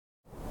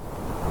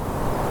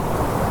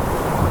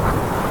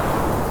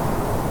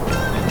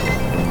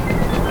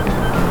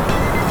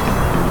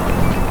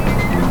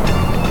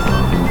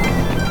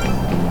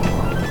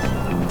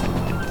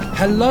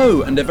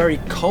Hello and a very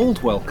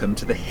cold welcome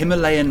to the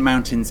Himalayan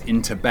mountains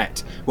in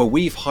Tibet, where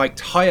we've hiked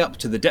high up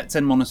to the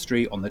Detsen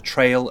Monastery on the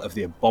trail of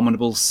the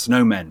abominable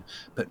snowmen.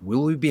 But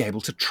will we be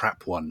able to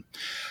trap one?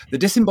 The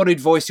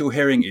disembodied voice you're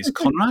hearing is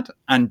Conrad,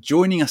 and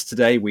joining us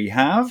today we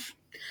have...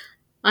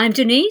 I'm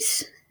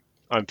Denise.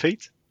 I'm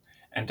Pete.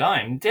 And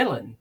I'm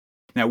Dylan.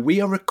 Now,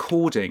 we are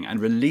recording and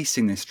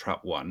releasing this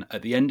Trap One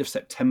at the end of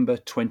September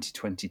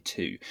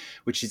 2022,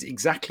 which is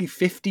exactly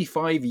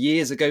 55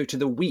 years ago to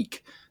the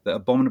week that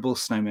Abominable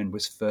Snowmen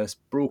was first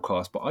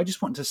broadcast. But I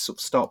just want to sort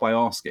of start by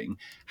asking,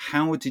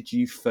 how did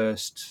you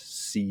first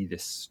see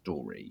this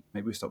story?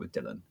 Maybe we'll start with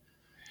Dylan.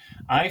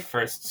 I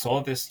first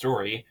saw this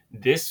story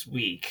this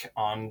week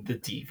on the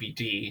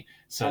DVD.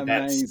 So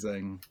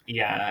amazing.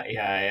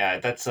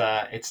 That's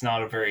it's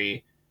not a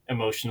very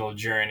emotional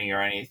journey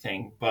or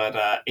anything,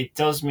 but it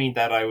does mean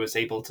that I was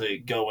able to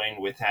go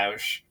in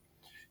without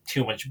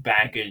too much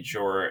baggage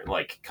or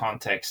like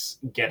context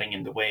getting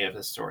in the way of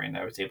the story, and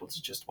I was able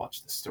to just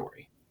watch the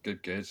story.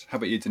 Good. How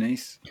about you,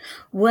 Denise?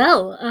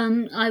 Well,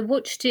 I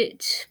watched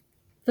it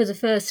for the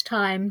first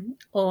time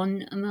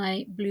on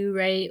my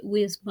Blu-ray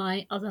with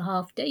my other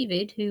half,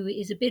 David, who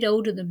is a bit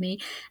older than me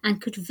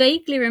and could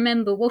vaguely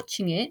remember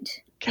watching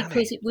it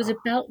because it was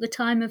about the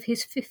time of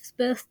his 5th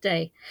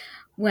birthday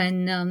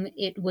when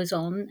it was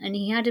on, and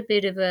he had a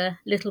bit of a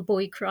little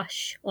boy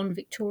crush on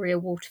Victoria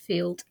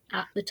Waterfield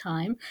at the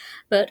time.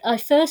 But I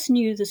first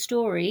knew the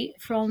story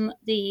from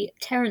the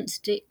Terrance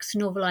Dicks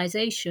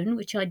novelisation,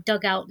 which I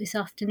dug out this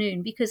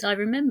afternoon because I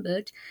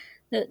remembered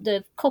that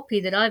the copy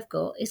that I've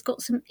got has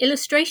got some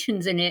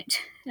illustrations in it,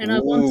 and I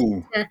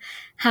wanted to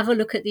have a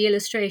look at the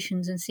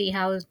illustrations and see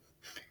how...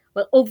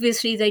 Well,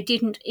 obviously they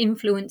didn't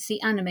influence the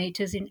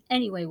animators in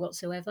any way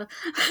whatsoever,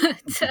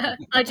 but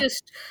I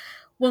just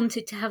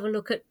wanted to have a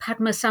look at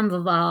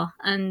Padmasambhava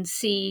and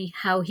see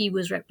how he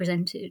was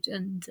represented,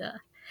 and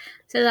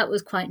so that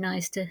was quite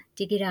nice to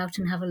dig it out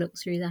and have a look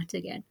through that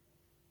again.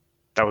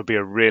 That would be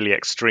a really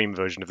extreme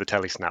version of the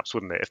telesnaps,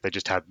 wouldn't it? If they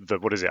just had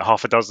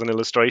half a dozen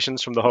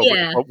illustrations from the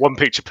whole, one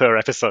picture per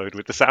episode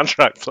with the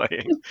soundtrack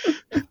playing.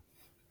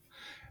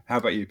 How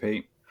about you,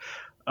 Pete?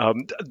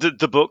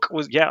 The book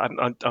was,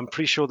 I'm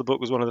pretty sure the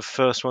book was one of the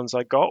first ones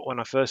I got when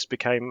I first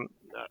became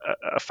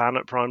a fan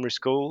at primary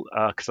school,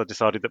 because I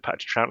decided that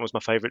Patrick Troughton was my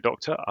favourite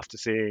Doctor after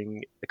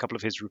seeing a couple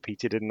of his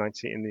repeated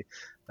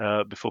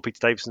before Peter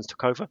Davison's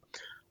took over.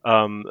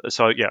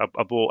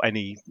 I bought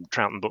any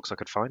Troughton books I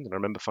could find, and I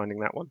remember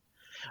finding that one.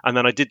 And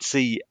then I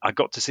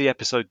got to see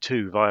episode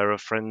 2 via a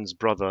friend's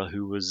brother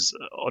who was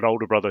an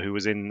older brother who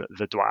was in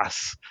the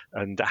Dwas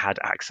and had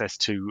access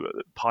to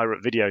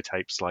pirate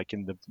videotapes like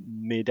in the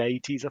mid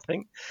 80s, I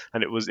think.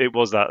 And it was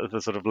that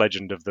the sort of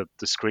legend of the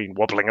screen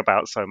wobbling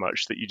about so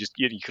much that you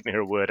couldn't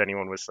hear a word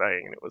anyone was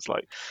saying. And it was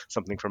like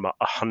something from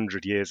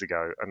 100 years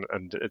ago.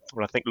 And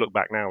when I look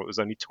back now, it was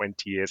only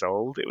 20 years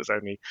old. It was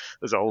only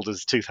as old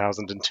as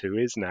 2002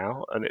 is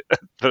now.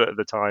 But at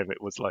the time,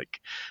 it was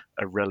like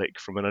a relic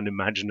from an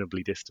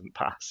unimaginably distant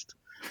past.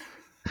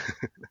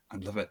 I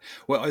love it.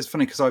 Well, it's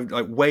funny because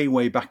I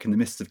way back in the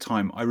midst of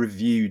time, I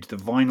reviewed the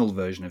vinyl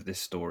version of this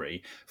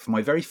story for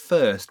my very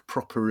first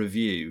proper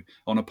review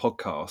on a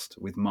podcast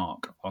with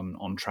Mark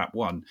on Trap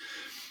One.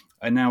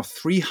 And now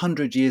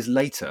 300 years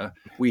later,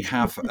 we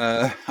have,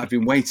 I've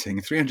been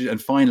waiting 300,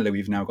 and finally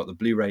we've now got the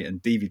Blu-ray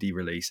and DVD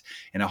release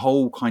in a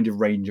whole kind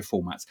of range of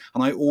formats.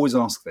 And I always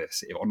ask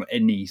this on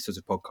any sort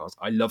of podcast.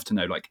 I love to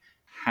know, like,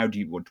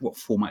 what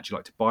format do you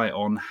like to buy it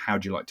on? How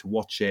do you like to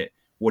watch it?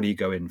 What do you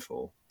go in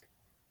for?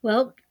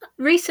 Well,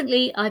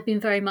 recently I've been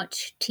very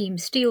much Team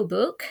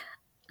Steelbook,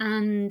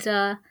 and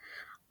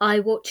I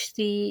watched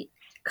the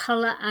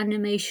colour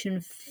animation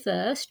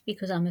first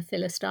because I'm a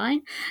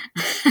Philistine,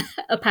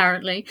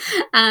 apparently,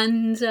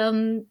 and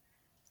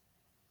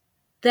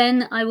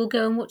then I will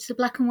go and watch the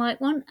black and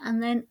white one,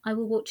 and then I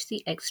will watch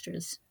the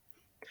extras.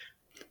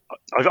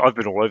 I've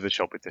been all over the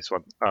shop with this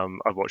one.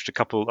 I watched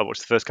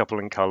the first couple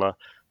in colour,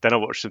 then I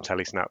watched some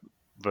telesnap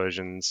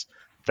versions.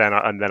 Then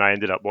I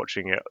ended up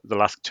watching the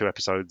last 2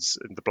 episodes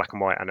in the black and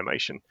white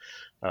animation.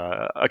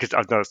 I guess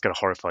I know it's going to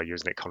horrify you,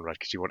 isn't it, Conrad?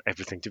 Because you want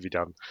everything to be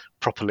done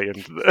properly and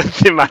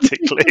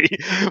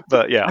thematically.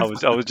 But yeah, I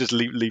was just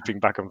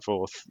leaping back and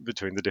forth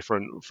between the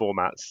different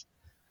formats.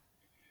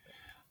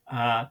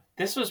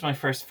 This was my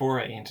first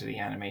foray into the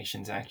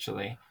animations,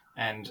 actually,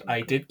 and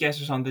I did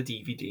get it on the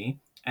DVD,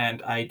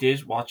 and I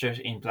did watch it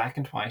in black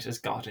and white as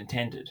God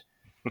intended.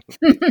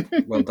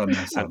 Well done,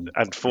 my son.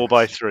 And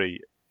 4:3.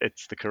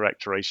 It's the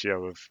correct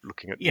ratio of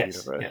looking at the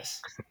universe.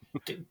 Yes.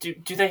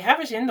 Do they have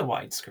it in the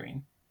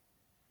widescreen?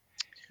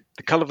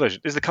 The colour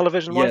version is the colour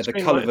version. Yeah, widescreen,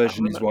 the colour right?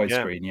 version is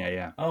widescreen.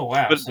 Yeah. Oh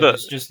wow! But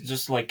it's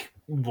just like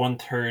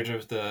 1/3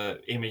 of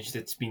the image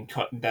that's been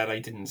cut that I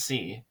didn't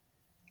see.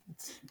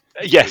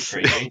 Yes,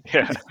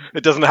 yeah.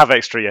 It doesn't have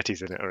extra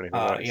Yetis in it or anything.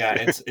 Right? Yeah,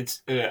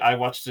 it's. I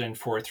watched it in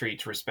 4:3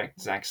 to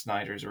respect Zack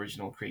Snyder's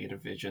original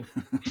creative vision.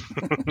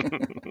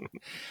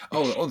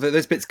 Oh,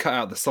 there's bits cut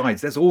out the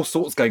sides. There's all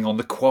sorts going on.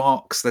 The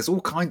quarks. There's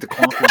all kinds of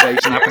quark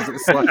invasion happens at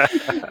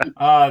the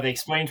side. They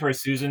explained where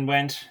Susan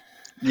went.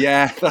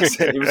 Yeah, that's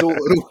it. It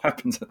all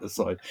happens at the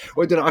side.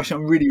 Well,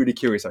 actually, I'm really, really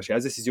curious. Actually,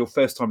 as this is your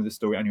first time with the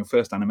story and your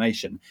first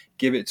animation,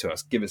 give it to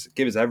us. Give us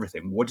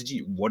everything. What did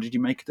you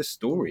make of the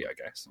story? I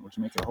guess. What did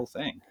you make of the whole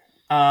thing?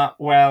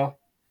 Well,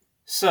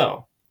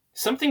 so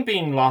something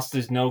being lost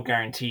is no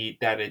guarantee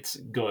that it's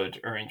good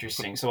or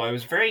interesting. So I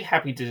was very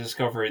happy to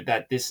discover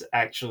that this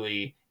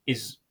actually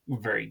is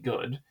very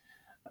good.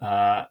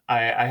 I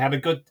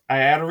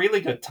had a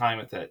really good time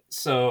with it.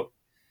 So,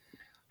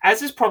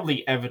 as is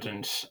probably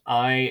evident,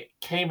 I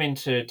came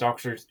into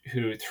Doctor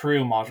Who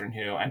through Modern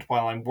Who, and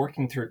while I'm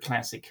working through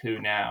Classic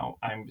Who now,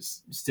 I'm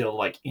still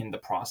like in the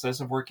process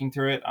of working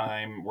through it.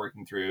 I'm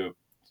working through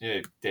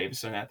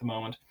Davison at the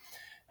moment,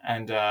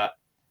 and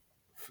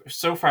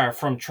so far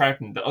from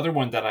Troughton, the other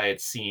one that I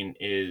had seen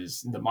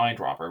is The Mind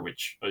Robber,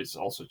 which is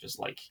also just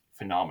like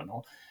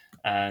phenomenal,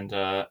 and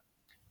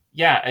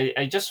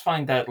I just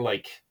find that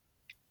like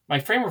my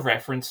frame of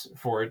reference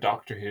for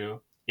Doctor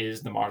Who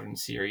is the modern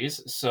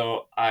series.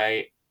 So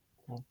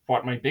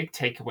what my big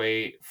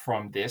takeaway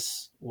from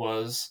this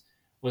was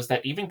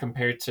that even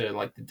compared to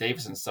like the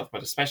Davison stuff,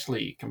 but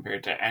especially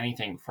compared to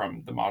anything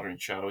from the modern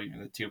show, even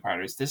the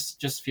two-parters, this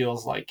just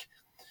feels like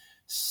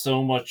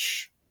so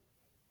much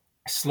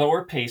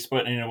slower pace,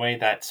 but in a way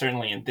that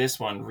certainly in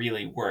this one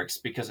really works,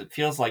 because it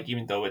feels like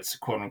even though it's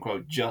quote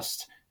unquote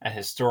just a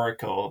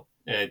historical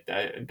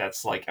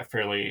that's like a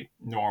fairly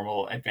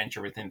normal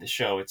adventure within the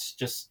show, it's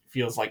just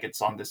feels like it's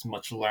on this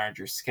much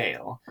larger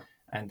scale,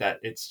 and that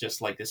it's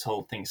just like this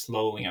whole thing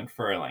slowly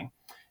unfurling.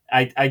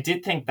 I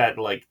did think that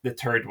like the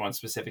third one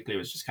specifically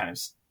was just kind of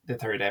the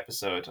third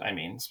episode, I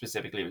mean,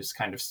 specifically was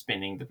kind of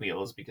spinning the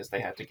wheels because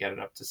they had to get it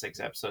up to 6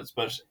 episodes.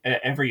 But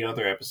every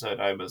other episode,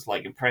 I was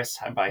like impressed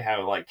by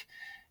how like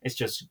it's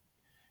just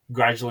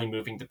gradually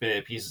moving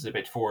the pieces a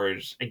bit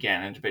forward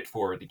again and a bit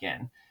forward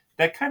again.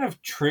 That kind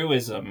of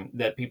truism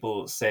that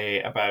people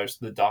say about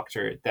the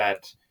Doctor,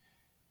 that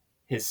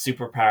his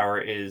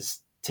superpower is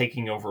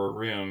taking over a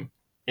room,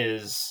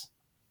 is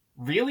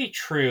really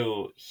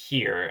true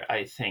here,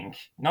 I think.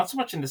 Not so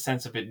much in the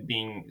sense of it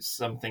being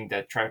something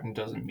that Troughton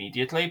does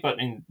immediately, but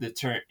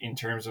in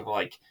terms of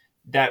like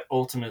that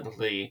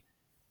ultimately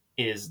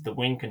is the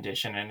win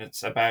condition, and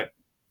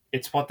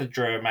it's what the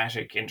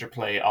dramatic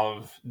interplay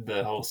of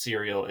the whole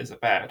serial is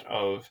about,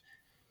 of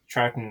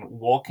Troughton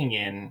walking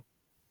in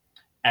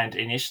and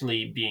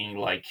initially being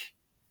like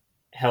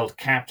held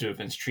captive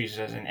and treated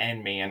as an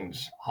enemy and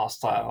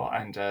hostile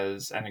and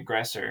as an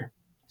aggressor,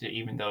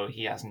 even though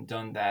he hasn't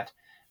done that,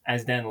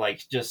 as then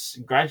like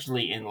just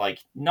gradually in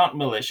like not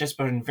malicious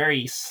but in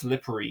very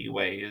slippery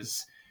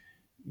ways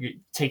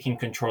taking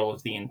control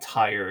of the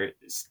entire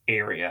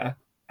area.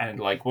 And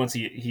like once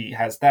he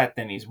has that,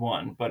 then he's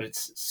won. But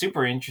it's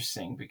super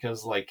interesting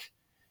because like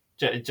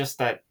just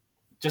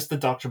the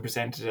Doctor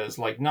presented as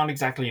like not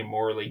exactly a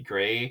morally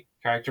gray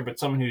character, but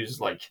someone who's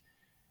like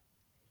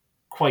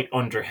quite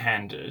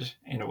underhanded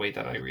in a way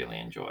that I really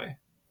enjoy.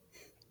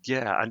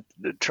 Yeah, and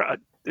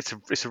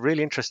it's a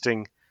really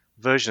interesting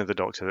version of the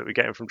Doctor that we're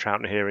getting from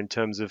Troughton here in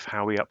terms of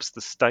how he ups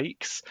the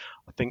stakes.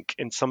 I think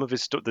in some of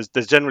his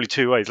there's generally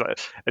two ways. Like,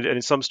 and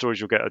in some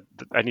stories you'll get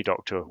any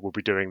Doctor will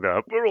be doing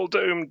the "we're all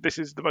doomed, this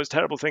is the most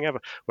terrible thing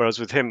ever," whereas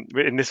with him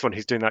in this one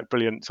he's doing that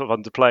brilliant sort of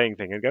underplaying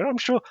thing and going, I'm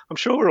sure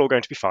we're all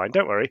going to be fine,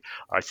 don't worry,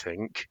 I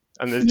think.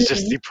 And there's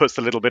just he puts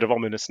a little bit of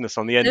ominousness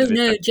on the end of it.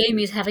 No,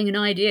 Jamie's having an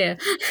idea.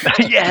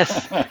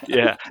 Yes,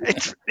 yeah,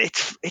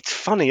 it's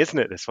funny, isn't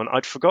it? This one,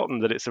 I'd forgotten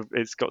that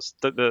it's got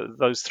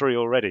those three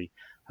already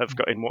have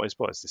got in what is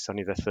this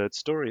only their third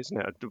story, isn't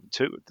it?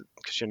 Two,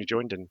 because she only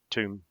joined in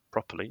Tomb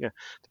properly. Yeah,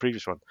 the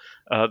previous one,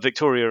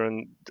 Victoria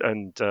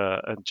and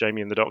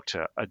Jamie and the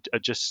Doctor are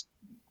just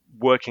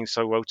working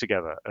so well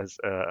together, as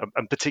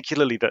and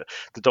particularly that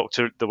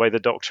the way the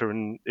Doctor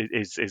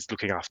is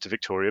looking after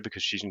Victoria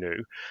because she's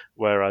new,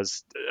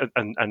 whereas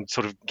and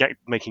sort of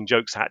making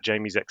jokes at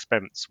Jamie's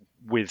expense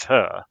with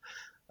her.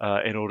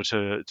 In order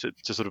to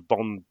sort of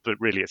bond, but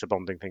really it's a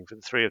bonding thing for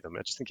the three of them.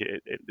 I just think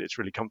it's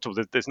really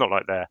comfortable. It's not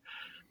like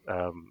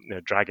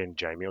they're dragging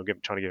Jamie or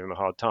trying to give him a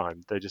hard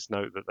time. They just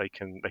know that they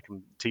can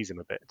tease him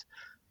a bit.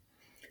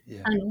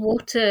 Yeah. And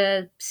what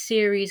a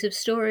series of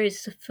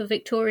stories for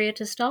Victoria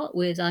to start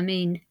with. I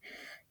mean,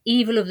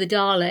 Evil of the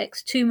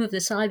Daleks, Tomb of the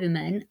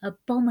Cybermen,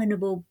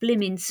 Abominable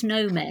Blimmin'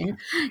 Snowmen.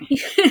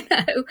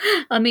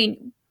 I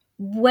mean,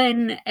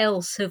 when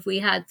else have we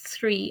had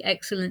three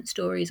excellent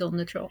stories on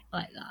the trot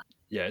like that?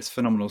 Yeah, it's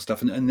phenomenal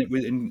stuff. And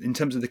in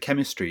terms of the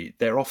chemistry,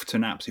 they're off to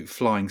an absolute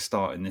flying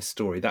start in this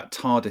story. That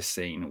TARDIS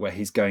scene where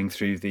he's going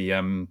through the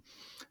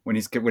when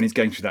he's going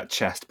through that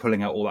chest,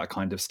 pulling out all that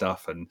kind of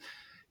stuff, and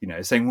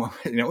saying, well,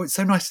 it's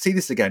so nice to see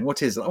this again.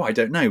 What is it? Oh, I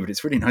don't know, but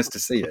it's really nice to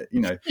see it.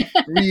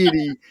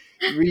 Really,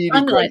 really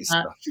great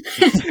stuff.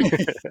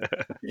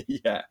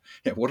 Yeah.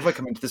 What have I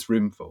come into this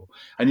room for?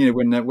 And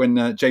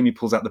when Jamie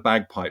pulls out the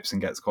bagpipes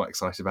and gets quite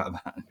excited about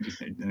that,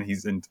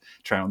 and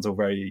Troughton's all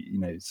very,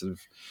 sort of.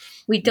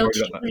 We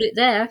dodged a bullet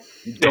there.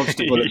 Dodged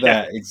a bullet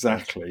there,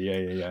 exactly.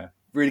 Yeah.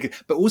 Really good.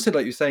 But also,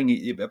 like you're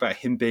saying about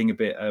him being a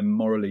bit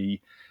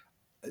morally,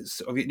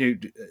 sort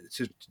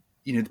of,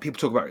 people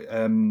talk about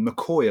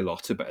McCoy a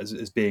lot about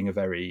as being a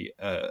very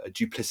a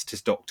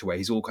duplicitous Doctor, where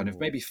he's all kind of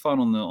maybe fun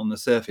on the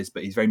surface,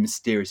 but he's very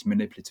mysterious and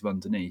manipulative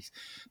underneath.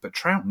 But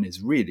Troughton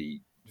is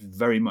really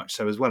very much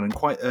so as well. And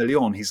quite early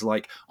on, he's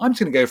like, "I'm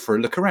just going to go for a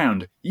look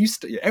around.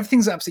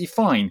 Everything's absolutely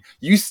fine.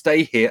 You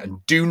stay here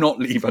and do not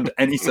leave under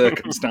any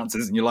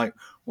circumstances." And you're like,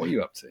 "What are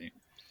you up to?"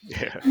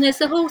 Yeah. And there's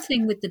the whole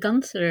thing with the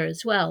Gunther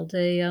as well.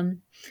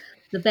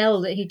 The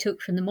bell that he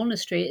took from the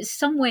monastery. It's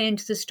some way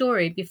into the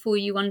story before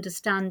you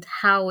understand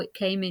how it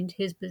came into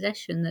his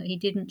possession, that he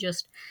didn't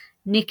just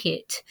nick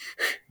it,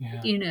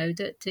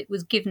 that it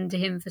was given to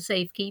him for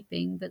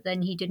safekeeping, but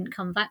then he didn't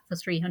come back for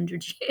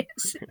 300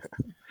 years.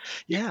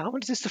 Yeah, I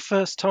wonder, is this the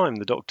first time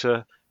the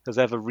Doctor has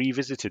ever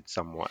revisited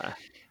somewhere?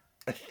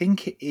 I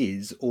think it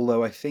is,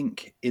 although I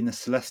think in the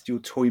Celestial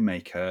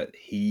Toymaker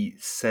he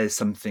says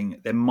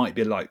something. There might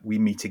be like, "We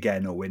meet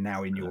again," or "We're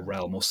now in your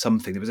realm," or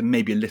something. There was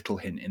maybe a little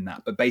hint in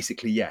that, but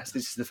basically, yes,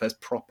 this is the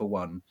first proper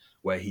one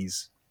where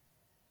he's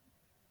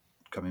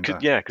coming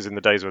back. Yeah, because in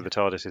the days where the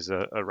TARDIS is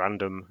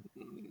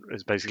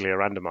is basically a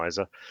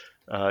randomizer,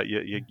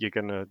 you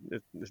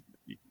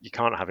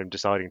can't have him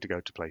deciding to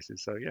go to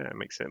places. So yeah, it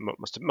makes it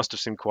must have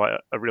seemed quite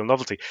a real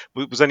novelty.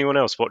 Was anyone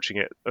else watching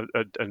it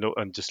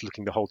and just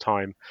looking the whole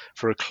time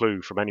for a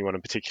clue from anyone,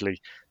 and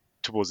particularly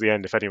towards the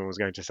end, if anyone was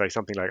going to say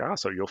something like, "Ah,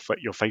 so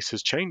your face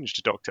has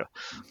changed, Doctor,"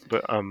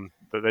 but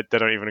they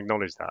don't even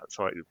acknowledge that.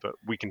 So, but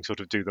we can sort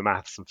of do the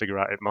maths and figure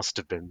out it must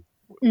have been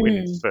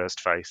Wynne's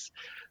first face,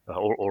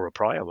 or a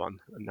prior one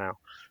now.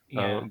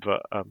 Yeah.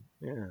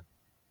 Yeah.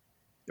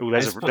 Oh,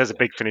 there's a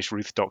Big Finish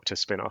Ruth Doctor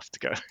spin-off to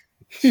go.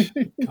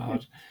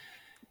 God.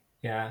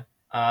 Yeah.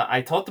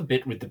 I thought the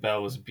bit with the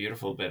bell was a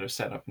beautiful bit of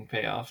setup and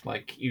payoff.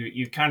 Like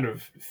you kind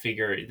of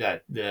figure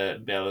that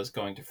the bell is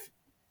going to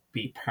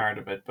be part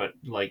of it, but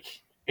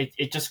like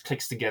it just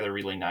clicks together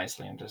really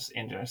nicely and just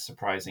in a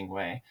surprising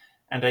way.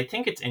 And I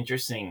think it's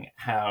interesting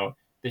how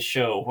the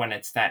show, when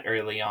it's that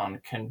early on,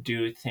 can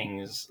do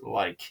things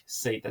like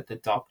say that the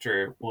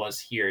Doctor was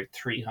here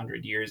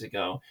 300 years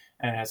ago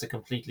and it has a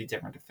completely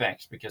different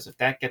effect, because if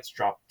that gets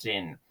dropped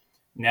in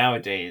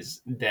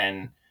nowadays,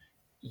 then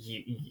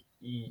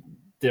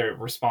their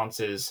response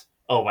is,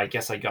 "Oh, I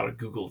guess I gotta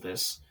Google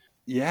this."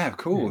 Yeah, of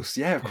course.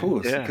 Yeah, of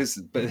course. Yeah.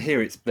 But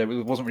here there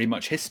wasn't really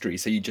much history,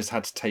 so you just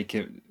had to take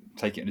it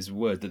in his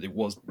word that it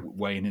was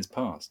way in his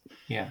past.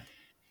 Yeah.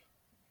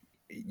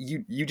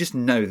 You just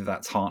know that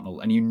that's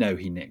Hartnell, and you know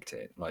he nicked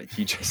it. Like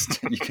you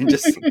can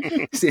just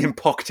see him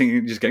pocketing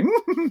and just going,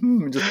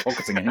 and just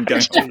pocketing it and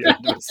going on the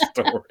end of the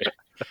story.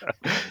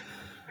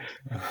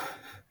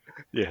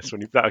 Yes,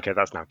 okay,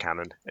 that's now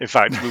canon. In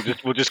fact,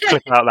 we'll just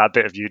clip out that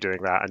bit of you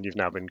doing that, and you've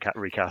now been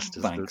recast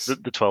as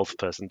the 12th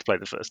person to play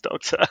the first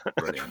Doctor.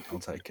 Brilliant, I'll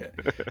take it.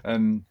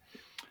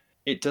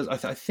 It does.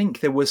 I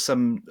think there was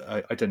some,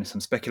 I don't know, some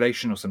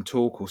speculation or some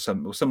talk or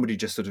somebody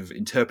just sort of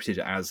interpreted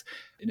it as,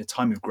 in a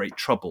time of great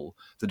trouble,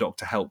 the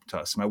Doctor helped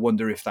us, and I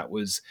wonder if that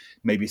was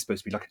maybe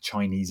supposed to be like a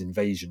Chinese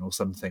invasion or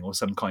something, or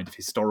some kind of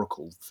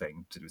historical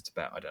thing to do with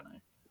Tibet. I don't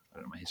know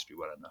my history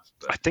well enough.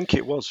 But. I think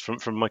it was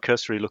from my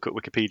cursory look at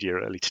Wikipedia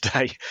early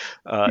today.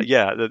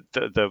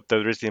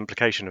 There is the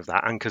implication of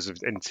that, and because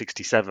in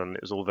 '67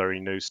 it was all very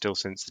new still,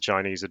 since the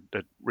Chinese had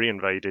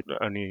reinvaded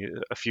only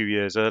a few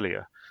years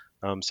earlier.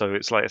 So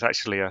it's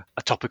actually a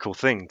topical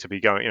thing to be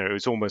going.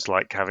 It's almost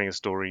like having a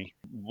story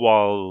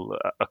while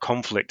a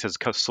conflict has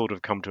sort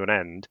of come to an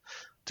end,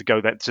 to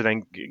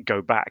then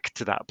go back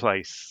to that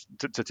place,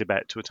 to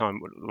Tibet, to a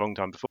long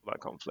time before that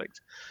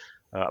conflict.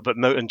 But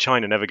and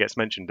China never gets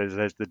mentioned.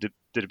 There's the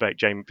debate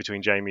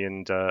between Jamie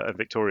and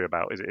Victoria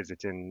about is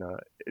it in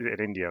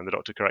India, and the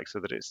Doctor corrects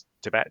her that it's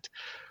Tibet.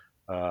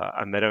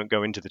 And they don't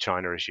go into the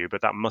China issue,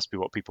 but that must be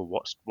what people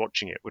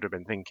watching it would have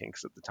been thinking,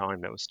 because at the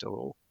time there was still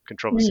all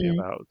controversy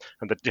about,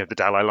 and the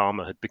Dalai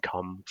Lama had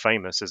become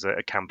famous as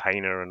a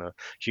campaigner and a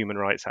human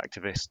rights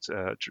activist,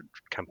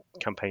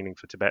 campaigning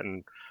for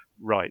Tibetan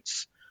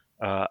rights.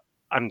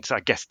 And I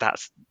guess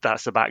that's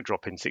a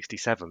backdrop in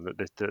 '67 that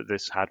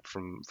this had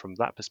from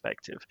that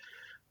perspective.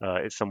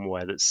 It's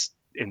somewhere that's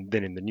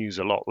been in the news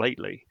a lot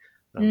lately.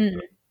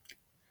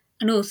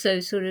 And also,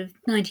 sort of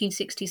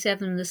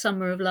 1967, the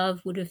Summer of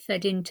Love would have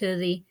fed into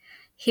the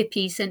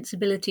hippie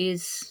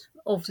sensibilities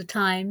of the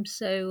time.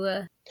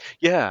 So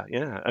yeah.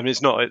 I mean,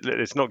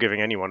 it's not giving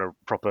anyone a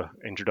proper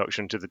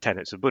introduction to the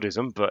tenets of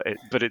Buddhism, but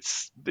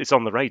it's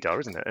on the radar,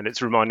 isn't it? And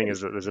it's reminding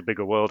us that there's a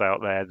bigger world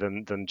out there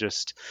than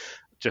just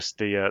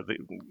the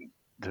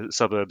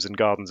suburbs and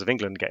gardens of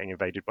England getting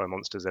invaded by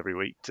monsters every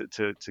week,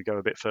 to go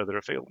a bit further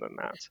afield than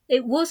that.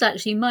 It was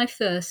actually my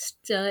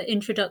first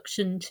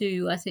introduction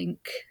to, I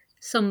think,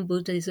 some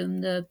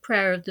Buddhism, the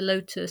Prayer of the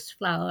Lotus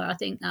Flower. I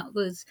think that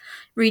was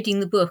reading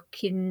the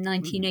book in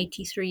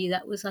 1983.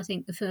 That was, I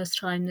think, the first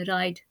time that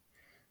I'd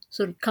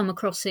sort of come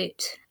across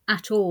it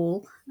at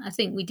all. I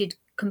think we did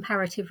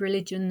comparative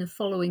religion the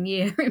following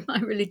year in my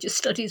religious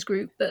studies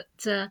group, but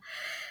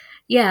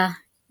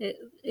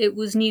it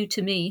was new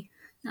to me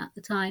at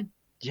the time.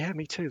 Yeah,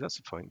 me too. That's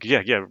the point.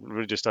 Yeah.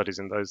 Religious studies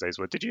in those days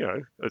were, did you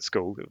know, at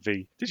school,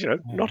 did you know,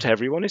 not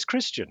everyone is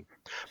Christian.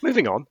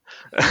 Moving on.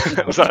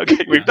 I was like,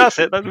 okay, that's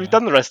it. We've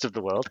done the rest of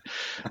the world.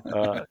 You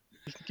can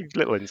give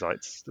little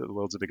insights that the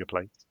world's a bigger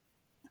place.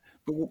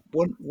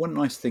 But one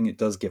nice thing it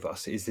does give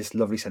us is this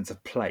lovely sense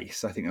of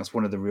place. I think that's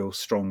one of the real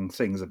strong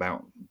things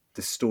about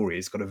this story.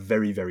 It's got a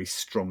very, very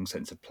strong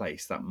sense of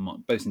place, that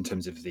both in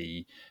terms of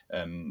the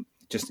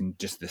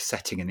just the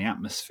setting and the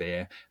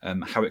atmosphere,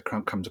 how it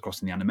comes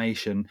across in the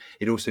animation.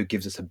 It also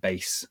gives us a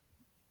base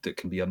that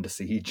can be under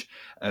siege,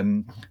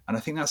 and I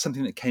think that's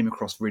something that came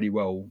across really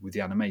well with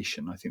the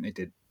animation. I think they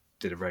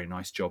did a very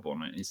nice job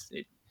on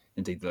it.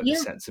 Indeed, the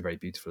sets are very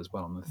beautiful as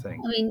well on the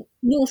thing. I mean,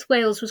 North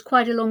Wales was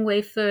quite a long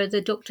way for the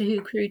Doctor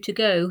Who crew to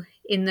go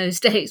in those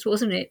days,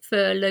 wasn't it,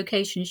 for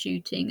location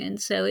shooting?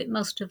 And so it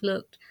must have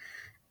looked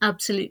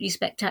absolutely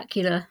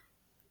spectacular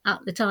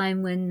at the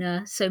time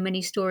when so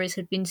many stories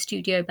had been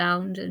studio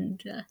bound,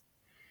 and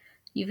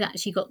you've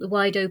actually got the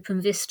wide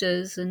open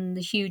vistas and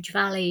the huge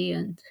valley.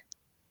 And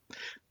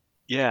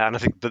yeah, and I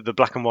think the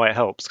black and white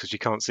helps because you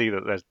can't see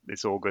that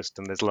it's August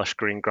and there's lush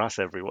green grass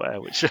everywhere,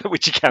 which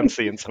you can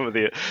see in some of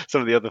the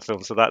other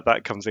films. So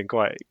that comes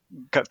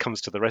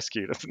to the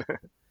rescue, doesn't it?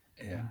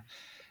 Yeah,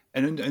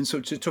 and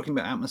so talking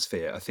about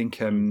atmosphere, I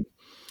think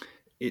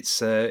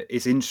it's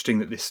interesting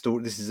that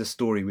this is a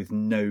story with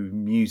no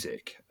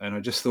music, and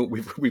I just thought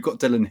we've got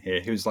Dylan here,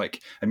 who's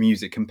like a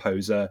music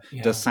composer,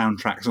 does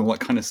soundtracks and all that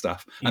kind of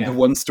stuff, and the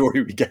one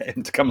story we get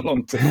him to come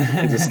along to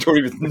is a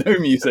story with no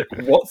music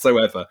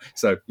whatsoever.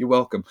 So you're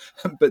welcome.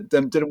 But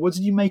Dylan, what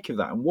did you make of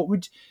that, and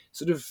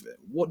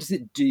what does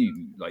it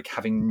do, like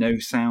having no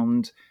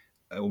sound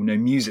or no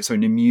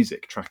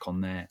music track on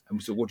there?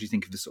 And so what do you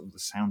think of the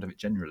sound of it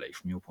generally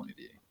from your point of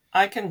view?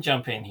 I can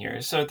jump in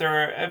here. So there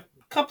are a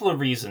couple of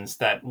reasons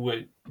that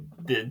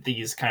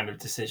these kind of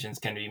decisions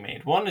can be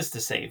made. One is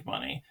to save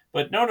money,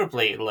 but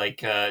notably,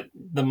 like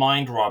the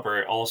Mind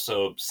Robber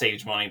also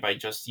saved money by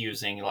just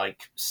using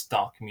like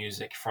stock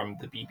music from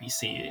the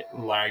BBC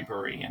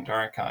library and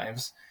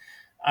archives.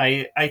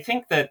 I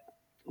think that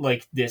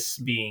like this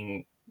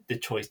being the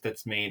choice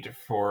that's made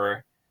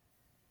for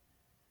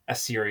a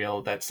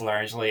serial that's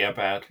largely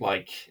about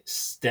like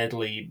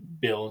steadily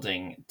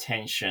building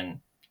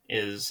tension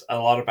is a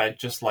lot about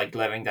just like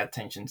letting that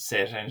tension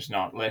sit and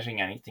not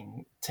letting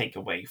anything take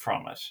away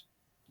from it.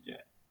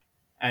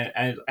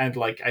 Yeah. And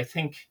like I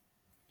think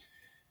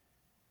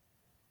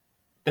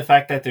the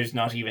fact that there's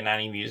not even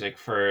any music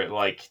for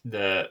like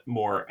the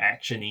more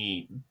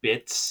actiony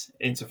bits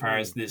insofar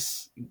as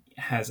this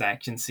has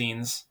action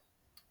scenes,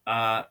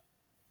 I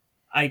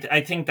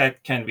think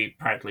that can be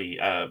partly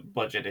a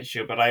budget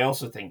issue, but I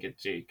also think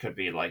it could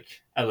be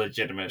like a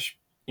legitimate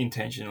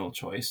intentional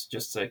choice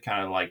just to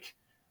kind of like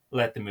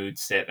let the mood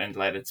sit and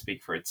let it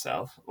speak for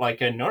itself. Like,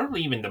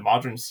 normally even the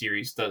modern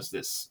series does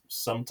this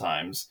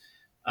sometimes.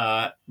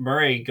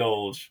 Murray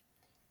Gold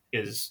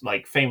is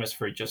like famous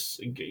for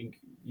just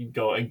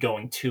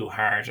going too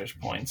hard at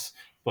points,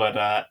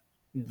 but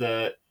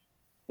the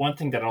one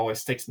thing that always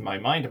sticks in my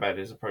mind about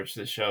his approach to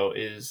the show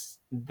is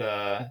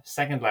the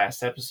second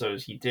last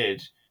episode he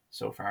did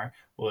so far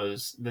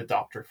was The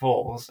Doctor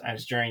Falls, and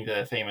during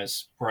the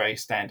famous Where I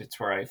Stand, It's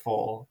Where I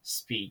Fall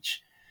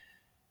speech,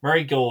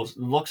 Murray Gold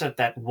looks at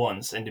that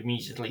once and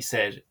immediately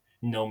said,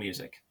 no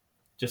music,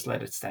 just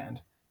let it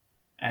stand.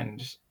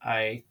 And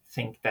I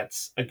think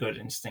that's a good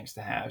instinct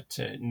to have,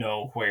 to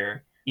know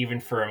where,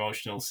 even for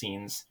emotional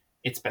scenes,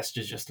 it's best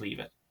to just leave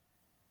it.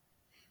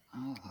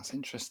 Oh, that's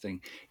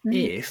interesting.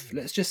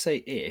 Let's just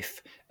say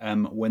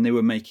when they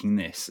were making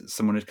this,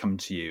 someone had come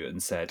to you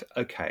and said,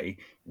 okay,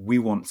 we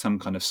want some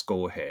kind of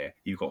score here.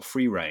 You've got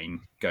free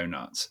reign, go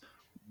nuts.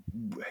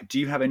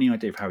 Do you have any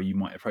idea of how you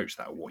might approach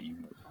that? Or what you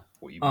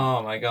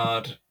Oh my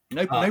God.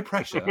 No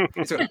pressure.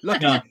 It's all right.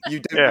 Lucky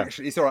you don't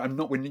actually. It's all right.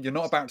 When you're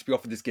not about to be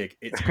offered this gig.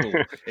 It's cool.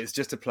 It's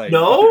just a play.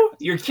 No,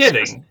 you're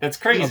kidding. That's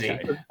crazy.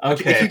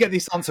 Okay. If you get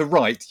this answer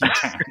right, you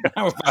can.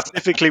 How about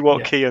specifically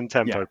what key and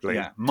tempo, please?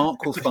 Yeah,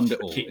 Mark will fund it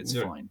all. It's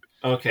fine.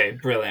 Okay,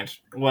 brilliant.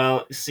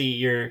 Well, see,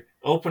 you're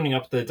opening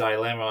up the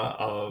dilemma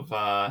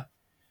of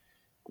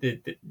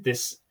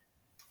this.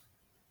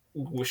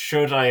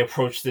 Should I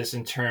approach this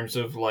in terms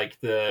of like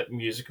the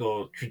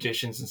musical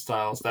traditions and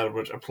styles that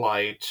would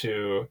apply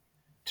to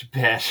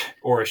Bet,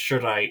 or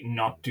should I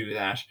not do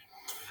that?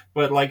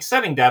 But like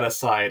setting that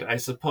aside, I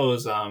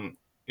suppose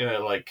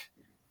like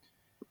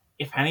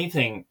if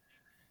anything,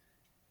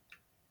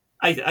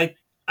 I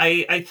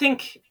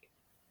think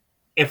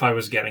if I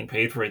was getting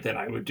paid for it, then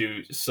I would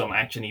do some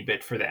actiony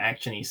bit for the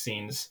actiony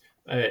scenes,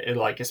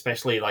 like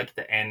especially like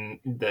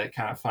the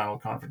kind of final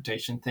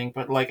confrontation thing.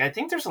 But like I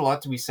think there's a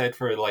lot to be said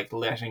for like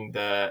letting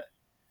the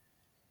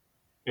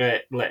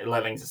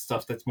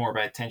stuff that's more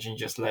about tension,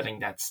 just letting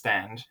that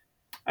stand.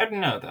 I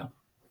don't know though.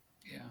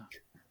 Yeah.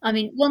 I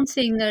mean, one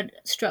thing that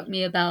struck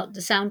me about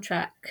the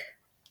soundtrack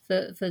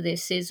for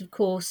this is, of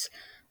course,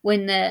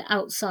 when they're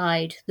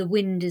outside, the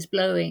wind is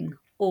blowing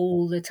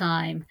all the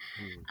time,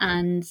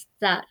 and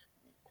that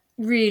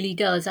really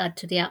does add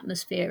to the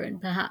atmosphere. And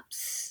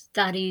perhaps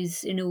that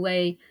is, in a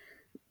way,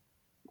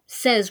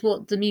 says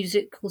what the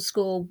musical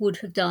score would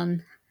have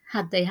done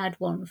had they had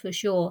one, for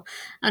sure.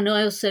 And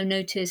I also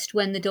noticed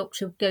when the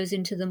Doctor goes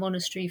into the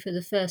monastery for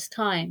the first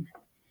time,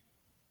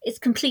 it's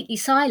completely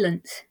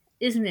silent,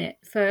 isn't it?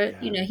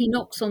 He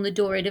knocks on the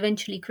door, it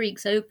eventually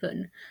creaks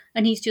open,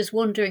 and he's just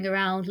wandering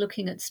around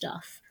looking at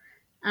stuff.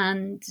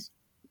 And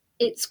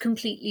it's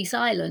completely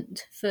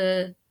silent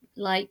for,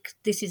 like,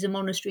 this is a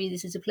monastery,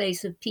 this is a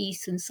place of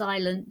peace and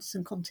silence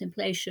and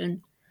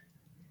contemplation.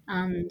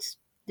 And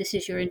this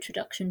is your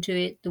introduction to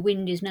it. The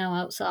wind is now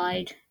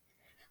outside.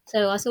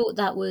 So I thought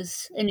that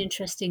was an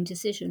interesting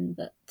decision.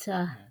 But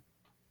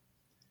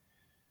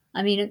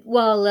I mean,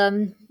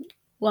 while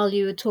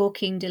you were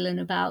talking, Dylan,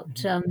 about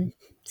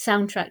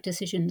soundtrack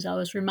decisions, I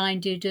was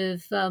reminded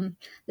of the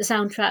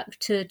soundtrack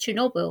to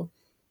Chernobyl,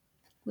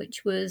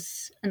 which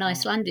was an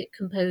Icelandic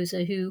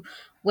composer who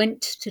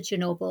went to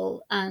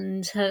Chernobyl,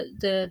 and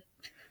the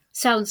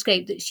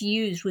soundscape that she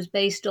used was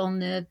based on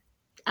the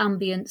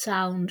ambient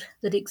sound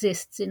that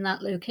exists in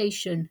that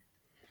location.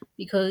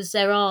 Because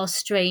there are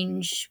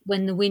strange,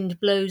 when the wind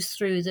blows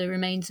through the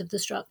remains of the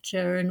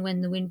structure and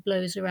when the wind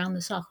blows around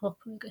the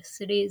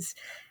sarcophagus, it is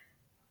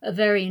a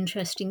very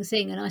interesting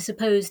thing. And I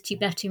suppose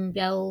Tibetan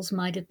bells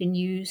might have been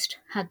used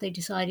had they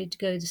decided to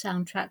go the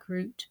soundtrack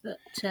route. But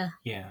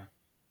Yeah.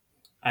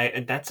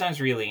 That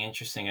sounds really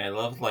interesting. I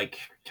love like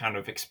kind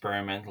of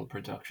experimental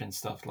production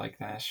stuff like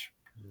that.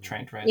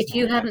 Trent Reznor. if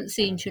you haven't that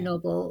seen kind of thing.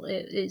 Chernobyl,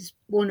 it is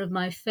one of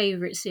my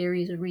favourite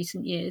series of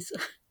recent years.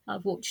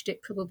 I've watched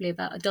it probably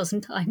about a dozen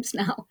times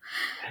now.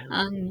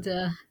 And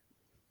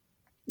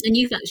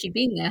you've actually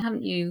been there,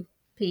 haven't you,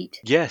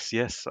 Pete? Yes,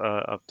 yes.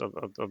 I've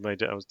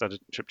made it. I had a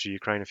trip to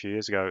Ukraine a few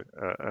years ago,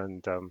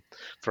 and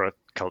for a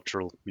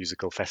cultural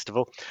musical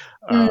festival.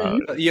 Uh,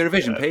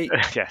 Eurovision, Pete.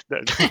 yeah,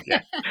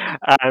 yeah,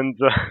 and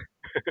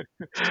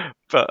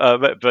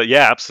but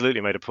yeah,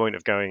 absolutely made a point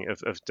of going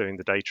of doing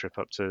the day trip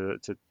up to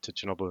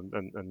Chernobyl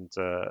and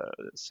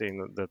seeing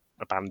the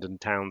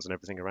abandoned towns and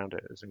everything around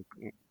it. It's an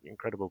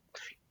incredible,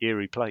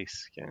 eerie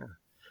place. Yeah.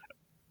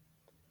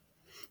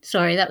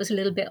 Sorry, that was a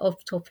little bit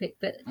off topic,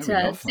 but I would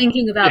love that.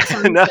 thinking about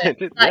Yeah, no, Sunset,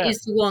 that yeah,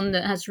 is the one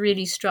that has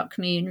really struck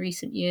me in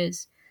recent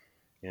years.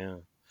 yeah.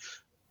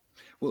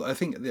 Well, I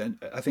think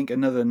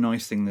another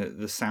nice thing that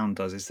the sound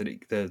does is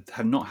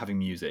that not having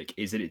music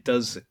is that it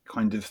does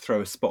kind of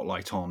throw a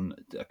spotlight on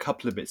a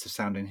couple of bits of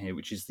sound in here,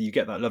 which is you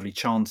get that lovely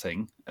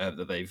chanting that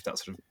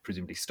sort of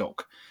presumably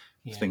stock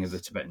thing of the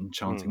Tibetan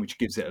chanting, which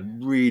gives it a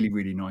really,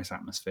 really nice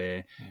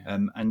atmosphere. Yeah.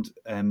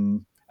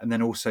 And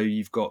then also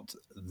you've got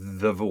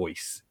the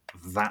voice,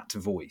 that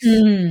voice,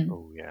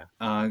 Oh yeah.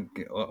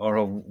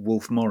 or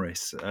Wolf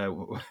Morris. I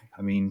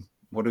mean,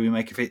 what do we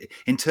make of it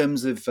in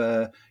terms of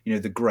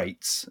the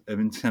greats?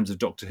 In terms of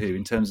Doctor Who,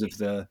 in terms of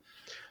the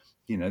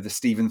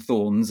Stephen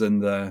Thornes and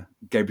the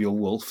Gabriel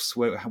Wolfs,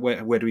 where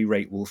do we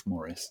rate Wolf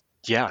Morris?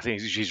 Yeah, I think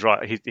she's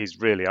right. He's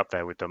really up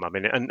there with them. I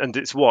mean, and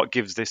it's what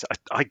gives this.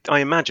 I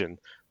imagine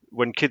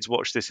when kids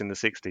watched this in the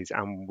 60s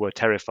and were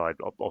terrified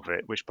of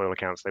it, which by all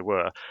accounts they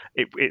were,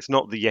 it's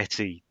not the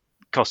Yeti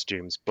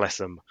costumes, bless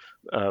them,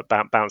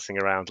 bouncing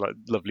around like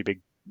lovely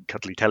big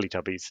cuddly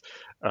Teletubbies.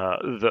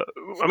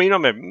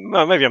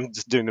 Maybe I'm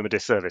just doing them a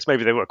disservice.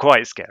 Maybe they were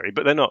quite scary,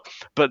 but they're not.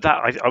 But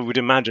that I would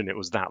imagine it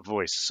was that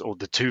voice or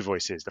the two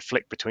voices, the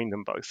flick between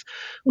them both,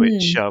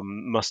 which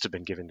must have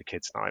been giving the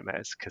kids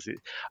nightmares because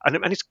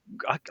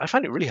I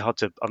find it really hard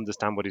to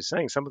understand what he's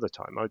saying some of the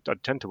time. I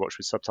tend to watch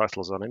with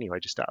subtitles on anyway,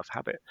 just out of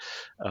habit.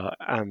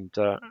 And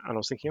I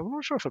was thinking, I'm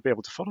not sure if I'd be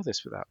able to follow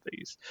this without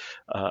these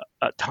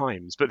at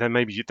times. But then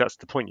maybe that's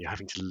the point. You're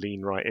having to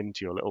lean right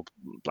into your little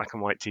black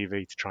and white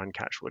TV to try and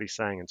catch what he's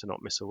saying and to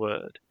not miss a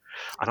word.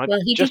 And Well,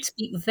 he did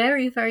speak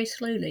very, very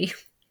slowly.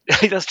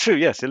 That's true.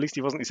 Yes, at least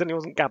he certainly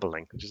wasn't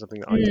gabbling, which is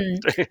something that I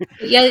did.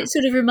 Yeah, it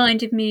sort of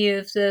reminded me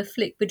of the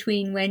flick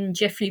between when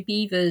Geoffrey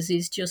Beavers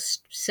is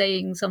just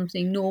saying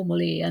something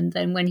normally and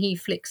then when he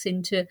flicks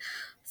into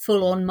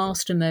full-on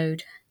master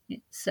mode.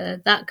 It's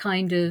that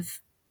kind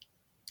of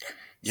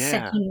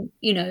second,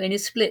 in a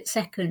split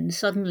second,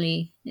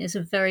 suddenly there's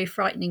a very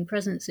frightening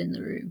presence in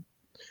the room.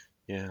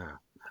 Yeah.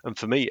 And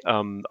for me,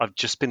 I've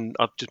just been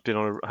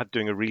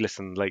doing a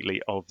re-listen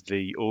lately of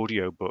the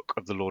audio book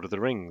of The Lord of the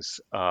Rings,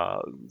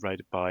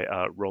 read by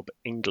Rob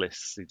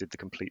Inglis, who did the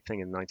complete thing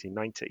in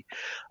 1990,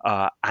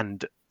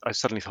 and I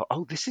suddenly thought,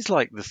 oh, this is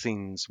like the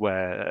scenes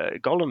where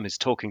Gollum is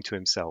talking to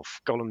himself.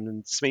 Gollum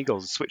and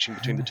Smeagol switching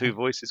between the two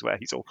voices, where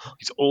he's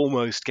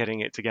almost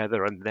getting it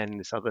together, and then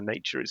this other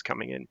nature is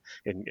coming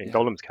in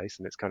Gollum's case,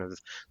 and it's kind of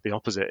the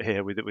opposite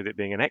here with it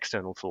being an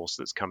external force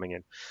that's coming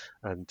in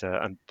and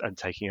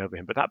taking over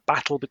him. But that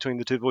battle between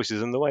the two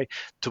voices and the way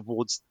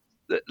towards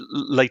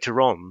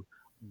later on,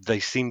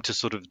 they seem to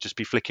sort of just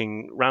be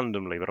flicking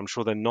randomly, but I'm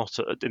sure they're not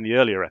in the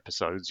earlier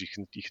episodes. You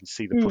can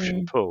see the push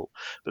and pull,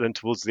 but then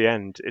towards the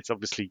end, it's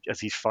obviously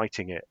as he's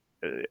fighting it,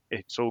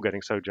 it's all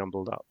getting so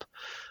jumbled up.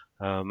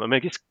 I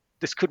mean,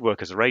 this could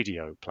work as a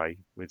radio play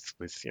with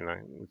a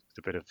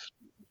bit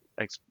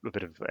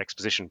of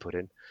exposition put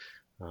in.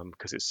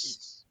 because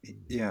it's.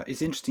 Yeah,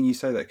 it's interesting you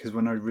say that, because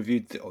when I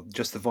reviewed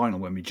just the vinyl,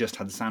 when we just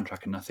had the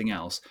soundtrack and nothing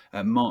else,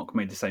 Mark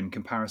made the same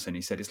comparison.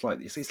 He said it's like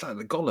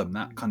the Gollum,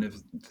 that kind of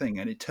thing,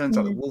 and it turns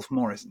out that Wolf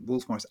Morris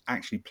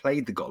actually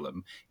played the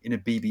Gollum in a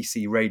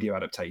BBC radio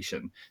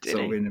adaptation. Did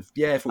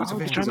he? If it was Oh, a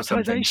the 50s or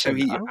something. So dramatisation.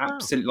 he Oh, wow.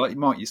 absolutely, like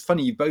Mark, it's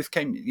funny, you both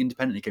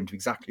independently came to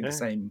exactly the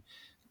same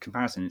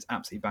comparison. It's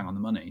absolutely bang on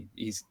the money.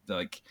 He's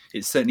like,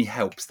 it certainly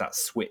helps that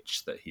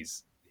switch that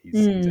he's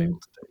able to do.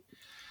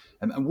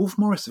 And Wolf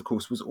Morris, of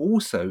course, was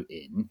also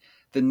in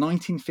the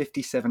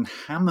 1957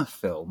 Hammer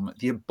film,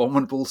 The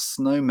Abominable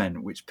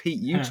Snowmen, which, Pete,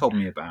 you told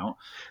me about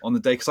on the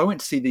day, because I got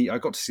to see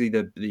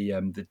the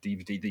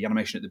DVD, the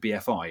animation at the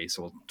BFI,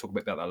 so we'll talk a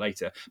bit about that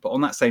later. But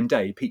on that same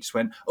day, Pete just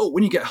went, "Oh,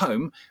 when you get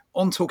home,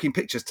 on Talking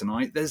Pictures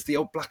tonight, there's the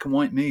old black and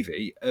white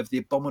movie of The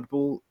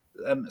Abominable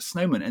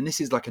Snowman." And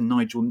this is like a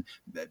Nigel...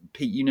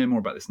 Pete, you know more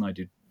about this than I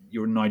do.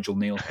 You're a Nigel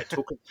Neal head.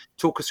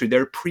 Talk us through.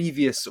 There are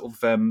previous sort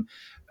of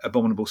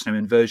Abominable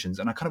Snowmen versions,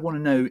 and I kind of want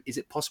to know, is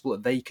it possible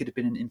that they could have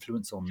been an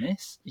influence on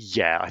this?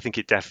 Yeah, I think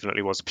it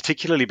definitely was,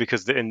 particularly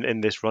because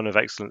in this run of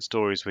excellent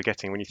stories we're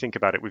getting, when you think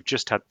about it, we've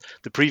just had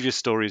the previous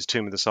story is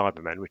Tomb of the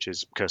Cybermen, which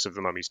is Curse of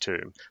the Mummy's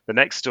Tomb. The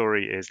next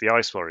story is The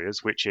Ice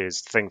Warriors, which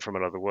is Thing from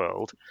Another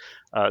World.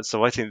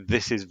 So I think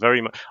this is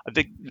very much... I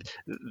think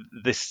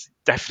this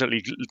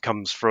definitely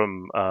comes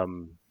from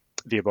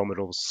the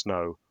Abominable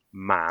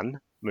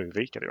Snowman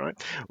movie, get it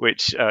right,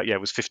 which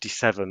was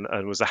 57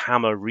 and was a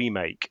Hammer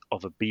remake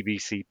of a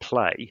BBC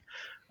play,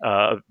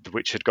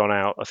 which had gone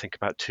out, I think,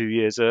 about 2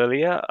 years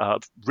earlier,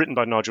 written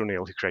by Nigel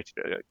Neal, who created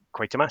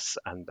Quatermass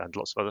and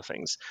lots of other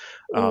things.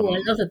 Oh, I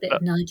love a bit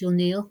of Nigel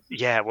Neal.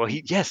 Yeah, well,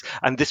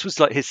 and this was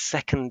like his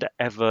second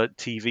ever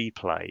TV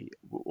play,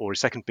 or his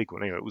second big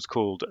one. Anyway, it was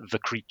called The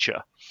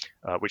Creature,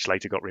 which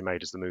later got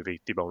remade as the movie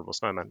The Abominable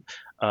Snowman.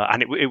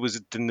 And it was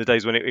in the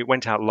days when it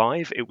went out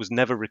live. It was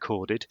never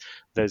recorded.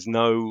 There's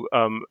no.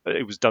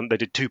 It was done. They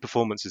did 2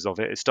 performances of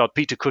it. It starred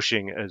Peter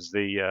Cushing as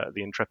the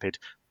intrepid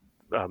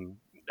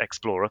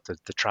explorer,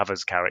 the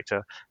Travers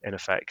character, in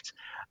effect,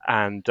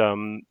 and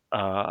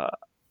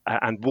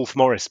Wolf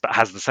Morris, but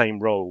has the same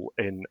role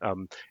in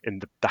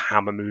the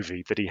Hammer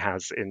movie that he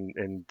has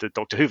in the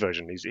Doctor Who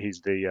version.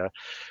 He's the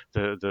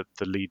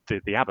lead,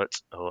 the abbot,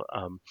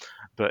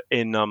 but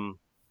in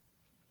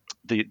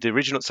the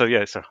original.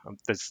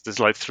 There's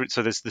like 3.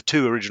 So there's the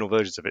 2 original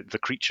versions of it. The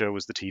Creature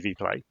was the TV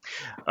play,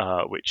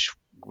 which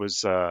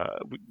was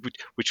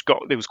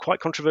it was quite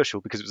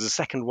controversial because it was the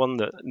second one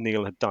that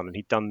Neil had done, and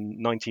he'd done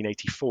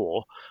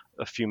 1984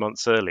 a few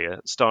months earlier,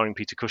 starring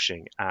Peter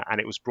Cushing, and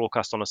it was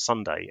broadcast on a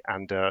Sunday,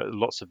 and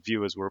lots of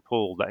viewers were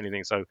appalled that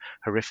anything so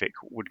horrific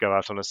would go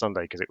out on a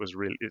Sunday, because it was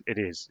really, it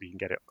is, you can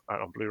get it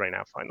on Blu-ray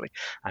now finally,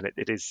 and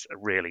it is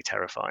really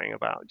terrifying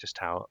about just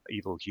how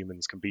evil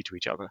humans can be to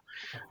each other.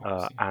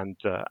 And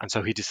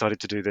so he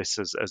decided to do this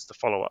as the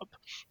follow-up,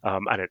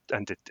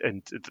 and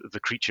The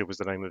Creature was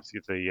the name of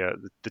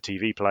the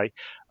TV play,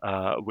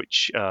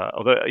 which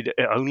although it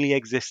only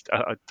exists,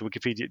 the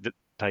Wikipedia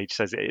page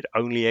says it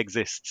only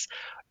exists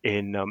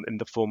in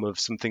the form of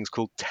some things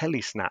called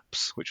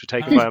telesnaps, which were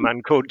taken by a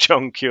man called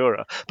John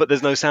Cura, but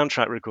there's no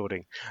soundtrack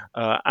recording,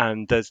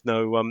 and there's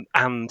no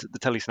and the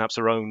telesnaps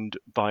are owned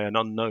by an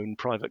unknown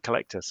private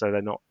collector, so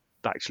they're not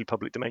actually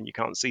public domain. You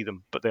can't see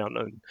them, but they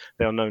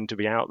are known to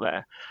be out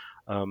there.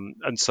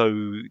 And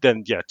so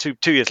then,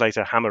 2 years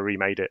later, Hammer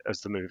remade it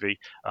as the movie.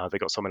 They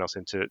got someone else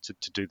in to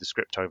do the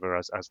script over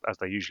as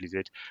they usually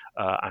did,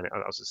 and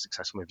that was a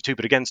successful movie too.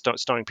 But again,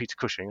 starring Peter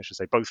Cushing. I should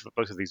say both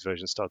of these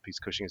versions starred Peter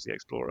Cushing as the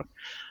Explorer,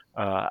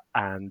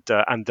 and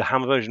the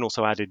Hammer version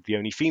also added the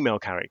only female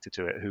character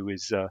to it, who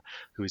is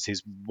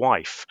his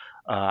wife,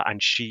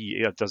 and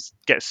she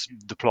gets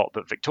the plot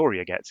that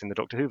Victoria gets in the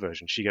Doctor Who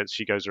version. She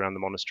goes around the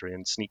monastery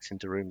and sneaks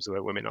into rooms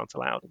where women aren't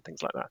allowed and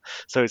things like that.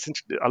 So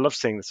I love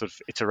seeing the sort of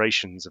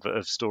iterations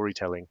of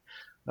storytelling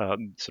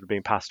sort of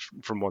being passed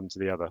from one to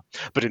the other.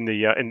 But in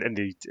the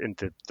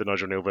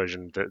Nigel Neal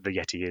version, the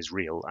Yeti is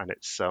real, and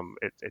it's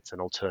an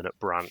alternate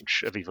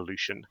branch of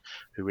evolution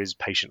who is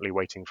patiently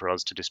waiting for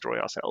us to destroy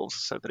ourselves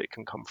so that it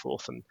can come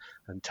forth and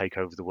take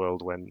over the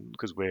world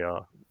because we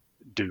are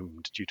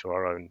doomed due to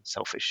our own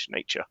selfish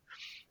nature.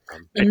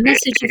 A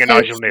message of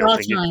hope for our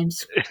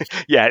times.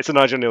 Yeah, it's a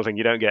Nigel Neal thing.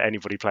 You don't get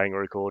anybody playing a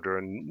recorder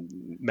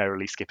and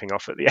merrily skipping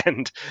off at the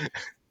end.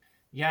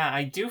 Yeah,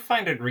 I do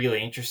find it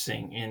really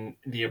interesting in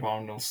The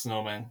Abominable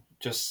Snowman,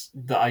 just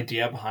the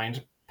idea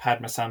behind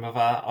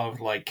Padmasambhava of,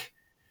 like,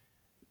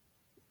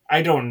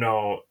 I don't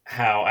know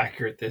how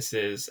accurate this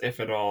is, if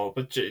at all,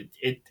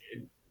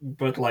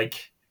 but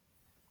like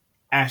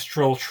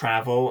astral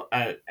travel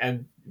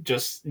and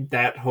just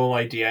that whole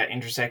idea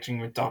intersecting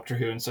with Doctor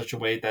Who in such a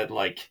way that,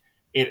 like,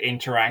 it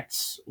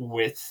interacts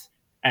with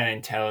an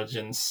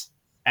intelligence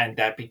and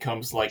that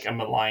becomes like a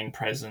malign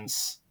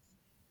presence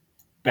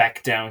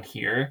back down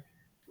here.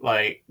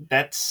 Like,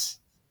 it's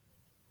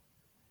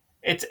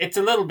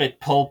a little bit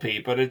pulpy,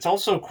 but it's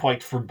also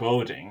quite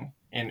foreboding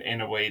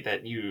in a way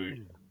that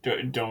you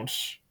don't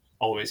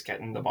always get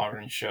in the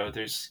modern show.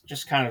 There's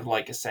just kind of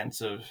like a sense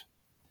of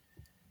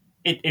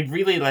it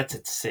really lets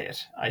it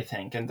sit, I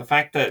think, and the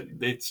fact that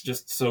it's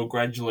just so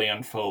gradually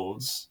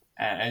unfolds,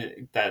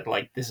 that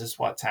like this is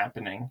what's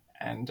happening,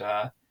 and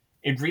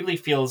it really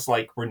feels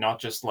like we're not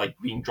just like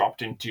being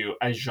dropped into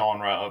a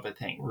genre of a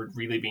thing. We're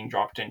really being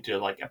dropped into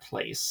like a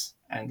place,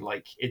 and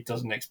like it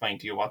doesn't explain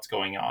to you what's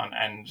going on,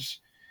 and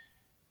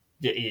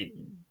the,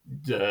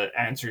 the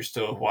answers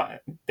to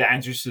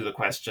the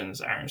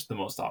questions aren't the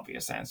most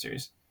obvious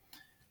answers.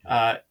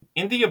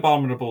 In The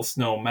Abominable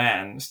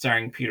Snowman,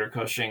 starring Peter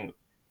Cushing,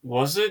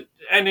 was it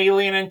an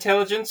alien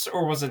intelligence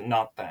or was it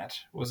not that?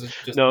 Was it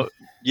just No,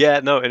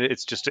 yeah, no, and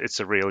it's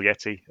a real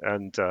Yeti,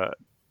 and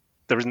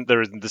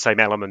there isn't the same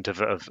element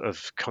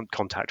of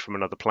contact from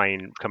another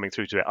plane coming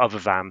through to it, other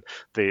than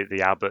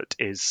the abbot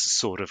is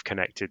sort of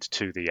connected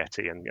to the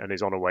Yeti and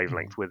is on a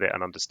wavelength with it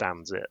and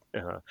understands it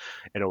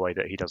in a way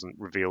that he doesn't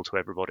reveal to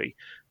everybody.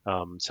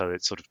 So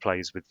it sort of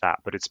plays with that,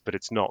 but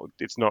it's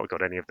not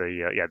got any of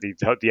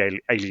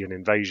the alien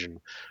invasion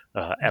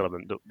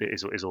element that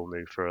is all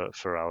new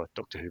for our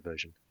Doctor Who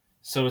version.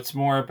 So it's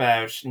more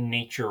about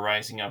nature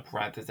rising up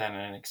rather than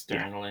an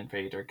external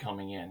invader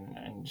coming in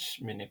and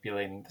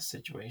manipulating the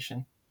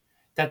situation.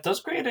 That does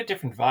create a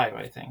different vibe,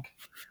 I think.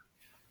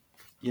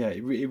 Yeah,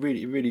 it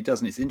really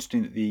does, and it's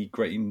interesting that the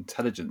Great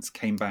Intelligence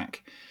came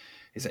back.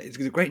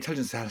 The Great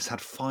Intelligence has had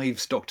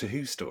 5 Doctor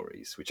Who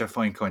stories, which I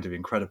find kind of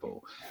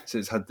incredible. So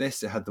it's had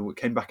this, it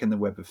came back in the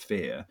Web of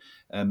Fear.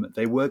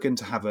 They were going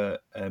to have the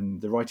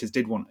writers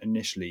did want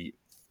initially,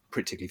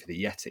 particularly for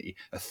the Yeti,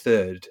 a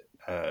third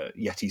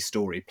Yeti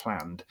story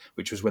planned,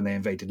 which was when they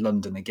invaded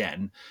London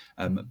again.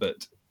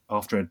 But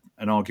after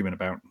an argument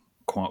about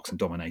quarks and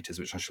dominators,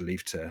 which I shall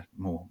leave to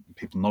more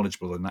people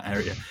knowledgeable in that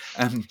area,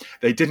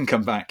 they didn't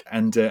come back,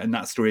 and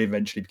that story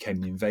eventually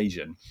became The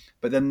Invasion.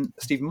 But then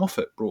Stephen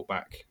Moffat brought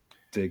back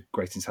the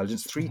Great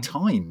Intelligence 3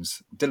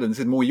 times. Dylan,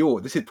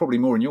 this is probably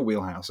more in your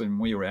wheelhouse and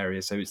more your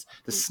area. So it's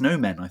the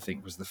Snowmen, I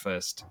think, was the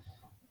first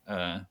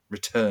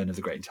return of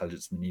the Great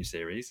Intelligence in the new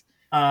series.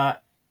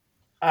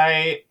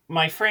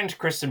 My friend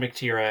Krista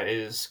McTira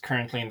is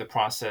currently in the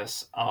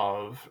process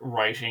of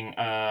writing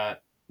a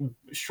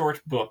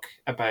short book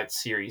about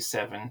Series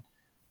 7.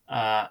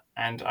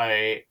 And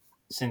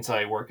since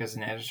I work as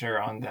an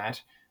editor on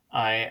that,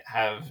 I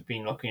have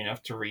been lucky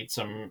enough to read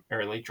some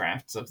early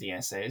drafts of the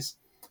essays.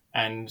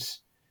 And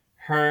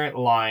her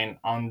line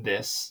on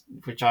this,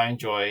 which I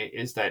enjoy,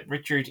 is that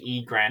Richard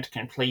E. Grant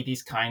can play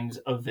these kinds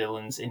of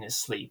villains in his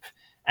sleep.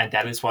 And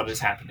that is what is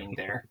happening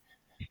there.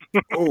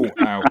 Oh,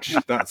 ouch.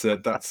 That's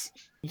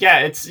Yeah,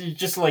 it's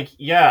just like,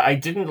 yeah, I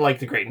didn't like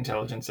the Great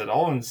Intelligence at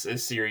all in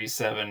Series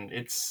 7.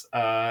 It's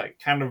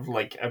kind of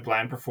like a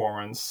bland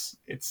performance.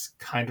 It's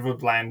kind of a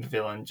bland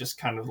villain, just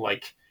kind of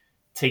like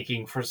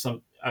taking for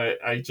some...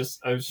 I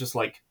was just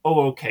like,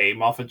 oh, okay,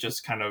 Moffat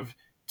just kind of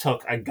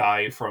took a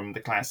guy from the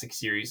classic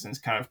series and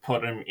kind of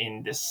put him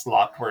in this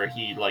slot where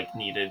he like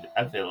needed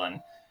a villain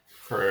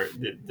for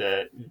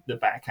the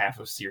back half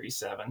of Series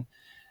 7.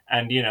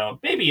 And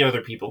maybe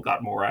other people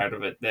got more out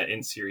of it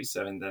in Series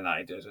 7 than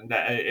I did, and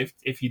that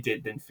if you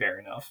did, then fair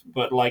enough.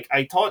 But like,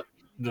 I thought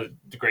the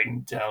Great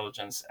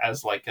Intelligence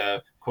as like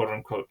a quote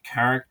unquote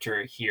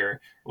character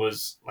here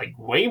was like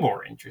way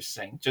more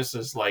interesting, just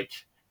as like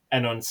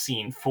an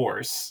unseen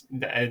force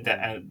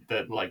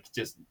that like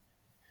just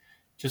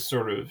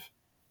sort of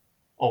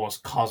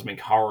almost cosmic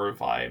horror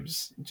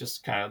vibes,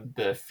 just kind of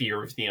the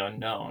fear of the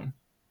unknown.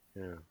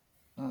 Yeah.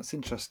 That's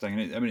interesting.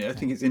 I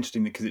think it's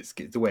interesting because it's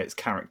the way it's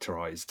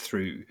characterized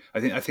through.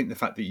 I think the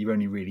fact that you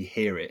only really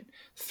hear it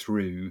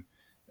through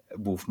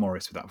Wolfe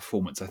Morris with that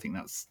performance, I think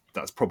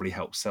that's probably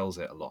helped sells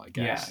it a lot, I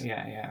guess.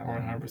 Yeah,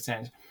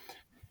 100%.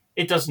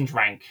 It doesn't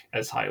rank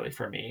as highly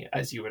for me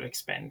as you would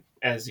expect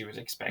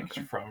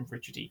okay. from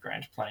Richard E.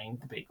 Grant playing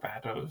the big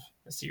bad of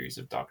a series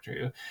of Doctor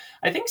Who.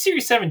 I think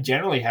Series 7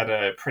 generally had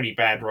a pretty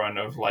bad run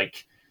of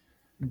like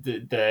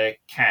the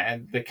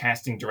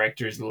casting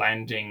directors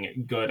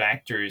landing good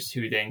actors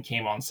who then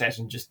came on set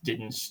and just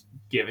didn't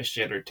give a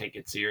shit or take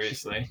it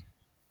seriously.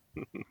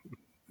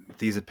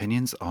 These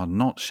opinions are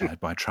not shared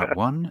by Trap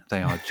One.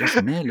 They are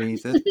just merely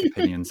the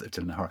opinions of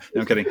Dylan O'Hara.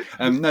 No, I'm kidding.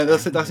 No,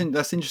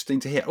 that's interesting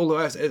to hear. Although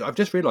I've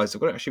just realised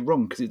I've got it actually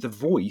wrong because the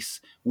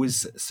voice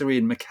was Sir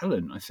Ian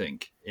McKellen, I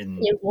think.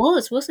 It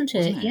was, wasn't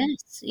it?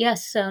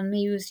 Yes.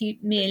 He was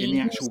merely in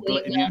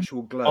the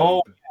actual Globe.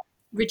 Oh.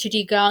 Richard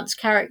E. Grant's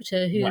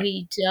character, who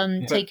he'd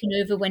taken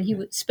over when he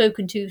was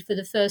spoken to for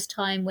the first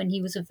time when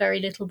he was a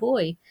very little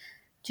boy,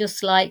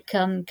 just like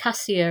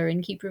Cassia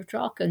in Keeper of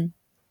Draken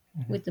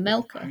with the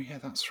Melker. Oh yeah,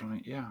 that's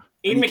right. Yeah,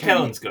 Ian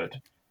McKellen's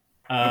good.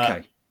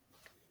 Okay,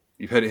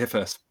 you've heard it here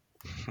first.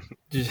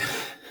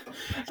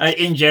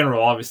 In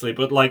general, obviously,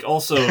 but like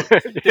also,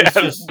 there's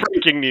just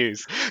breaking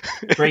news.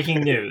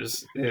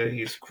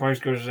 He's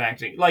quite good at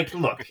acting. Like,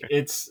 look,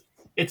 it's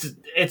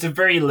a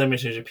very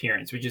limited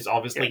appearance, which is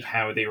obviously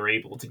how they were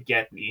able to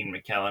get Ian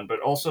McKellen, but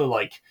also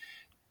like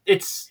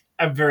it's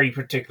a very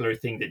particular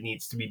thing that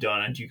needs to be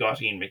done, and you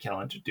got Ian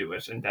McKellen to do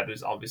it, and that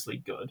is obviously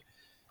good.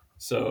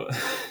 So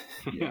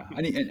Yeah,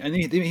 and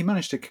he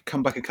managed to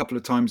come back a couple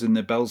of times in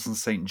the Bells and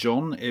St.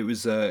 John. It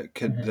was the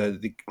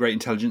Great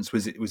Intelligence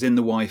was in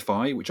the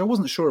Wi-Fi, which I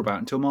wasn't sure about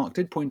until Mark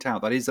did point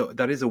out that is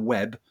a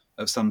web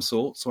of some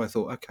sort. So I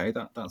thought, okay,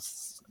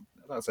 that's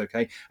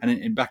okay. And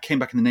it came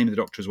back in the Name of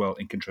the Doctor as well,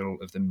 in control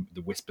of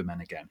the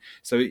Whispermen again.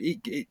 So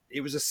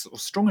it was a sort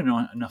of strong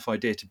enough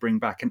idea to bring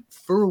back. And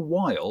for a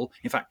while,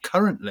 in fact,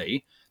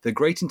 currently, the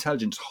Great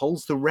Intelligence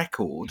holds the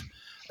record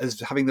as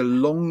having the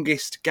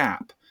longest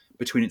gap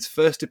between its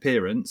first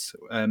appearance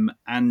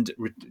and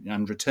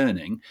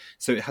returning.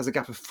 So it has a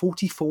gap of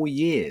 44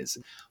 years.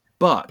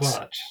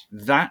 But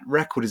that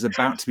record is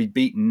about to be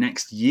beaten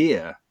next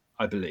year,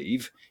 I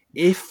believe.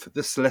 If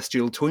the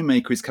Celestial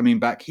Toymaker is coming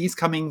back, he's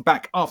coming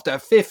back after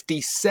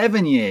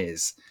 57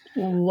 years.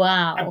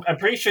 Wow. I'm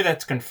pretty sure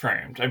that's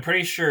confirmed. I'm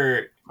pretty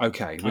sure.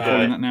 Okay, we're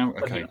calling that now?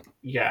 Okay.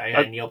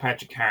 Yeah. Neil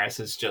Patrick Harris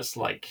has just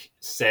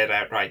said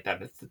outright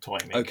that it's the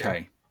Toymaker.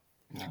 Okay.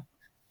 Yeah.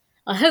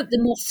 I hope the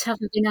moths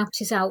haven't been out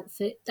his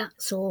outfit,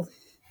 that's all.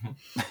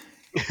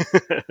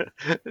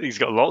 He's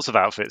got lots of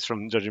outfits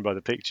from judging by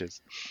the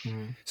pictures.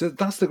 So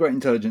that's the Great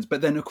Intelligence.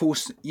 But then, of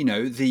course,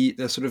 the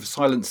sort of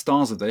silent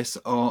stars of this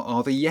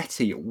are the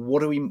Yeti.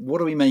 What do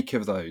we make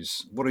of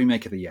those? What do we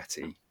make of the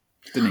Yeti?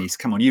 Denise,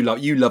 come on, you love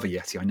a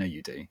Yeti. I know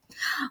you do.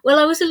 Well,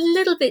 I was a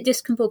little bit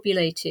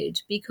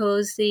discombobulated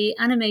because the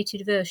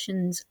animated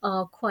versions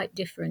are quite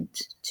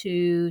different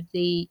to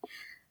the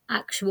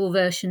actual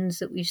versions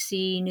that we've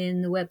seen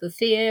in the Web of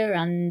Fear,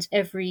 and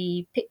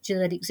every picture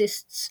that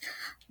exists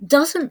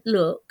doesn't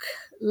look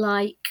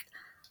like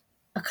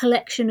a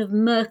collection of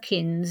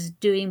merkins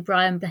doing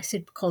Brian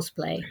Blessed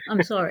cosplay.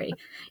 I'm sorry.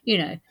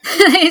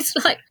 It's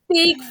like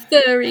big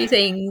furry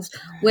things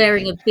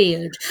wearing a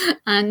beard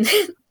and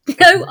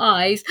no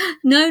eyes,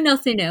 no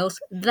nothing else.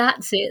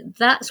 That's it.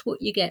 That's what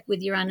you get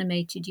with your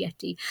animated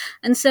Yeti.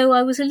 And so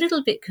I was a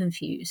little bit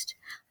confused.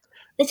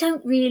 They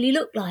don't really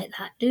look like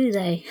that, do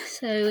they?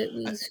 So it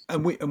was.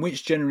 And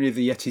which generally of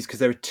the Yetis? Because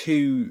there are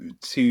two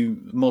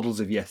models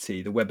of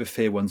Yeti: the Web of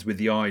Fear ones with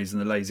the eyes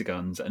and the laser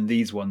guns, and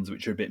these ones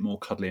which are a bit more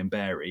cuddly and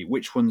beary.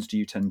 Which ones do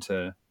you tend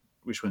to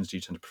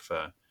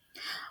prefer?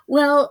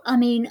 Well, I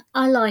mean,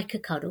 I like a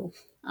cuddle.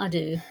 I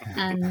do.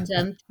 And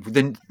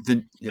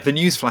the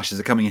news flashes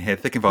are coming in here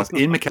thick and fast.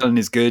 Ian McKellen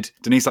is good.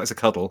 Denise likes a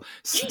cuddle.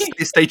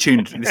 Stay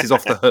tuned. This is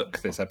off the hook,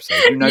 this episode.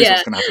 Who knows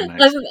what's going to happen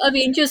next? I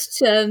mean,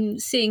 just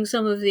seeing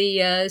some of the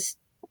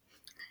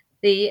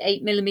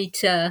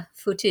 8mm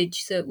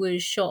footage that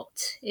was shot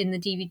in the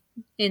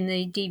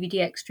DVD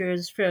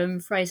extras from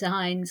Fraser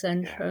Hines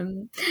and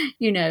from,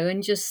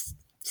 and just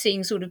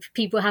seeing sort of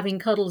people having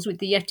cuddles with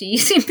the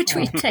Yetis in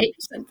between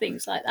takes and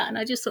things like that. And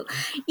I just thought,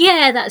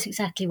 yeah, that's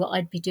exactly what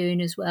I'd be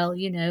doing as well,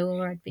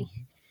 or I'd be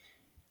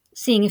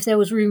seeing if there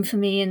was room for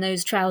me in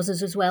those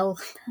trousers as well.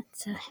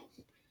 But,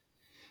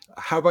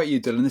 how about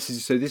you, Dylan?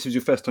 This was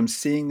your first time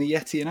seeing the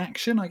Yeti in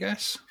action, I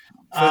guess?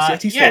 First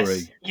Yeti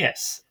story.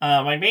 Yes.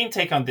 My main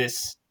take on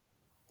this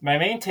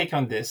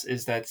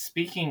is that,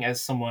 speaking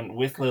as someone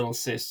with little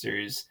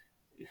sisters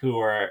who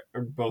are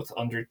both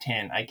under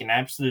 10, I can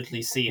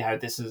absolutely see how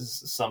this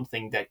is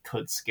something that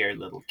could scare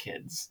little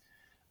kids.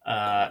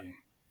 But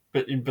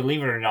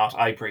believe it or not,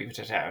 I braved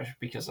it out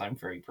because I'm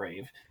very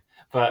brave.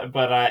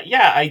 But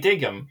yeah, I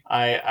dig them.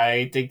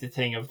 I dig the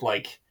thing of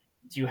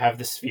you have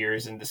the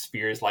spheres and the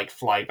spheres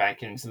fly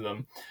back into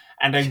them,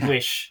 and I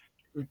wish.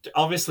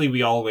 Obviously,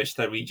 we all wish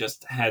that we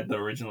just had the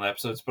original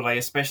episodes, but I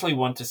especially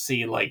want to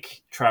see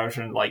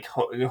Troughton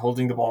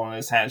holding the ball in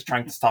his hands,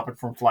 trying to stop it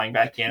from flying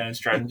back in, and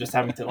Stratton just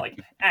having to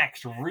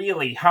act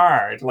really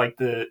hard, like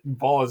the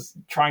ball is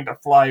trying to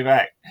fly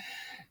back.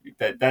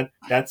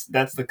 That's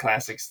the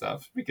classic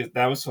stuff, because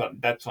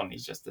that's funny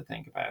just to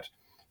think about.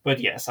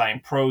 But yes, I am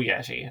pro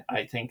Yeti.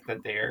 I think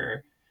that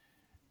they're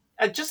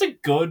just a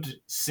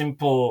good,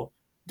 simple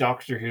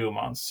Doctor Who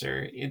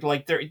monster.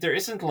 There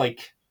isn't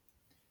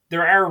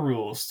there are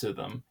rules to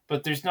them,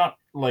 but there's not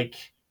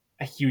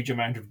a huge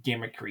amount of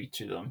gimmickry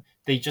to them.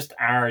 They just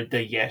are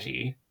the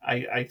Yeti.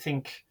 I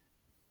think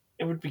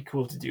it would be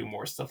cool to do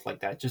more stuff like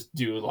that. Just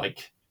do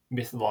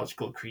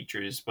mythological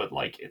creatures, but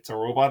it's a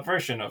robot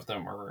version of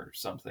them or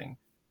something.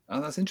 Oh,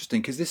 that's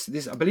interesting, because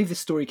this I believe this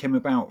story came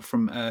about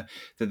from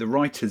the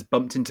writers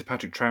bumped into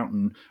Patrick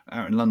Troughton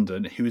out in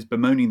London, who was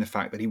bemoaning the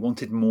fact that he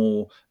wanted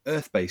more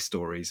Earth-based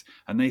stories,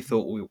 and they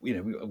thought,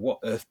 what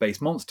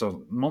Earth-based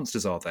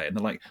monsters are there? And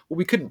they're like, well,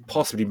 we couldn't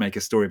possibly make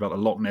a story about a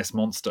Loch Ness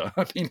monster.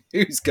 I mean,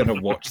 who's going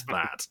to watch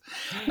that?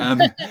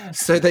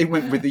 So they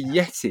went with the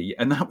Yeti,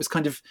 and that was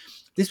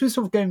this was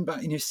sort of going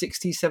back,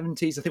 60s,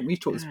 70s. I think we've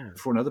talked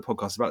before in other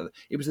podcasts about it.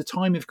 It was a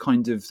time of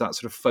kind of that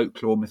sort of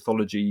folklore,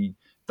 mythology,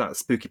 that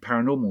spooky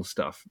paranormal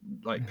stuff.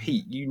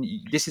 Pete,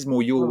 this is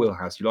more your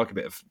wheelhouse. You like a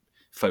bit of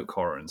folk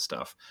horror and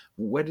stuff.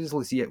 Where do you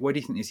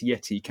think this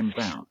Yeti came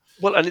about?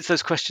 Well, and it's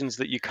those questions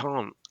that you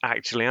can't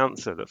actually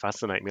answer that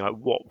fascinate me. Like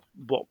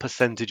what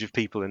percentage of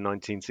people in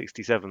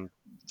 1967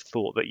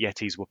 thought that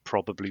Yetis were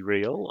probably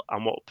real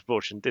and what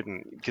proportion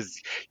didn't.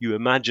 Because you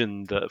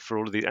imagine that for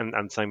all of the,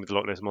 and same with the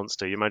Loch Ness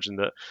Monster, you imagine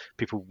that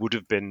people would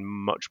have been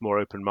much more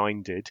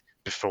open-minded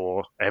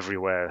before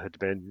everywhere had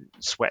been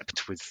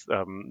swept with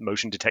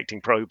motion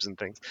detecting probes and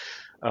things.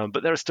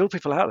 But there are still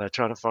people out there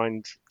trying to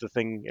find the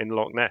thing in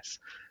Loch Ness.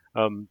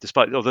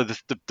 Although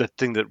the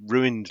thing that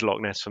ruined Loch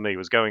Ness for me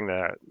was going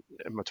there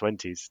in my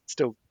 20s,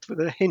 still with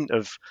a hint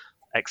of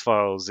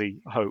X-Filesy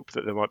hope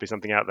that there might be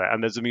something out there.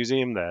 And there's a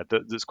museum there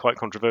that's quite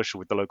controversial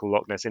with the local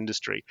Loch Ness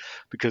industry,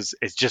 because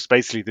it's just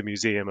basically the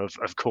museum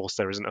of course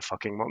there isn't a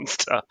fucking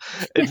monster.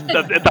 That's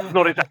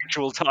not its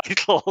actual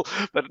title,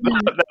 but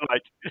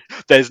like,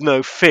 there's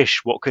no fish,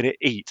 what can it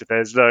eat?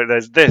 There's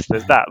this,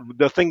 there's that.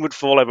 Nothing would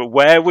fall over.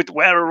 Where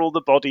are all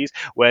the bodies?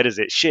 Where does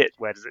it shit?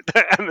 Where does it?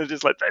 And they're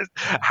just like,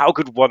 how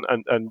could one?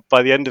 And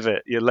by the end of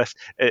it, you're left.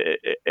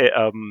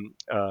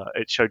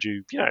 It showed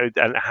you,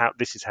 and how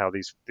this is how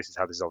this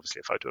is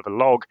obviously a photo of a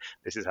log.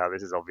 This is how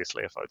this is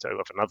obviously a photo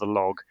of another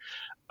log.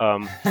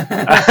 And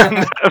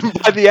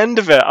by the end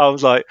of it, I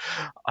was like,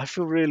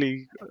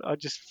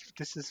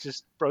 this has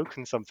just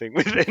broken something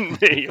within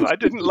me. I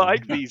didn't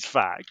like these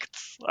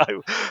facts.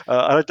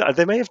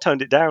 They may have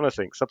toned it down, I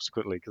think,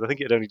 subsequently, because I think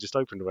it had only just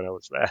opened when I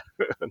was there.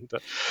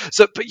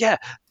 But yeah,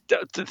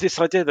 this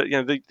idea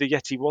that the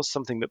Yeti was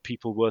something that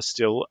people were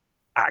still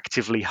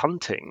actively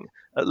hunting,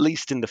 at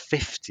least in the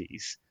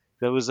 50s.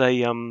 There was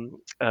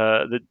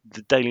the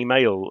Daily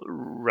Mail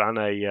ran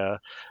an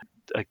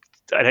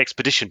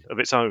expedition of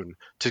its own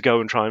to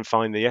go and try and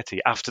find the Yeti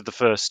after the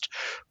first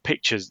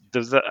pictures.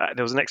 There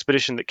was an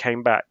expedition that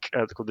came back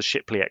called the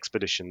Shipley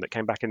expedition that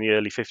came back in the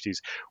early 50s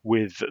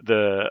with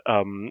the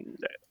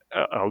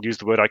I'll use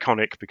the word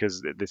iconic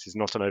because this is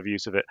not an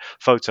overuse of it,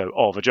 photo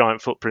of a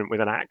giant footprint with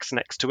an axe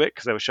next to it,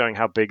 because they were showing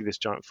how big this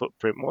giant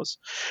footprint was,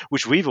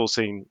 which we've all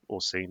seen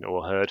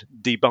or heard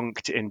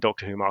debunked in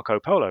Doctor Who Marco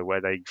Polo, where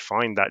they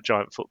find that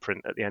giant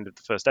footprint at the end of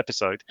the first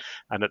episode,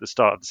 and at the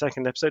start of the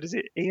second episode, is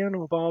it Ian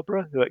or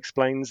Barbara who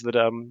explains that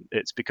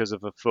it's because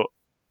of a foot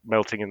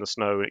melting in the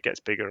snow, it gets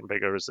bigger and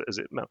bigger as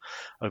it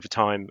over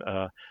time.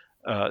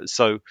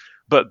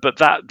 But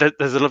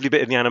there's a lovely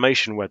bit in the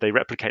animation where they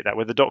replicate that,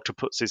 where the Doctor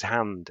puts his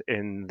hand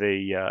in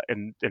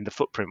the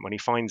footprint when he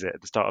finds it at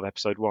the start of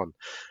episode 1,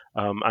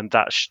 and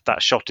that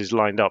shot is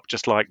lined up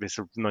just like this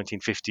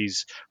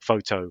 1950s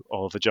photo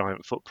of a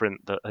giant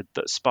footprint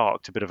that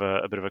sparked a bit of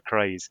a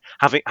craze.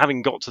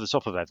 Having got to the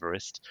top of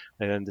Everest,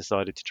 they then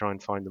decided to try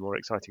and find the more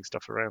exciting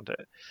stuff around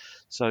it.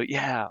 So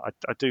yeah,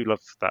 I do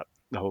love that,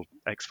 the whole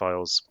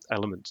X-Files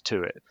element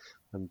to it,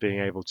 and being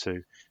able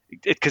to,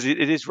 because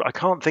it is, I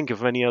can't think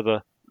of any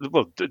other.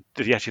 Well, the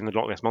Yeti and the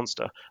Loch Ness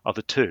Monster are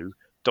the two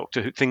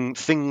Doctor Who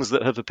things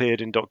that have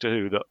appeared in Doctor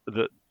Who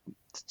that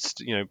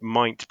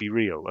might be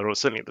real, or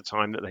certainly at the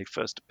time that they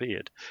first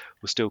appeared,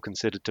 were still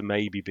considered to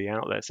maybe be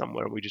out there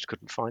somewhere, and we just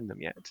couldn't find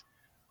them yet.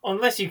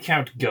 Unless you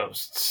count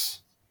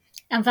ghosts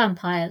and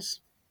vampires.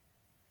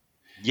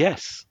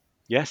 Yes,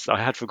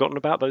 I had forgotten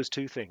about those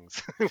two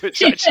things,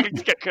 which actually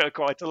occur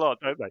quite a lot,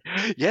 don't they?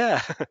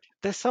 Yeah,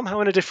 they're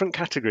somehow in a different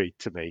category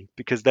to me,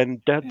 because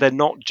then they're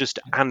not just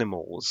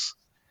animals.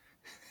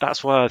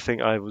 That's why I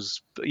think I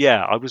was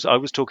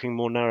talking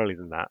more narrowly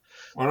than that.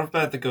 What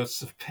about the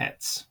ghosts of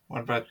pets?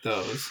 What about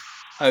those?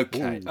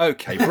 Okay,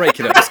 break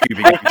it up,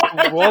 Scooby.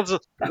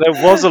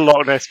 There was a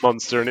Loch Ness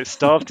Monster, and it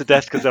starved to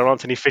death because there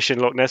aren't any fish in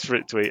Loch Ness for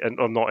it to eat,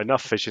 or not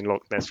enough fish in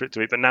Loch Ness for it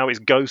to eat. But now its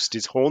ghost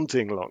is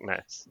haunting Loch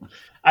Ness.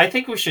 I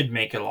think we should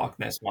make a Loch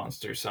Ness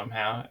Monster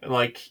somehow.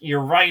 Like,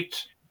 you're right.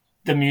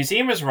 The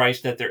museum is right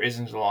that there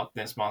isn't a Loch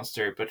Ness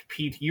Monster, but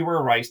Pete, you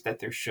were right that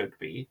there should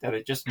be. That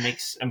it just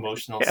makes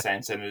emotional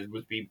sense, and it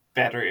would be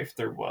better if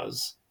there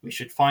was. We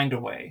should find a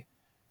way.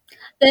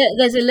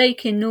 There's a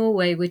lake in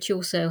Norway which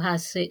also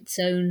has its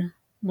own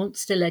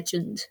monster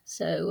legend.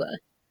 So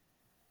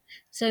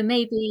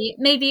maybe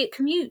it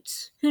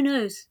commutes. Who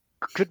knows?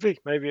 Could be.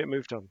 Maybe it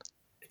moved on.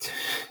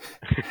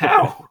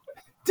 How?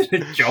 Did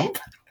it jump?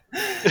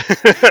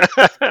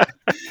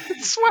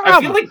 Swam. I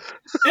feel like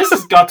this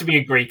has got to be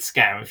a great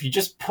scam. If you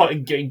just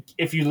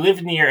if you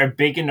live near a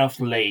big enough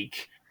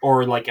lake,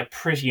 or like a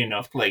pretty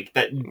enough lake,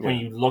 that when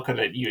you look at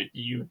it,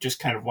 you just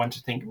kind of want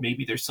to think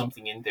maybe there's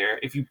something in there.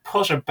 If you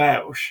put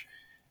about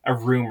a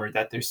rumor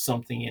that there's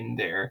something in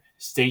there,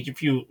 stage a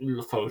few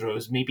little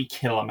photos, maybe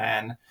kill a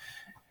man.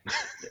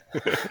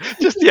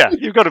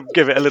 You've got to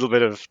give it a little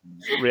bit of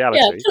reality.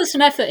 Yeah, put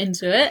some effort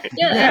into it.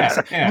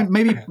 Yeah.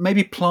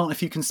 Maybe plant a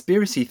few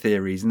conspiracy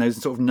theories in those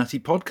sort of nutty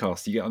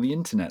podcasts you get on the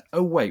internet.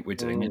 Oh wait, we're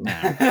doing it now.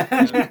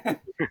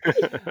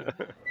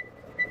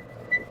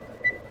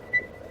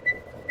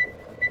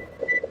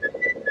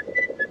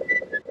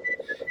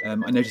 I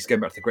noticed,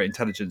 going back to the Great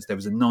Intelligence, there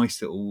was a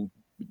nice little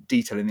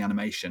detail in the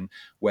animation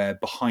where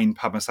behind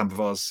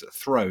Padmasambhava's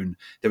throne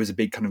there was a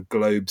big kind of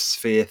globe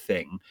sphere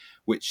thing,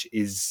 which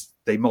is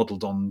they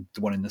modelled on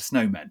the one in the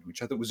Snowmen,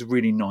 which I thought was a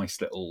really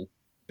nice little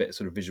bit of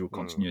sort of visual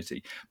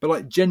continuity. But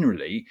like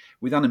generally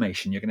with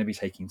animation, you're going to be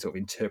taking sort of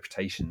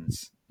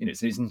interpretations.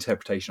 It's an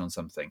interpretation on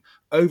something.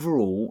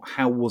 Overall,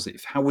 how was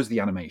it? How was the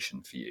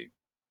animation for you?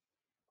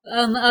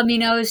 I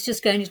mean, I was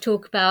just going to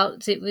talk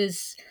about it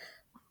was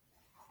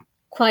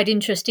quite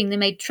interesting. They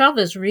made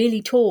Travers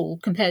really tall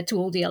compared to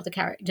all the other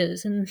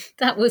characters, and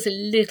that was a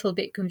little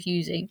bit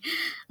confusing.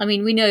 I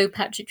mean, we know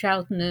Patrick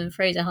Troughton and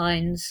Fraser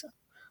Hines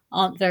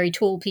aren't very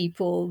tall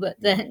people, but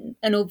then,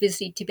 and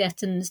obviously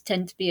Tibetans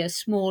tend to be a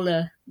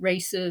smaller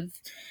race of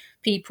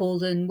people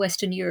than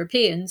Western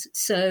Europeans.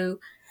 So,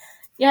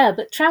 yeah,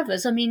 but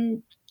Travers, I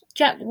mean,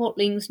 Jack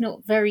Watling's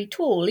not very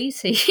tall,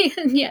 is he?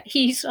 And yet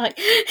he's like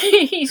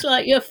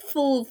a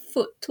full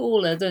foot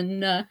taller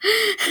than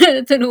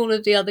than all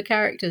of the other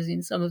characters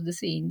in some of the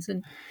scenes,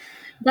 and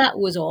that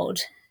was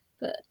odd.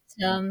 But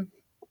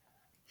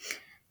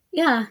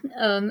yeah,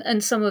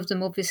 and some of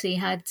them obviously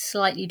had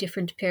slightly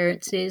different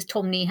appearances.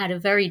 Tomney had a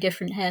very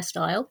different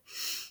hairstyle.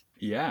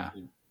 Yeah.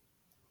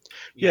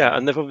 Yeah,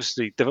 and they've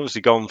obviously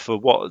gone for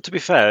what. To be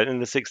fair, in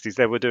the '60s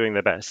they were doing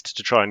their best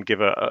to try and give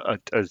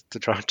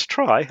to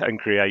try and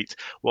create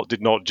what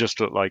did not just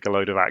look like a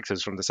load of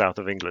actors from the south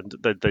of England.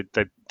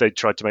 They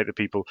tried to make the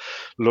people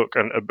look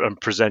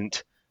and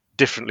present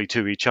differently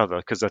to each other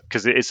because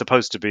it is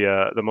supposed to be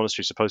the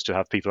monastery is supposed to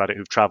have people at it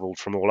who've travelled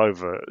from all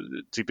over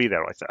to be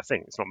there. I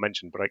think it's not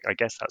mentioned, but I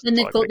guess that's And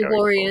the they've vibe got they're the going for.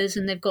 warriors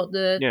and they've got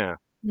the Yeah.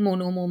 more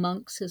normal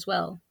monks as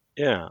well.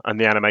 Yeah, and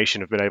the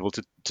animation have been able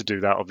to do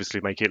that. Obviously,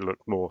 make it look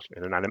more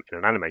in an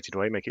animated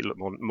way, make it look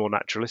more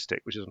naturalistic,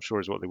 which I'm sure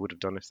is what they would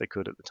have done if they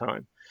could at the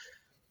time.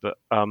 But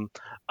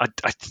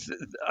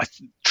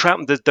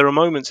Troughton, there are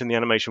moments in the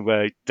animation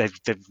where they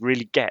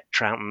really get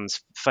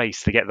Troughton's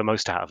face. They get the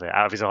most out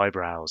of his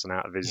eyebrows and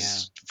out of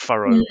his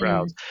furrowed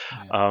brows,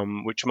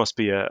 which must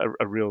be a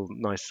real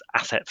nice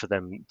asset for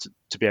them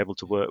to be able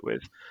to work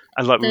with.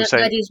 And like we were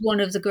saying, that is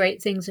one of the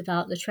great things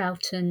about the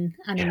Troughton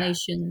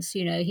animations.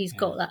 You know, he's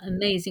got that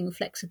amazing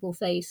flexible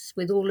face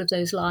with all of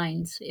those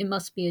lines. It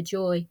must be a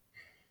joy.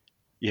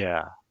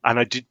 Yeah, and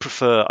I did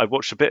prefer. I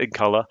watched a bit in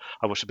color.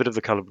 I watched a bit of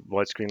the color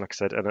widescreen, like I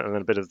said, and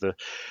then a bit of the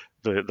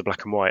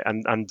black and white.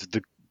 And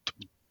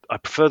I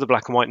prefer the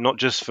black and white not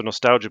just for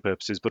nostalgia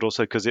purposes, but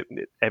also because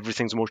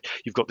everything's more.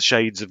 You've got the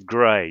shades of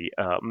grey,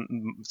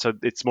 so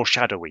it's more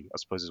shadowy. I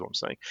suppose is what I'm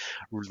saying.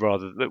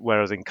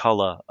 Whereas in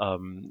color,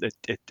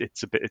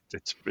 it's a bit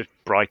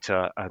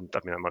brighter, and I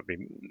mean that might be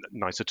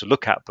nicer to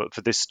look at. But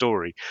for this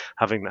story,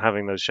 having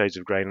those shades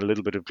of grey and a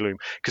little bit of gloom,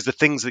 because the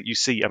things that you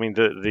see, I mean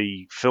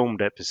the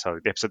filmed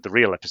episode, the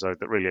real episode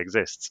that really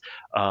exists,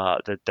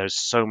 there's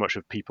so much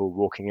of people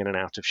walking in and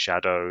out of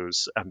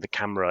shadows, and the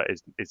camera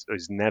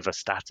is never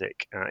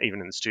static. Even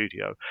in the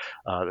studio,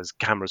 there's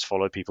cameras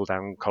follow people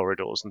down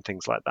corridors and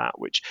things like that,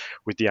 which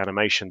with the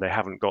animation they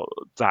haven't got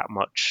that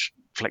much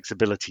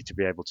flexibility to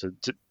be able to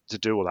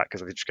do all that because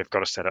they've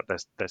got to set up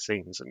their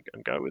scenes and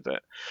go with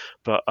it.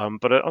 But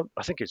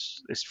I think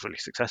it's really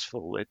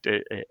successful.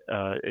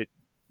 It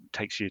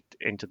takes you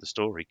into the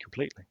story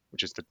completely,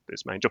 which is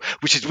its main job.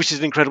 Which is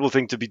an incredible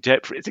thing to be.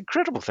 It's an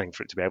incredible thing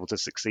for it to be able to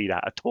succeed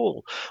at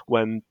all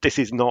when this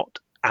is not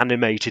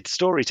animated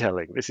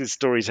storytelling. This is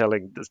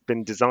storytelling that's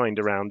been designed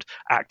around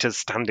actors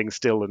standing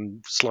still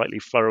and slightly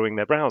furrowing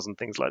their brows and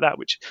things like that,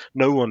 which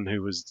no one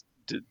who was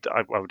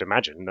I would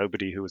imagine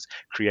nobody who was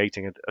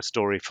creating a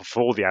story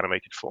for the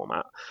animated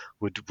format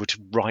would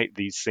write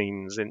these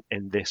scenes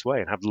in this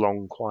way and have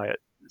long, quiet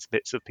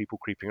bits of people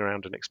creeping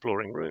around and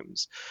exploring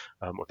rooms,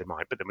 or they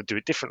might, but they would do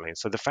it differently. And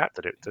so the fact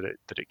that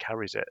it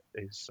carries it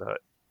is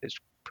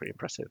pretty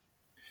impressive.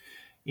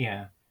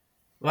 Yeah,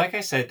 like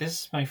I said, this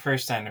is my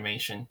first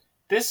animation.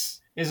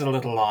 This is a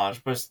little odd,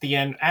 but the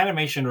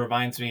animation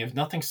reminds me of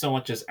nothing so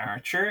much as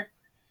Archer.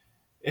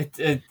 It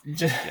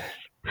just,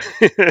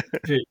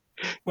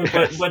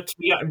 but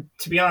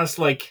to be honest,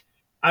 like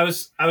I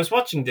was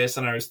watching this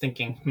and I was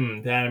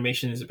thinking, the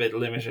animation is a bit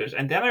limited,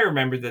 and then I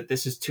remembered that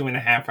this is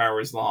 2.5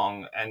 hours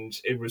long, and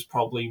it was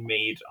probably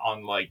made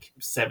on like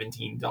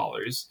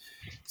 $17.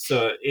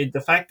 So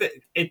the fact that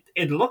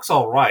it looks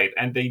all right,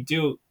 and they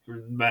do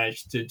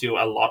manage to do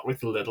a lot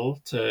with little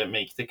to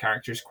make the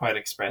characters quite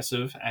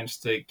expressive and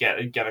to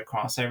get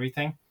across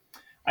everything.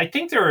 I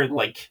think there are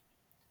like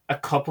a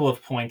couple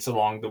of points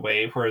along the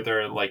way where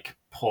there are like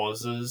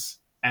pauses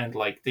and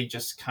like they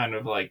just kind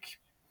of like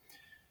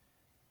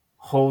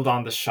hold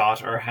on the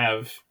shot or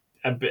have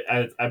a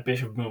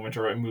bit of movement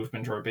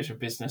or a bit of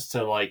business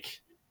to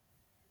like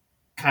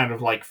kind of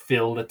like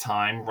fill the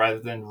time rather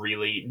than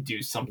really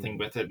do something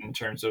with it in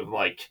terms of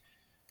like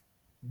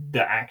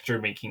the actor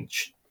making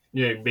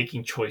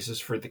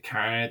choices for the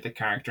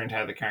character and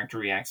how the character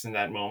reacts in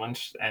that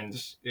moment. And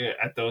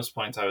at those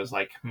points, I was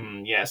like,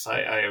 yes,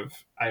 I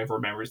have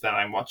remembers that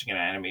I'm watching an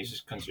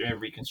animated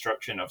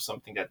reconstruction of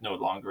something that no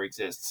longer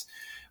exists.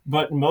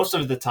 But most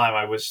of the time,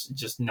 I was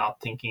just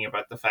not thinking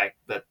about the fact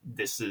that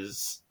this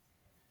is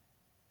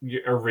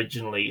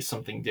originally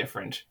something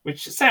different,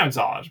 which sounds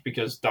odd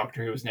because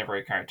Doctor Who was never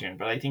a cartoon,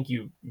 but I think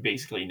you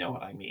basically know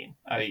what I mean.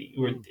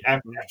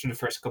 After the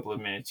first couple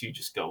of minutes, you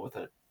just go with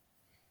it,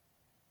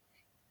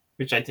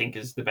 which I think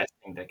is the best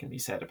thing that can be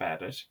said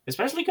about it,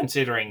 especially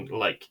considering,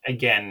 like,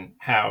 again,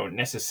 how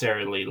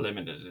necessarily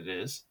limited it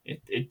is.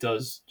 It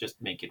does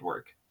just make it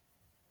work.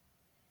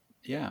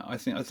 Yeah, I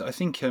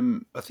think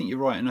you're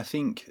right, and I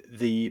think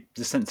the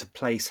sense of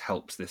place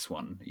helps this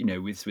one.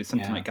 With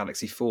something like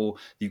Galaxy 4,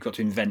 you've got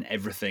to invent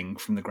everything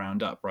from the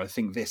ground up. Right? I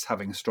think this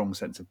having a strong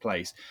sense of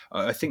place.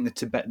 I think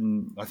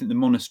the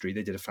monastery,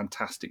 they did a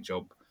fantastic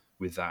job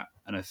with that,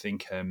 and I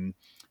think and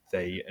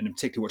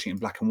particularly watching it in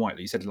black and white,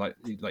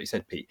 like you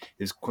said, Pete,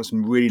 there's quite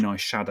some really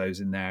nice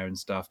shadows in there and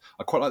stuff.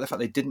 I quite like the fact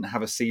they didn't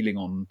have a ceiling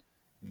on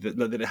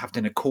that it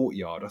happened in a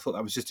courtyard. I thought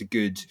that was just a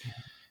good.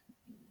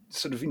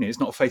 Sort of, it's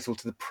not faithful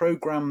to the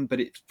program, but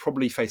it's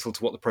probably faithful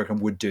to what the program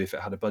would do if it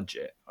had a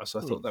budget. So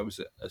I thought that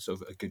was a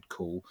sort of a good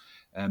call.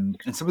 And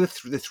some of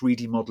the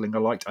 3D modeling I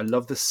liked. I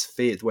love the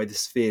sphere, the way the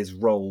spheres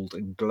rolled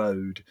and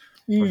glowed.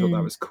 I thought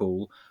that was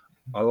cool.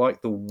 I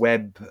like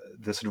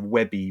the sort of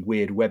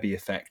weird webby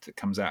effect that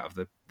comes out of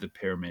the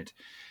pyramid.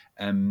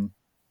 And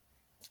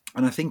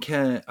I think,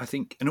 and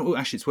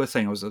actually, it's worth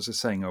saying. I was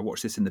just saying, I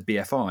watched this in the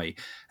BFI,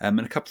 and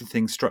a couple of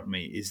things struck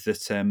me. Is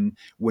that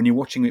when you're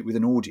watching it with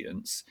an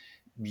audience,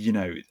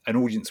 an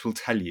audience will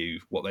tell you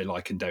what they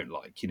like and don't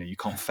like. You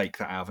can't fake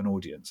that out of an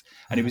audience.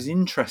 And it was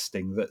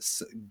interesting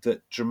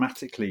that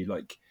dramatically,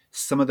 like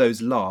some of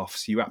those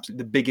laughs,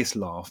 the biggest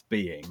laugh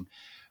being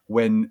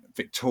when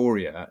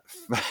Victoria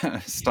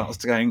starts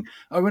to going,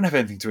 I won't have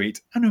anything to eat.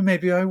 I know,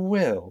 maybe I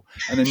will.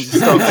 And then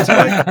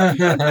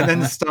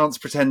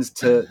pretends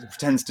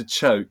to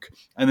choke.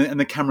 And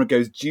the camera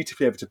goes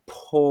dutifully over to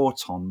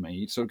port on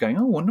me, sort of going,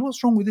 oh, I wonder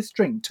what's wrong with this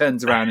drink.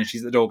 Turns around and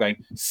she's at the door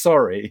going,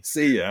 sorry,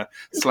 see ya.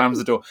 Slams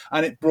the door.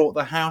 And it brought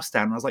the house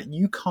down. And I was like,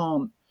 you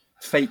can't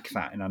fake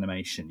that in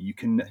animation. You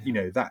can,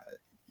 that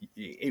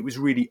it was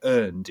really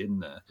earned in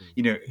there.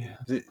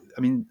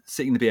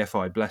 Sitting in the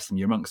BFI, bless them,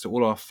 you're amongst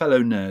all our fellow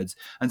nerds,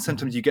 and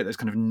sometimes you get those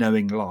kind of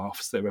knowing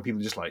laughs where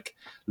people are just like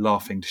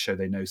laughing to show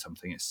they know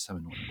something. It's so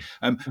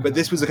annoying. But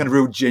this was a kind of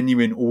real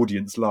genuine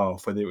audience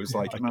laugh where it was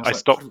like, I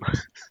stopped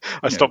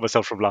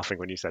myself from laughing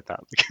when you said that.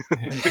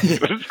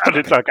 It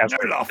sounded sarcastic.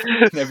 No laugh.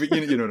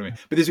 You know what I mean?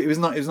 But it was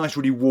nice,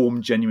 really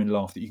warm, genuine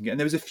laugh that you can get. And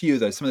there was a few of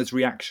those. Some of those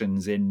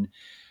reactions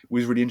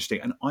was really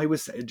interesting. And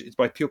it's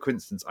by pure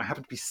coincidence, I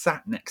happened to be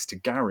sat next to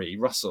Gary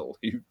Russell,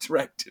 who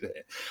directed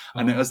it.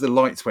 And as the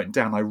lights went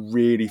down, I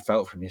really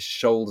felt for him. His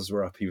shoulders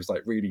were up. He was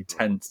like really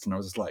tensed. And I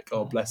was just like,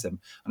 oh, bless him.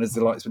 And as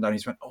the lights went down, he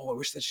just went, oh, I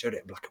wish they'd showed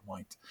it in black and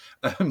white.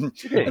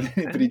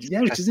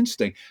 Which is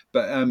interesting.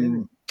 But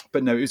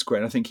no, it was great.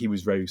 And I think he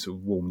was very sort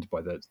of warmed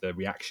by the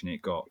reaction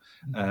it got.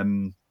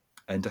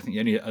 And I think the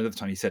only other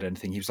time he said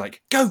anything, he was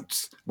like,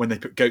 goats! When they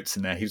put goats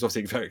in there, he was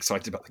obviously very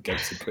excited about the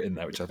goats they put in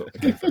there, which I thought,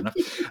 okay, fair enough.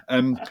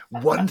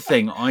 One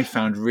thing I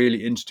found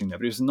really interesting there,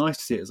 but it was nice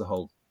to see it as a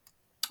whole.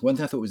 One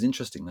thing I thought was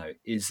interesting, though,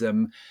 is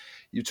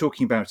you're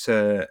talking about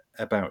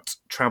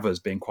Travers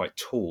being quite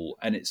tall,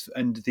 and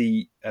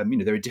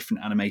there are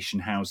different animation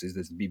houses.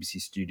 There's the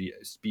BBC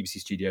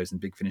Studios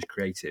and Big Finish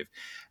Creative,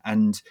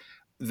 and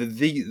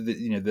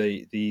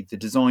the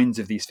designs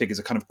of these figures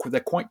are they're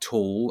quite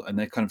tall, and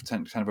they're kind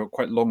of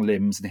quite long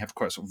limbs, and they have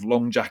quite sort of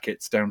long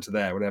jackets down to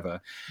there,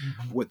 whatever.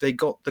 What they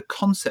got the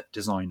concept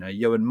designer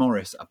Johan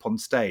Morris up on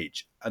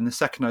stage, and the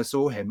second I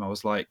saw him, I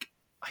was like,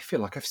 I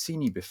feel like I've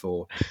seen you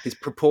before. His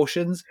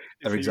proportions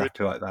are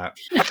exactly like that.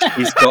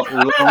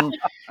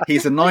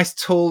 He's a nice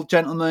tall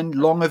gentleman,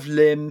 long of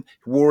limb,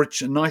 wore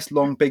a nice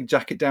long big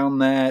jacket down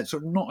there,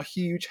 sort of not a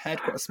huge head,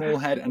 quite a small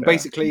head, and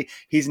basically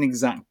he's an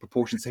exact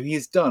proportion. So he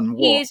has done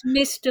what... He is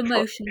Mr.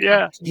 Motion.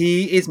 Yeah.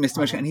 He is Mr.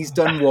 Motion, and he's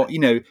done what,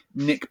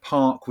 Nick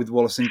Park with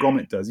Wallace and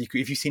Gromit does.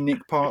 If you see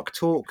Nick Park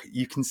talk,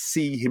 you can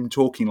see him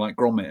talking like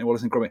Gromit and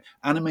Wallace and Gromit.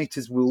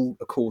 Animators will,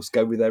 of course,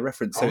 go with their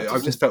reference. So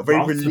I've just felt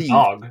very relieved.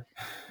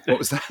 What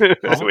was that?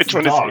 Which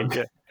one is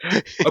he?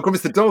 Oh,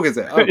 Gromit's the dog, is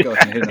it? Oh, God.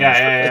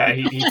 Yeah.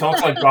 He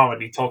talks like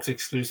Gromit. He talks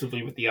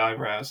exclusively with the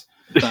eyebrows.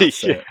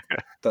 That's it.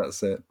 But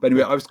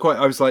anyway, I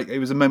was like, it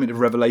was a moment of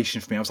revelation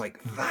for me. I was like,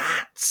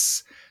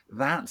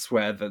 that's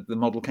where the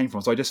model came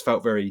from. So I just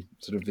felt very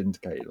sort of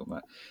vindicated on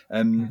that.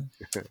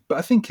 But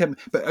I think,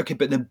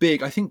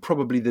 I think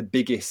probably the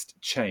biggest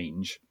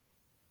change,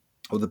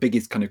 or the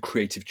biggest kind of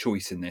creative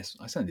choice in this,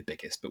 I say the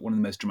biggest, but one of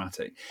the most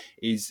dramatic,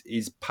 is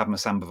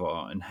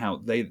Padmasambhava, and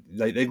how they've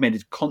made a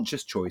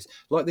conscious choice,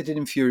 like they did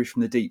in Fury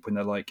from the Deep, when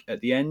they're like,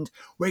 at the end,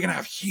 we're going to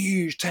have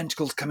huge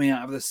tentacles coming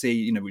out of the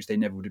sea, which they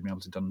never would have been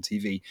able to do on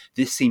TV.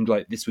 This seemed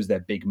like this was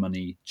their big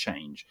money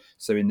change.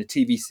 So in the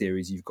TV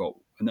series, you've got,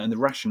 and the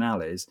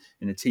rationale is,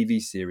 in the TV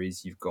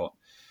series, you've got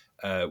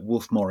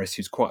Wolf Morris,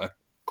 who's quite a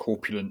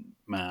corpulent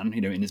man,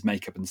 in his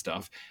makeup and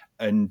stuff.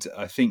 And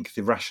I think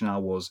the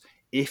rationale was,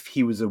 if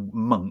he was a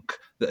monk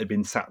that had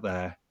been sat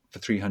there for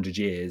 300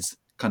 years,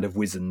 kind of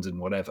wizened and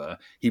whatever,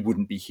 he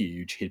wouldn't be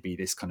huge. He'd be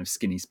this kind of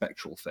skinny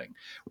spectral thing.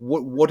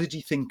 What did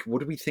you think? What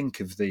did we think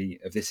of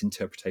this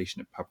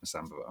interpretation of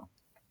Padmasambhava?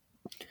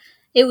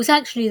 It was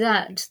actually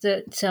that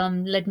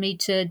led me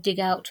to dig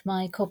out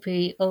my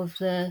copy of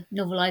the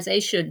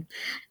novelisation,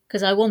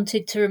 because I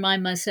wanted to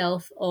remind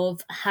myself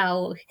of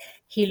how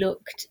he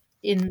looked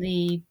in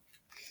the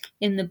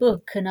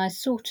book, and I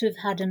sort of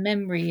had a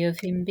memory of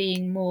him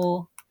being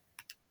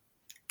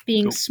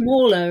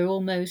smaller,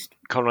 almost.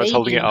 Conrad's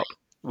holding it up.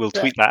 We'll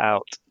tweet that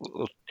out.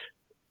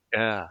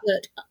 Yeah.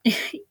 But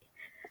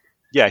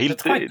Yeah,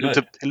 That's quite good.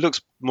 it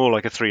looks more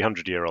like a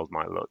 300-year-old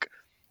might look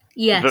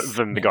yes,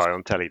 than the Yes. guy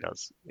on telly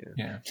does. Yeah.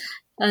 Yeah.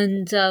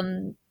 and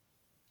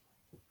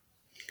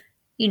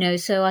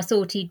so I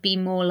thought he'd be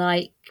more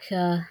like.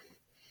 I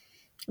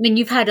mean,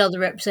 you've had other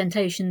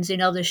representations in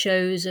other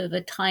shows of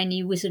a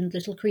tiny, wizened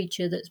little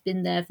creature that's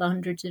been there for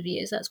hundreds of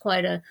years. That's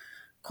quite a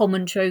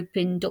common trope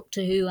in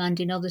Doctor Who and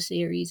in other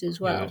series as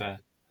well.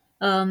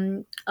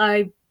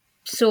 I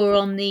saw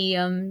on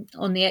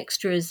the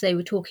extras they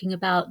were talking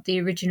about the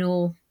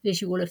original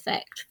visual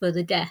effect for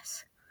the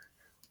death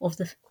of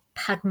the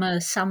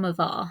Padma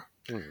Samovar,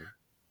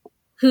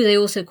 who they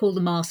also call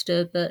the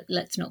Master, but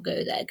let's not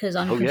go there because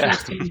I'm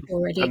confused enough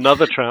already.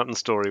 Another Troughton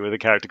story with a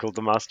character called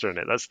the Master in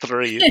it. That's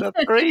three.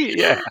 That's three,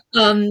 yeah.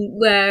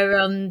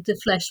 Where the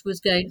flesh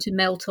was going to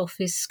melt off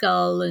his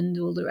skull and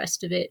all the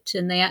rest of it,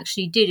 and they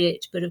actually did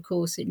it, but of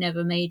course it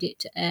never made it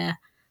to air.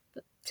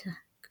 But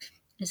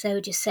as they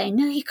were just saying,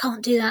 no, you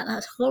can't do that.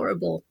 That's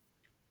horrible.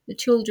 The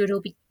children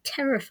will be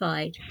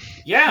terrified.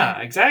 Yeah,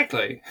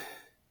 exactly.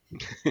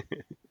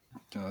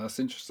 Oh, that's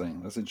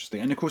interesting. That's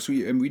interesting. And of course,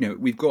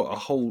 we've got a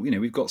whole,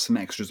 we've got some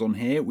extras on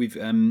here. We've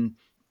Troughton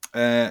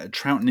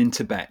in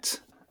Tibet.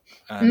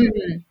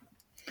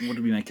 What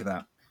do we make of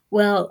that?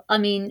 Well, I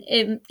mean,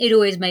 it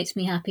always makes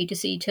me happy to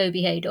see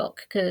Toby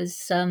Haydock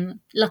because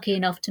lucky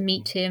enough to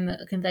meet him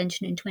at a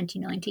convention in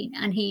 2019,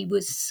 and he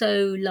was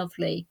so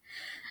lovely.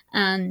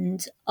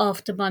 And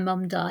after my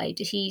mum died,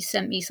 he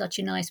sent me such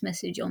a nice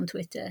message on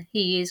Twitter.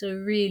 He is a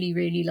really,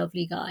 really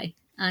lovely guy,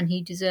 and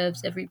he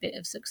deserves every bit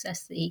of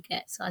success that he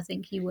gets. I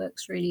think he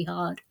works really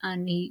hard,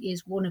 and he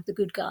is one of the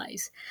good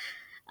guys.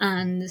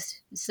 And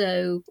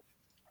so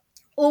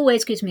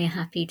always gives me a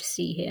happy to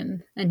see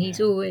him, and he's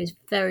always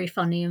very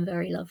funny and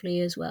very lovely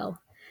as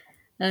well.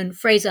 And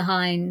Fraser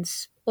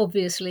Hines,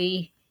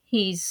 obviously,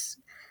 his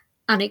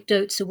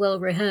anecdotes are well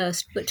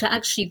rehearsed, but to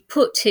actually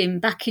put him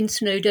back in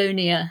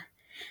Snowdonia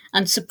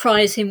and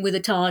surprise him with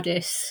a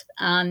TARDIS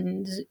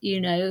and,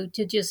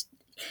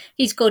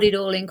 he's got it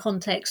all in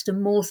context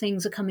and more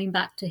things are coming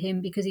back to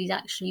him because he's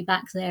actually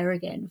back there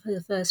again for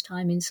the first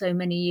time in so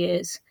many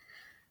years.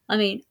 I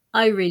mean,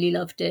 I really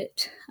loved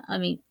it. I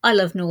mean, I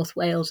love North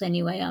Wales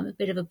anyway. I'm a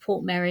bit of a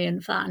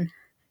Portmeirion fan.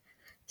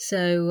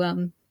 So,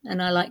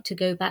 and I like to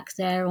go back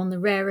there on the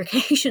rare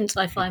occasions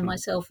I find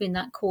myself in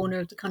that corner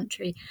of the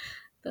country.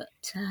 But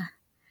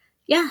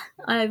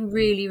I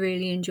really,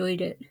 really enjoyed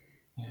it.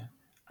 Yeah.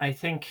 I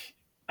think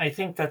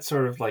that's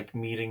sort of like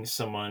meeting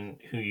someone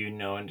who you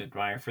know and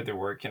admire for their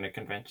work in a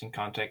convention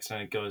context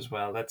and it goes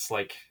well. That's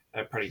like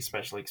a pretty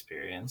special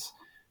experience.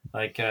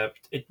 Like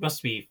it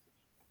must be,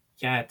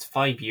 it's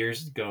 5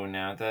 years ago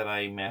now that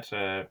I met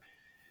a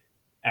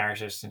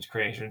artist and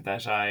creator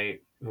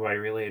who I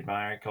really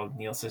admire called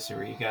Neil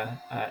Cicierega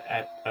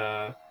at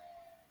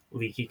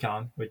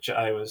LeakyCon, which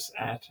I was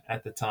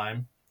at the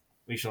time.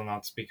 We shall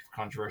not speak of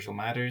controversial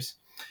matters.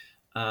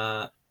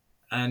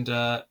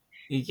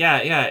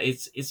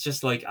 It's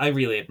just like I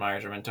really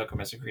admired him and took him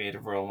as a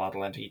creative role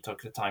model, and he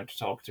took the time to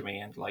talk to me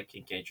and like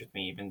engage with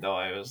me, even though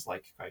I was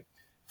like quite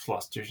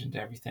flustered and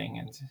everything,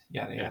 and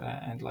yada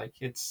yada. And like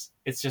it's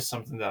just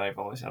something that I've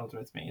always held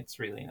with me. It's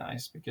really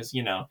nice because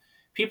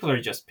people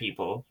are just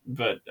people,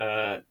 but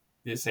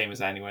the same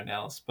as anyone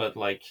else. But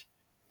like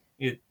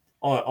it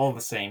all the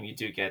same, you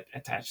do get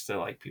attached to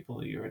like people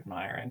who you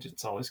admire, and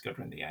it's always good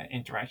when the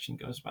interaction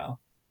goes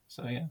well.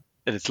 So yeah.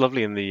 And it's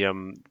lovely in the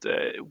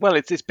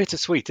it's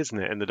bittersweet, isn't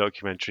it, in the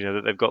documentary?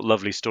 That they've got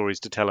lovely stories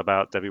to tell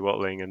about Debbie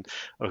Watling, and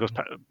of course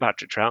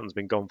Patrick Troughton's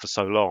been gone for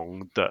so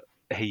long that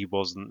he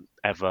wasn't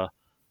ever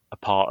a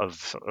part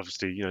of,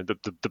 obviously,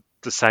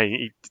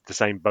 the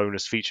same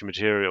bonus feature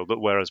material that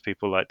whereas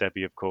people like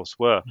Debbie, of course,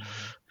 were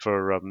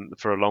for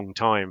a long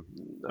time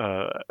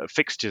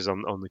fixtures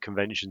on the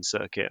convention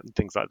circuit and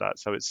things like that.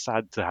 So it's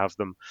sad to have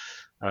them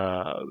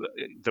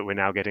that we're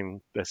now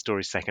getting their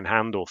stories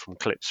secondhand or from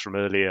clips from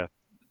earlier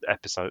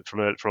episode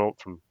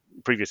from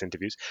previous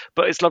interviews,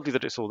 but it's lovely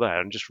that it's all there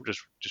and just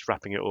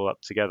wrapping it all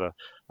up together,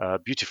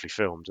 beautifully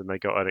filmed, and they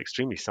got an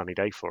extremely sunny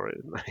day for it,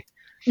 didn't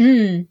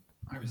they?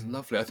 It was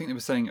lovely. I think they were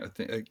saying at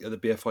the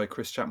BFI,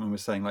 Chris Chapman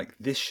was saying like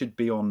this should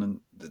be on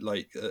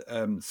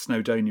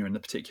Snowdonia in the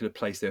particular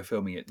place they were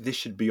filming it. This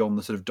should be on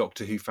the sort of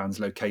Doctor Who fans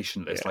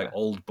location list, like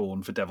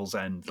Aldbourne for Devil's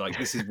End. Like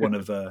this is one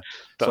of the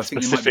that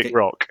specific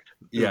rock.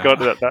 Yeah,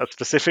 that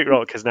specific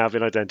rock has now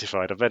been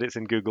identified. I bet it's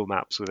in Google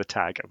Maps with a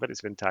tag. I bet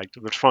it's been tagged.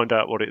 We'll find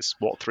out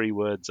what 3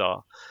 words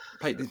are.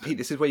 Pete,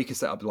 this is where you can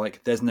set up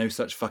like there's no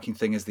such fucking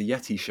thing as the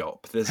Yeti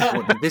shop. This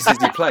is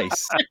your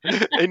place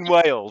in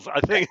Wales, I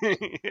think.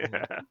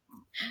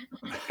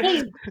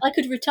 Hey, I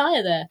could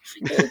retire there.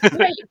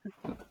 Great.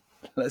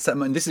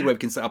 And this is where we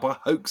can set up our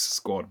hoax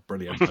squad.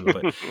 Brilliant, I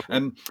love it.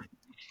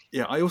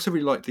 I also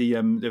really like the.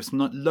 There were some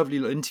lovely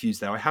little interviews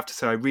there. I have to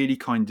say, I really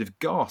kind of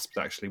gasped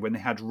actually when they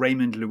had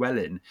Raymond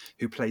Llewellyn,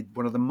 who played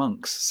one of the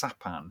monks,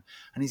 Sapan,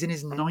 and he's in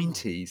his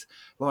 90s,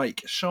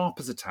 like sharp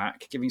as a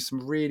tack, giving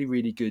some really,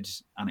 really good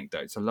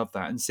anecdotes. I love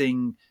that, and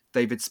seeing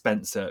David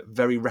Spencer,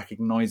 very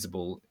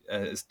recognisable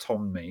as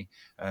Tommy.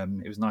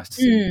 It was nice to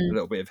see a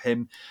little bit of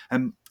him.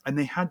 And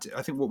they had,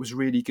 I think, what was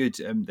really good.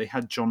 They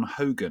had John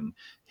Hogan,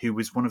 who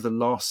was one of the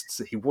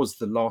last. He was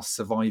the last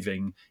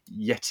surviving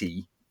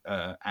Yeti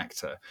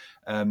actor.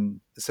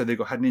 So they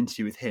had an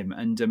interview with him,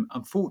 and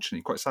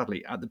unfortunately, quite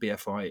sadly, at the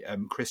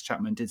BFI, Chris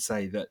Chapman did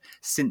say that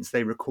since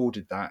they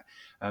recorded that,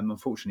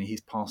 unfortunately,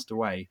 he's passed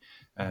away,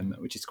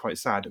 which is quite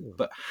sad.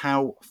 But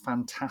how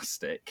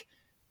fantastic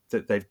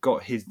that they've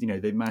got his.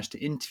 They've managed to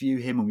interview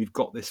him, and we've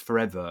got this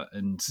forever.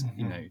 And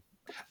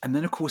and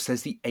then of course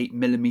there's the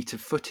 8mm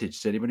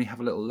footage. Did anybody have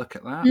a little look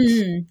at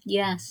that?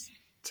 Yes.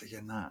 So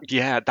again, that.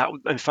 Yeah,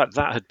 in fact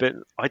that had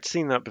been. I'd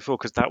seen that before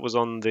because that was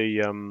on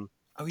the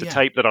yeah.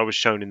 tape that I was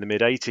shown in the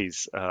mid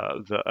 '80s.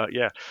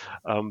 That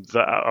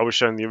I was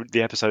shown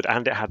the episode,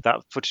 and it had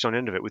that footage on the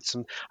end of it with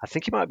some. I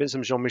think it might have been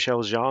some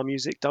Jean-Michel Jarre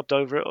music dubbed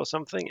over it or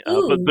something.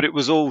 But it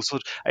was all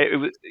sort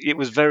of. It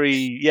was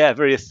very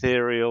very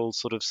ethereal,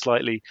 sort of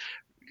slightly.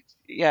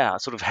 Yeah,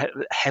 sort of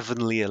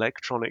heavenly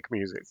electronic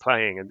music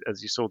playing, and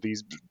as you saw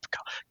these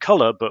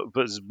color, but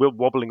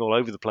wobbling all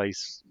over the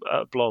place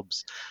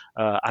blobs,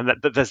 and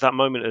there's that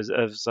moment as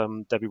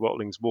Debbie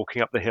Watling's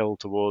walking up the hill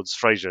towards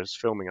Frasier's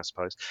filming, I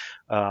suppose,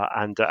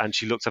 and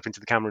she looks up into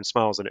the camera and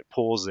smiles, and it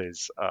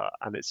pauses,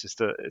 and it's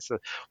a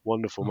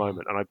wonderful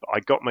moment, and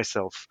I got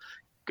myself.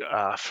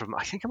 I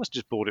think I must have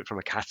just bought it from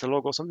a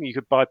catalogue or something. You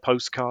could buy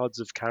postcards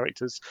of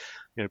characters,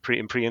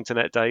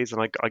 pre-internet days,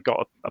 and I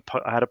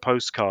had a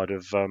postcard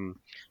of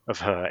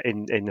her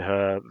in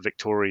her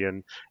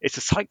Victorian. It's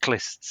a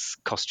cyclist's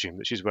costume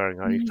that she's wearing.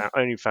 I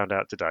only found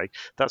out today.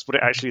 That's what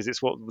it actually is.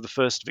 It's what the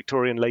first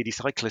Victorian lady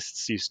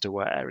cyclists used to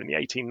wear in the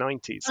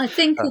 1890s. I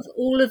think of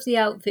all of the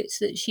outfits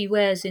that she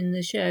wears in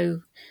the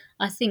show,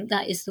 I think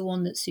that is the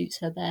one that suits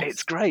her best.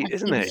 It's great,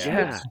 isn't it?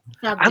 Yeah,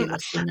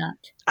 fabulous in that.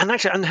 And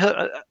actually,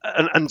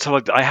 and so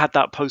I had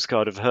that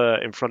postcard of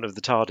her in front of the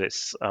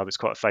TARDIS. It's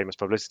quite a famous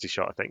publicity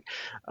shot, I think,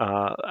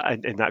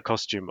 in that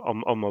costume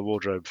on my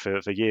wardrobe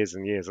for years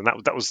and years. And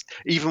that was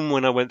even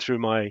when I went through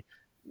my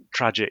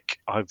tragic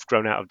I've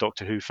grown out of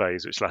Doctor Who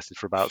phase, which lasted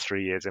for about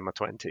 3 years in my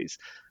 20s.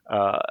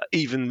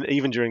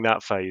 Even during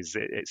that phase,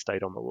 it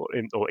stayed on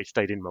it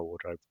stayed in my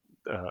wardrobe,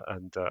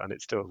 and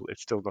it's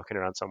still knocking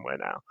around somewhere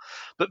now.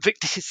 But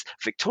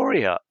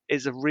Victoria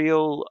is a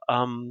real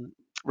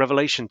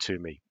revelation to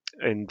me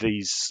in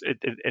the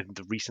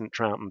recent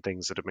Troughton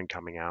things that have been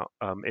coming out,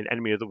 in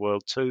Enemy of the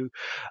World 2,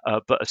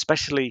 but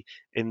especially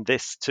in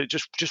this, to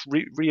just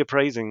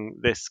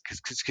reappraising this,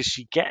 because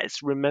she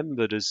gets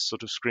remembered as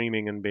sort of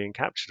screaming and being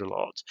captured a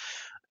lot.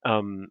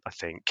 I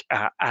think,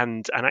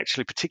 and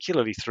actually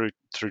particularly through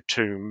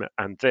Tomb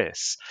and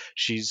this,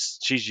 she's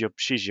your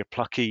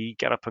plucky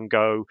get up and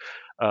go.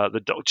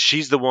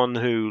 She's the one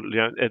who,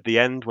 at the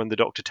end when the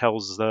Doctor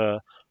tells them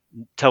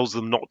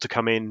not to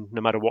come in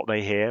no matter what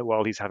they hear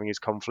while he's having his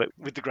conflict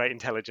with the Great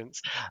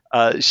Intelligence.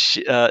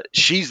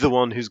 She's the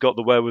one who's got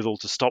the wherewithal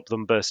to stop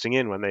them bursting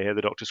in when they hear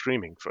the Doctor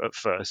screaming at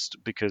first,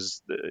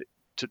 because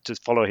to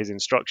follow his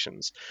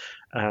instructions,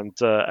 and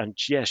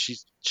yeah,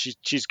 she's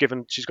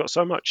got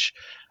so much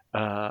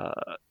of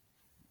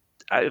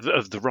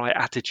the right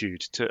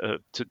attitude to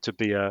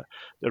be a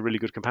really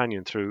good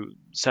companion through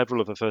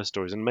several of her first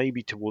stories, and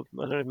maybe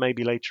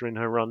maybe later in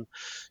her run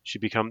she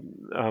become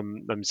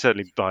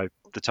certainly by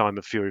the time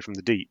of Fury from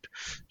the Deep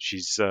she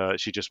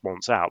just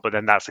wants out, but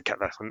then that's a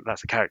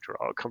character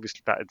arc.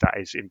 Obviously that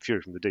is in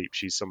Fury from the Deep.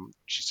 She's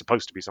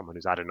supposed to be someone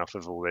who's had enough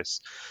of all this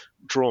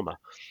trauma.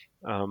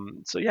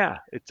 So yeah,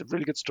 it's a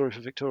really good story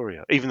for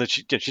Victoria, even though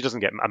she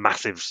doesn't get a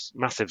massive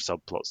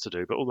subplots to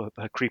do, but all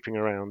her creeping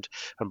around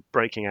and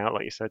breaking out,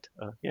 like you said,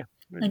 yeah.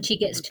 Really, and she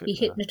gets to be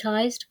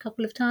hypnotized a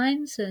couple of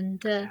times,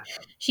 and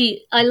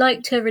I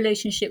liked her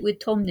relationship with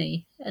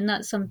Tomney, and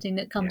that's something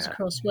that comes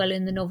across well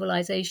in the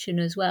novelization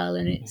as well.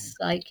 And it's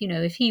like,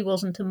 if he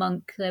wasn't a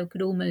monk, there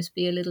could almost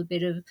be a little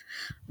bit of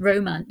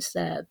romance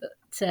there, but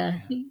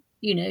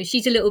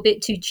she's a little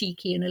bit too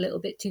cheeky and a little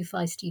bit too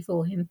feisty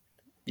for him.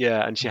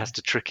 Yeah, and she has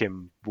to trick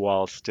him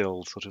while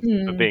still sort of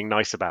being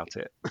nice about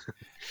it.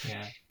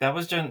 Yeah, that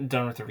was done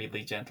with a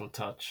really gentle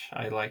touch.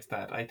 I liked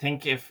that. I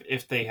think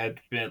if they had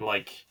been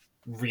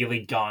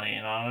really gone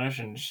in on it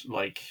and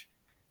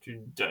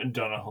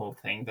done a whole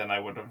thing, then I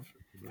would have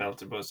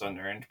felt it was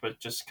unearned. But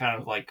just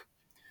kind of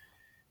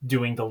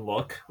doing the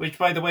look, which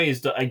by the way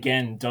is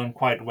again done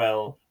quite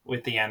well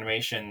with the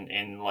animation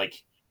in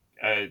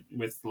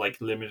with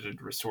limited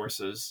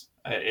resources.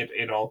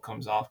 It all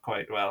comes off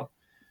quite well.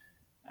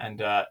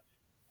 And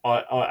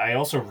I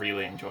also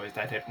really enjoyed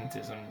that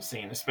hypnotism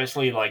scene,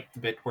 especially the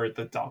bit where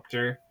the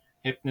Doctor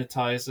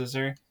hypnotizes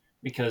her,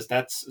 because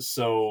that's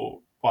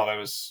so what I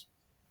was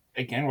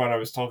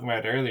talking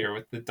about earlier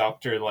with the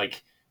Doctor,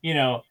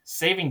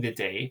 saving the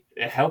day,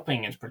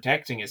 helping and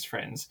protecting his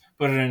friends,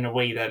 but in a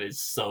way that is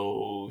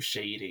so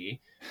shady.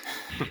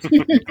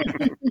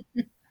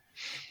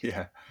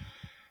 Yeah.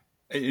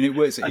 And it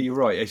works. You're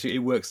right. Actually, it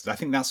works. I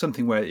think that's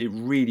something where it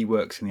really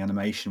works in the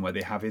animation, where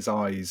they have his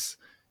eyes.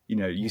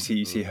 You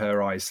see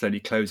her eyes slowly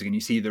closing, and you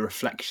see the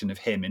reflection of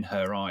him in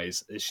her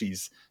eyes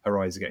as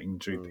her eyes are getting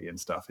droopy and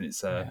stuff. And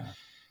it's and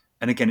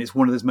again, it's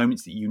one of those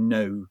moments that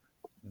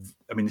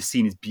I mean, the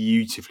scene is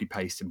beautifully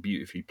paced and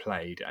beautifully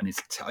played, and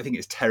I think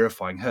it's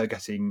terrifying. Her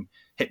getting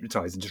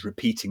hypnotized and just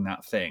repeating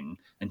that thing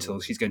until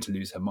she's going to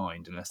lose her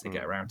mind unless they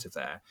get her out of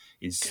there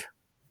is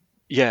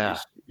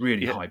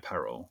really high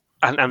peril.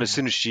 And as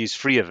soon as she's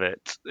free of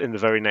it, in the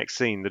very next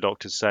scene, the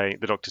doctor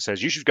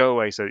says, "You should go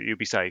away so that you'll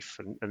be safe."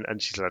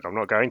 And she said, "I'm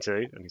not going to."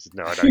 And he said,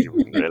 "No, I know you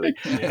wouldn't really."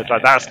 It's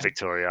like, that's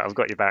Victoria. I've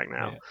got your back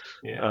now.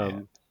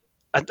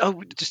 And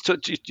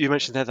you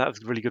mentioned there that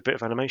was a really good bit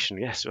of animation.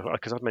 Yes,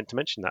 because I'd meant to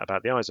mention that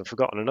about the eyes. I've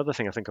forgotten. Another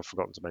thing I think I've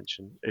forgotten to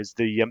mention is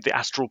the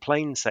astral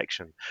plane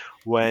section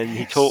when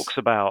he talks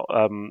about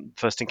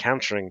first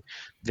encountering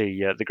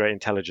the great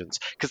intelligence,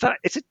 because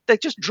they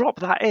just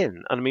drop that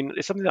in. And I mean,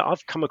 it's something that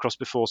I've come across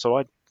before, so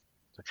I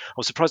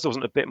was surprised there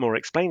wasn't a bit more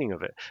explaining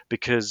of it,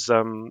 because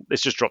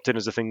it's just dropped in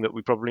as a thing that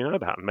we probably know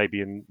about. And maybe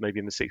in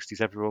the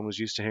 60s, everyone was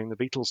used to hearing the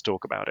Beatles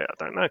talk about it. I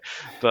don't know,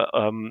 but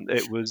maybe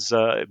it was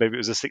a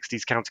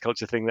 60s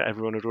counterculture thing that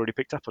everyone had already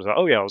picked up. I was like,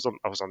 oh yeah, I was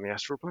on the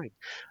astral plane,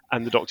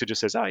 and the doctor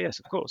just says, oh yes,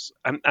 of course.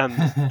 And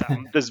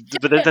there's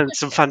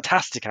some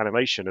fantastic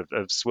animation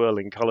of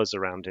swirling colours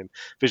around him,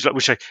 which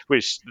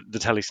the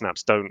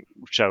telesnaps don't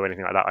show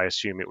anything like that. I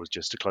assume it was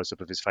just a close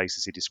up of his face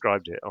as he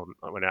described it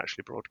when it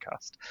actually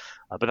broadcast.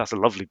 But that's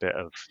a lovely bit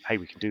of, hey,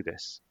 we can do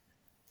this.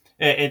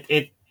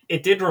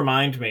 It did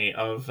remind me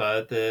of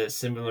the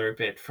similar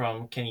bit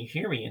from Can You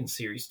Hear Me in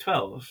Series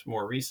 12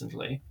 more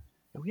recently.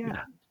 Oh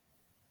yeah,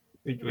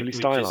 really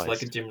stylized.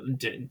 Just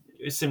like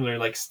a similar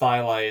like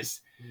stylized.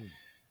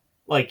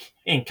 Like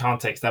in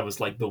context, that was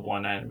like the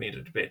one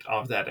animated bit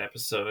of that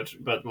episode,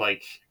 but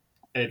like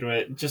it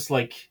was just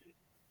like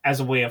as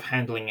a way of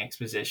handling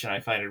exposition, I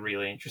find it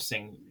really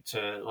interesting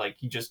to like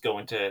you just go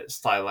into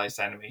stylized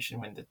animation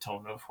when the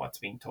tone of what's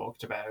being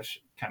talked about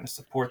kind of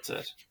supports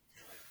it.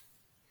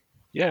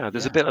 Yeah,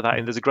 there's a bit of that,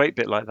 and there's a great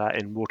bit like that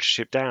in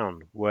Watership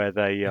Down, where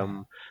they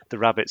the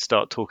rabbits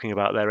start talking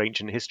about their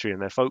ancient history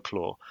and their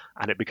folklore,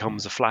 and it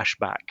becomes a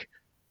flashback.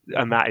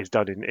 And that is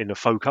done in a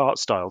folk art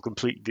style.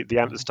 Completely,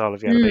 the style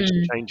of the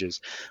animation changes.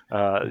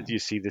 You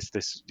see this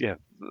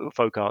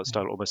folk art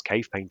style, almost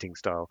cave painting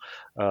style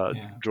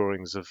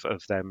drawings of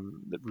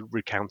them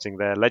recounting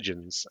their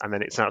legends, and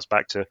then it snaps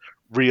back to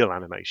real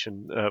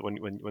animation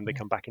when they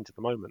come back into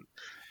the moment.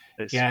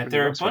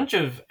 There are a bunch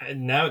of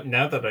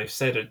now that I've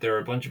said it, there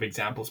are a bunch of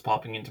examples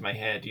popping into my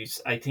head.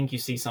 I think you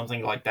see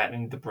something like that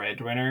in The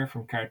Breadwinner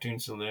from Cartoon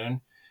Saloon.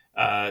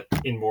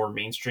 In more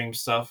mainstream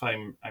stuff,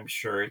 I'm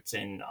sure it's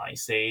in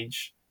Ice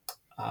Age.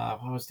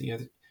 What was the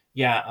other?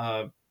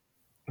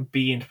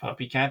 Bee and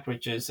Puppycat,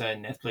 which is a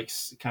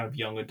Netflix kind of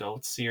young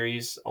adult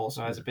series,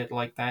 also has a bit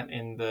like that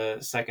in the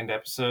second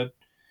episode.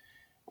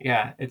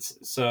 Yeah, it's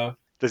so.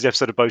 There's the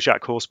episode of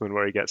BoJack Horseman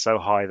where he gets so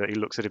high that he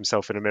looks at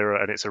himself in a mirror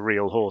and it's a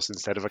real horse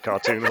instead of a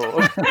cartoon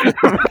horse.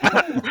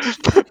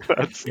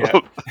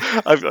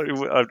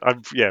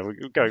 We're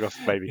going off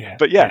maybe,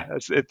 but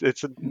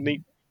it's a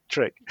neat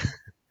trick.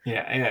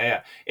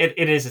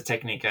 It is a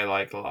technique I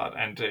like a lot,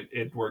 and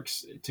it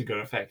works to good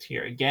effect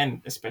here.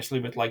 Again, especially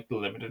with like the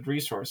limited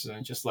resources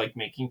and just like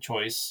making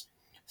choice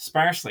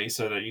sparsely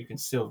so that you can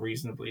still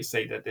reasonably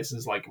say that this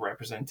is like a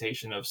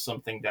representation of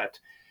something that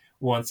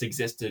once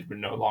existed but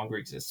no longer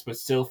exists, but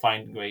still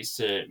finding ways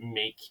to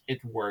make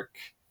it work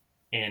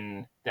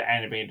in the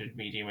animated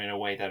medium in a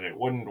way that it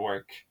wouldn't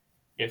work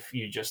if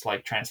you just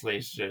like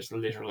translated it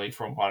literally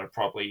from what it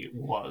probably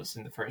was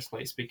in the first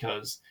place.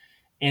 Because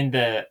in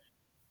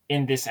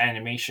this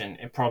animation,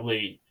 it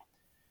probably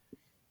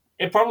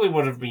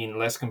would have been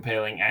less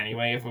compelling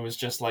anyway if it was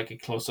just like a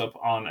close up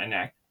on an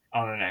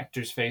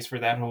actor's face for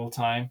that whole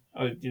time.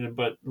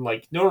 But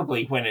like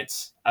notably when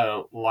it's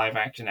a live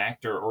action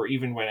actor, or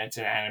even when it's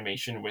an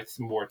animation with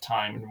more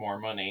time and more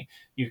money,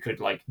 you could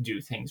like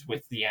do things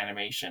with the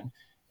animation.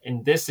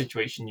 In this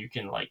situation, you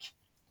can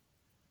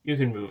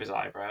move his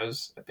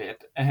eyebrows a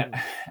bit, and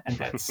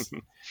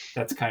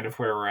that's kind of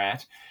where we're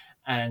at.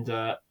 And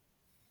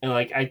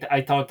like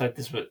I thought that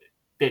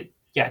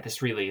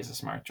this really is a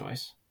smart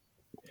choice.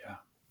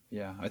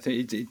 Yeah, I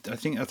think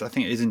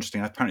it is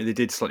interesting. Apparently, they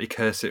did slightly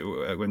curse it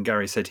when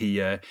Gary said he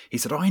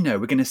said, "I know,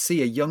 we're going to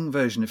see a young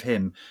version of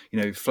him,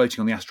 floating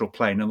on the astral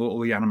plane." And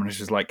all the animators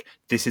was like,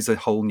 "This is a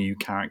whole new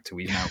character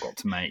we've now got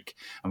to make,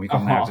 and we've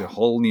got now to do a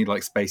whole new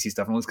like spacey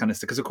stuff and all this kind of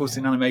stuff." Because of course,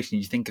 in animation,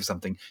 you think of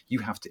something, you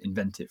have to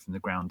invent it from the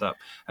ground up.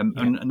 And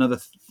another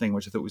thing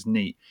which I thought was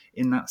neat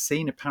in that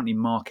scene, apparently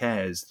Mark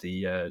Ayres,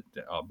 the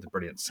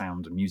brilliant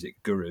sound and music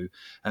guru,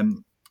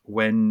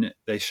 when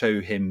they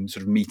show him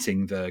sort of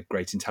meeting the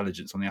great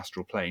intelligence on the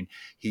astral plane,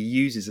 he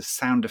uses a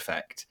sound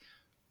effect,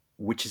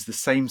 which is the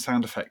same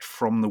sound effect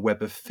from the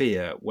Web of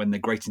Fear when the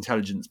great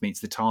intelligence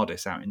meets the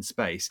TARDIS out in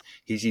space.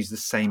 He's used the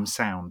same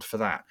sound for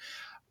that.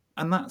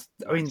 And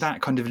that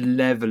kind of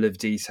level of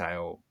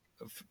detail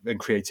and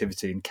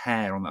creativity and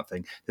care on that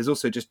thing. There's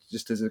also just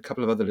there's a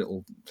couple of other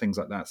little things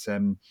like that.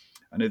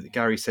 I know that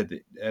Gary said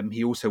that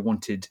he also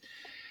wanted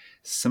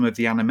some of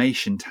the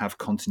animation to have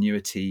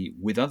continuity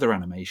with other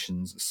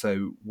animations.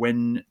 So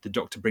when the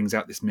Doctor brings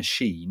out this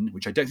machine,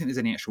 which I don't think there's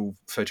any actual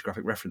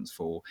photographic reference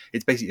for,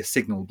 it's basically a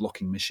signal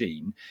blocking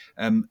machine.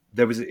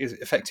 There was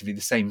effectively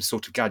the same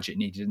sort of gadget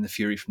needed in the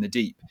Fury from the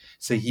Deep.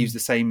 So he used the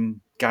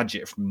same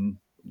gadget from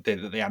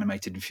the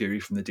animated in Fury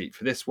from the Deep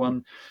for this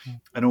one.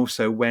 And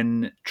also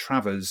when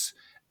Travers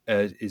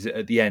is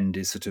at the end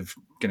is sort of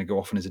going to go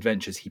off on his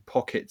adventures, he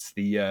pockets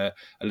a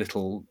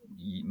little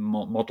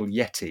model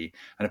Yeti,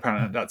 and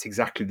apparently that's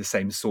exactly the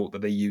same sort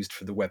that they used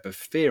for the Web of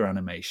Fear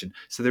animation.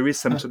 So there is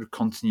some sort of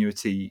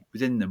continuity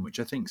within them,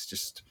 which I think is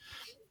just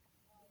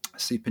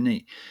super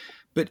neat.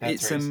 But That's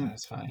it's very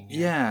satisfying.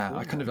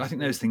 I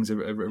think those things are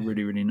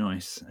really, really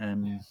nice.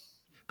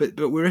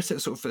 But we're at a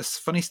sort of a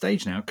funny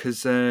stage now,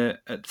 because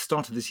at the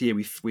start of this year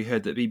we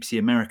heard that BBC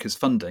America's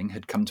funding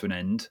had come to an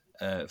end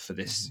for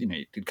this.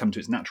 It had come to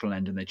its natural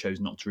end, and they chose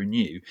not to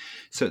renew.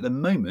 So at the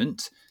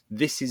moment,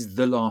 this is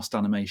the last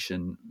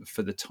animation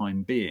for the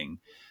time being.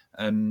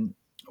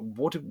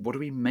 What do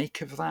we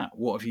make of that?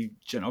 What have you?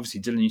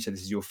 Obviously, Dylan, you said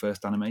this is your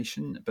first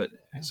animation, but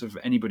sort of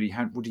anybody,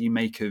 what do you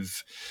make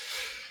of?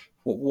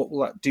 What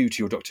will that do to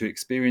your Doctor Who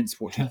experience?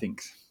 What do you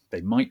think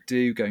they might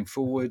do going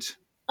forward?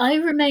 I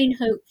remain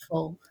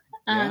hopeful,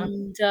 Yeah.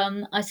 and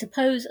I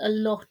suppose a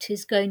lot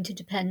is going to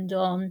depend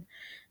on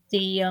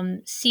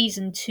the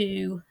season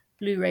 2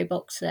 Blu-ray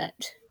box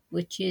set,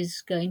 which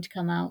is going to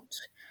come out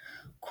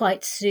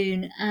quite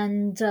soon.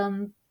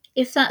 And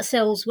if that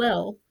sells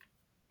well,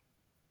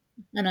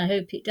 and I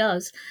hope it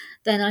does,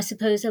 then I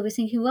suppose I was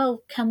thinking,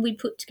 well, can we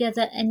put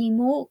together any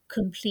more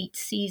complete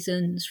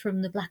seasons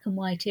from the black and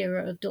white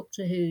era of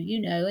Doctor Who?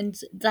 And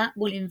that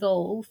will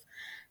involve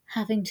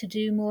having to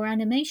do more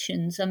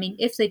animations. I mean,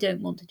 if they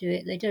don't want to do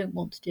it, they don't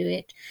want to do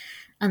it.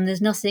 And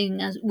there's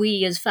nothing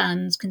we as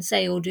fans can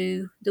say or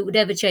do that would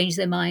ever change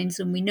their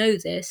minds, and we know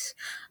this.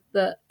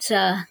 But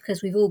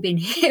because we've all been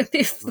here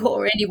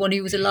before, anyone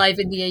who was alive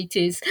in the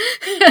 80s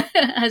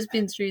has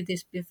been through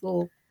this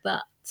before.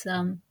 But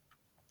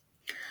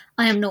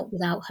I am not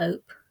without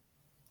hope.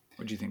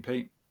 What do you think,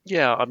 Pete?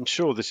 Yeah, I'm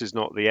sure this is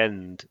not the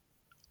end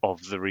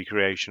of the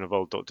recreation of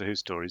old Doctor Who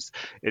stories.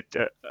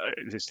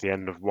 It's the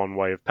end of one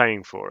way of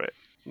paying for it,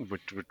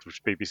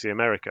 which BBC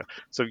America.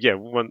 So yeah,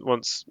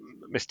 once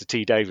Mr.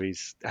 T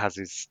Davies has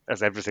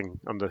everything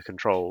under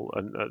control,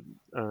 and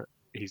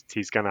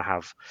he's going to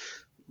have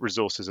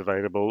resources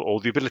available, or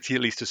the ability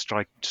at least to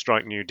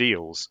strike new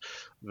deals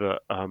that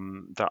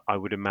I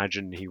would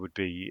imagine he would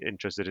be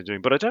interested in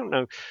doing. But I don't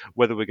know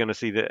whether we're going to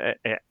see that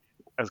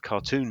as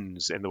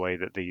cartoons in the way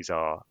that these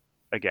are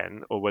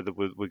again, or whether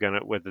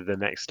whether the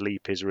next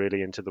leap is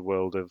really into the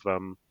world of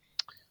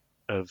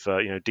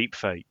deep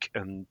fake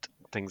and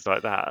things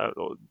like that.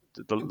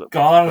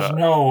 God,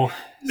 no.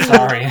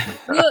 Sorry.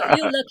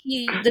 You're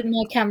lucky that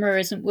my camera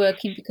isn't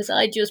working, because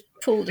I just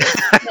pulled it.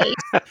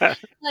 I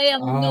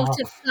am not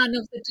a fan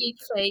of the deep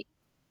fake.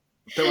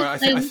 Don't worry, I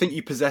think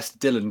you possessed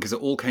Dylan, because it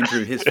all came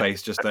through his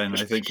face just then.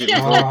 I think it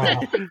was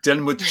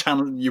Dylan would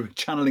you were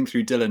channeling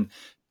through Dylan.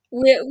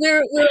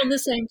 We're on the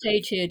same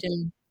page here,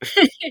 Dylan.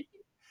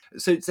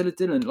 So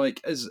Dylan,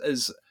 like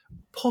as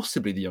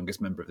possibly the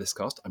youngest member of this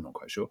cast, I'm not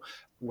quite sure,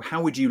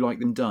 how would you like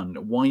them done?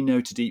 Why no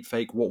to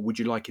deepfake? What would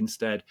you like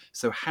instead?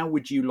 So how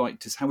would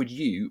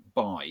you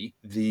buy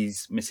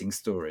these missing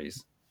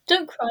stories?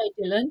 Don't cry,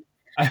 Dylan.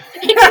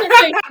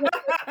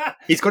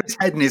 He's got his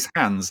head in his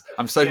hands.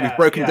 I'm sorry, we've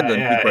broken Dylan.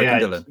 We've broken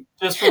Dylan.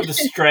 Just from the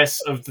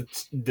stress of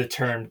the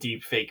term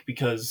deepfake,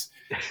 because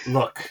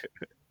look,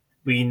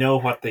 we know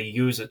what they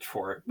use it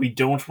for. We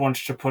don't want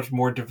to put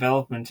more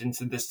development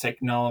into this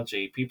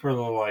technology. People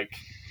are like,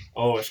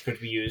 oh, it could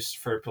be used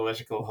for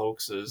political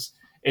hoaxes.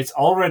 It's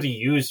already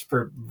used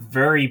for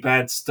very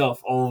bad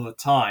stuff all the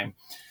time.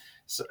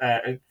 So,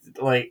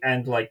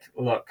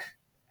 look,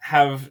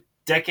 have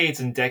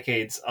decades and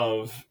decades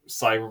of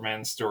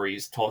Cyberman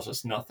stories taught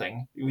us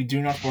nothing. We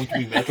do not want to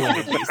be meddling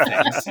with these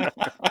things.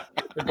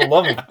 For the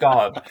love of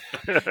God.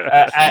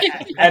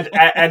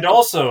 And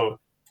also,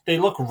 they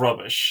look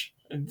rubbish.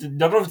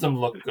 None of them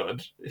look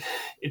good.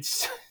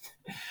 It's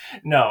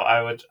no.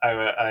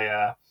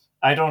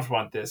 I don't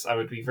want this. I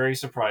would be very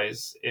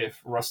surprised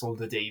if Russell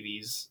the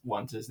Davies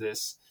wanted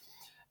this,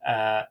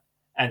 and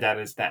that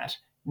is that.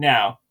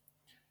 Now,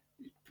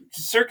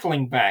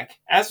 circling back,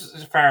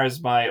 as far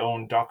as my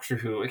own Doctor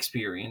Who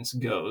experience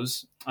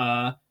goes,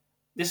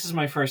 this is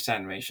my first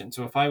animation.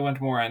 So if I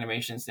want more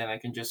animations, then I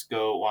can just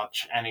go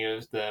watch any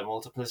of the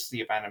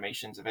multiplicity of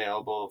animations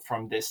available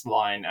from this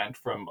line and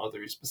from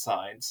others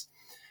besides.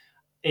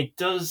 It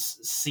does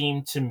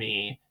seem to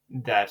me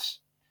that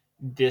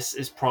this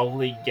is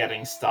probably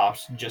getting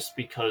stopped just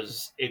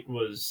because it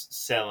was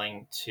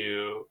selling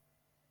to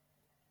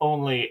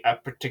only a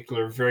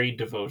particular very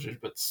devoted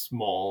but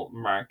small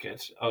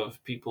market of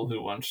people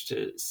who want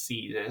to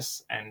see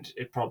this, and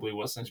it probably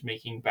wasn't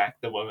making back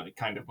the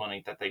kind of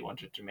money that they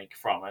wanted to make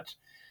from it.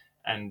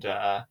 And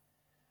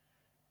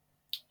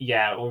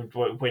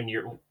when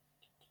you're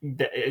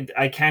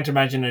I can't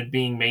imagine it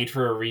being made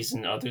for a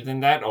reason other than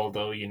that,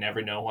 although you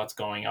never know what's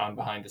going on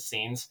behind the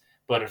scenes.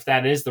 But if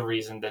that is the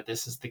reason that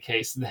this is the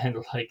case, then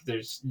like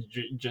there's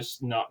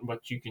just not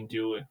much you can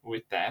do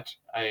with that.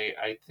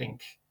 I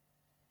think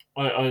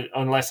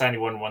unless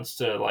anyone wants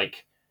to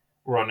like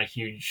run a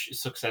huge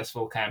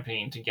successful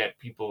campaign to get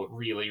people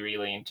really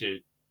really into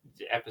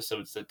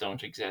episodes that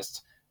don't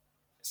exist.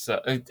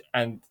 So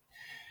and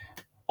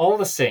all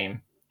the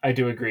same, I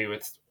do agree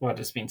with what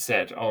has been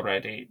said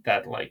already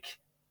that like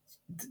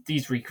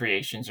these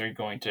recreations are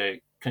going to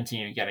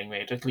continue getting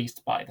made at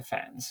least by the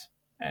fans,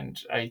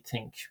 and I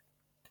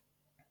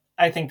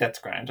think that's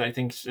grand. I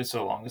think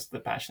so long as the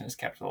passion is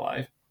kept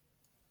alive.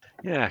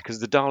 Yeah, because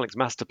the Daleks'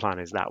 master plan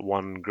is that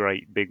one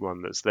great big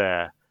one that's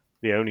there,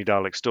 the only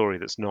Dalek story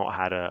that's not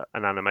had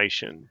an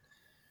animation,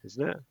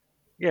 isn't it?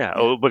 Yeah,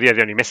 Yeah. but yeah,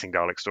 the only missing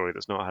Dalek story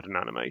that's not had an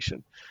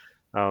animation.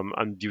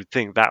 And you'd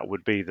think that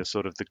would be the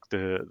sort of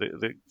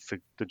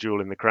the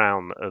jewel in the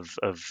crown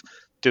of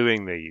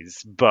doing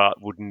these,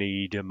 but would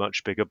need a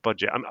much bigger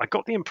budget. I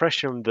got the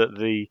impression that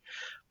the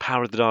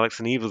Power of the Daleks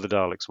and Evil of the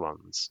Daleks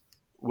ones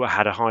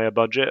had a higher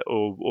budget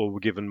or were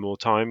given more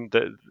time.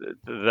 That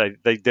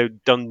they're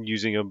done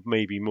using a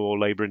maybe more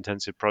labor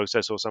intensive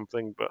process or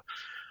something, but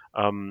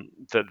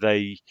that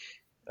they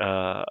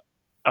uh,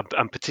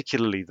 and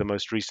particularly the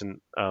most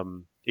recent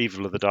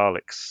Evil of the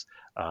Daleks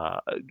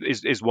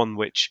is one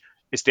which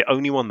is the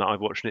only one that I've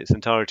watched in its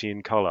entirety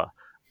in color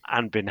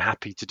and been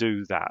happy to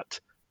do that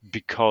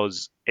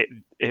because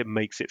it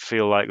makes it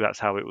feel like that's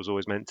how it was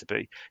always meant to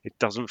be. It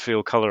doesn't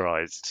feel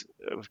colorized,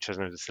 which I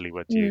know is a silly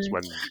word to use Mm.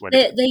 when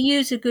it's They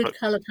use a good but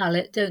color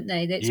palette, don't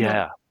they?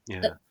 yeah,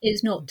 yeah.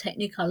 It's not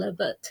Technicolor,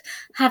 but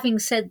having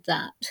said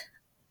that,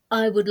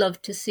 I would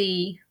love to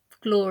see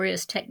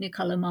glorious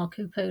Technicolor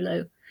Marco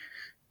Polo.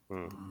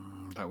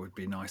 Mm. That would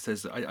be nice.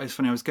 It's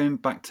funny. I was going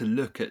back to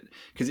look at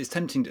because it's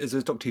tempting as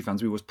Doctor Who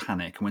fans. We always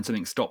panic, and when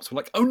something stops, we're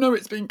like, "Oh no,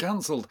 it's been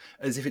cancelled,"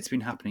 as if it's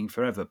been happening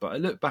forever. But I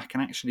look back,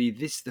 and actually,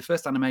 the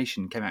first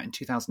animation came out in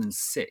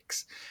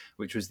 2006,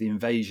 which was the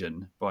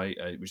Invasion by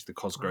which the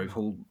Cosgrove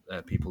Hall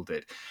people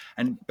did,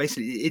 and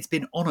basically, it's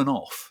been on and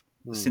off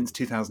since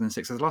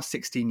 2006. So the last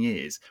 16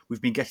 years,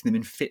 we've been getting them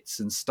in fits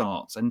and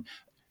starts, and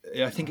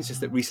I think it's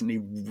just that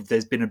recently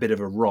there's been a bit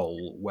of a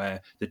roll where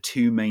the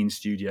two main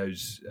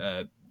studios,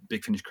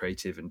 Big Finish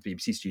Creative and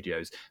BBC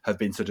Studios, have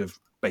been sort of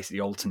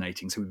basically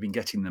alternating. So we've been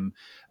getting them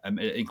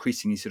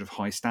increasingly sort of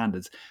high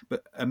standards.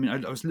 But I mean,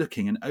 I was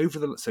looking, and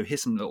so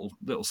here's some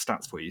little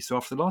stats for you. So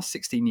after the last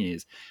 16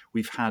 years,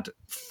 we've had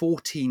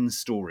 14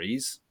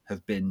 stories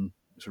have been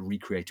sort of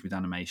recreated with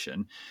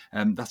animation.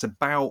 That's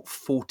about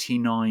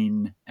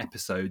 49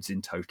 episodes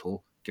in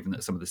total, given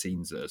that some of the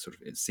scenes are sort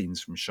of scenes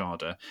from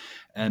Sharda.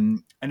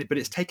 But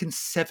it's taken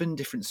 7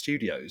 different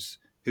studios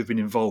who've been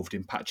involved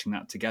in patching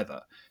that together.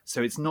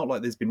 So it's not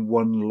like there's been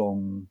one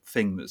long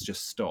thing that's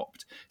just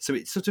stopped. So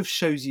it sort of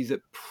shows you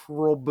that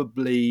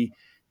probably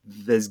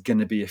there's going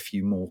to be a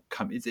few more.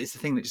 It's a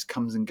thing that just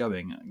comes and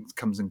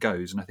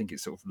goes, and I think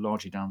it's sort of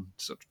largely down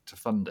to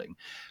funding.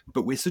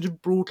 But we're sort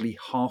of broadly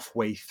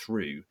halfway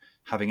through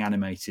having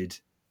animated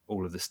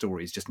all of the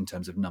stories just in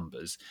terms of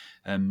numbers.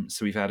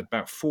 So we've had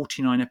about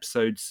 49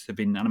 episodes have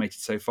been animated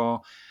so far.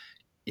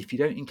 If you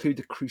don't include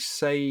the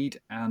Crusade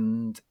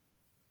and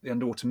the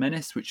Underwater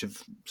Menace, which have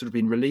sort of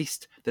been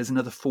released, there's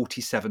another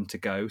 47 to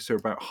go. So we're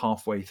about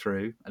halfway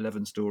through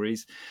 11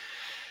 stories.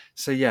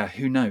 So yeah,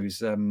 who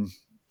knows?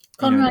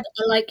 Conrad,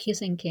 I like your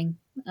thinking.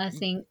 I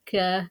think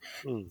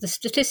Mm. the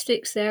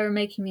statistics there are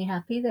making me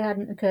happy. They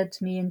hadn't occurred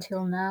to me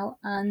until now.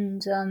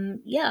 And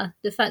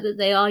the fact that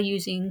they are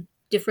using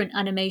different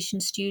animation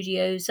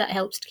studios, that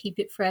helps to keep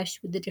it fresh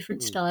with the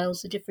different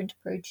styles, the different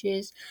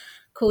approaches.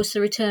 Of course,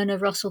 the return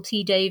of Russell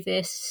T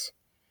Davies.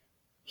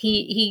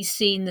 He's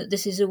seen that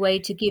this is a way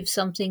to give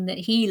something that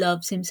he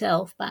loves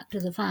himself back to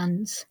the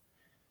fans.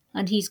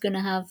 And he's going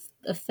to have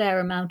a fair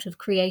amount of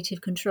creative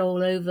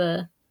control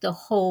over the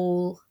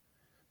whole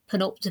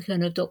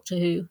panopticon of Doctor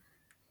Who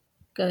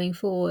going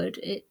forward.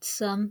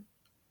 It's I'm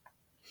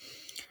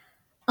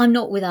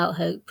not without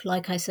hope,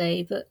 like I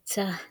say, but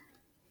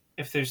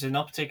If there's an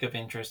uptick of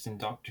interest in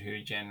Doctor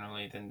Who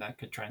generally, then that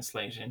could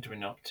translate into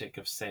an uptick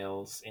of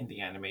sales in the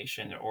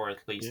animation, or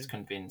at least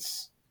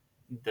convince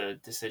the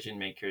decision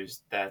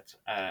makers that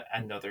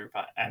another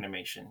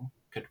animation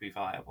could be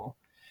viable.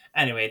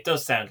 Anyway, it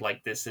does sound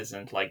like this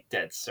isn't like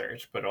dead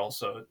cert, but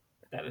also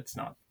that it's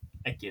not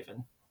a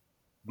given.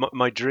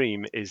 My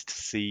dream is to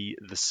see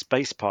the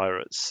Space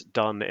Pirates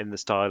done in the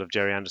style of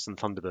Jerry Anderson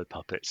Thunderbird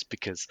puppets,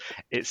 because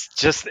it's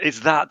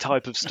that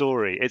type of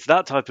story, it's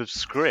that type of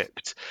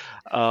script,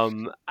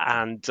 and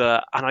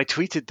I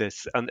tweeted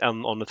this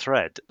on a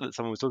thread that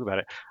someone was talking about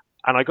it,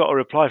 and I got a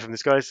reply from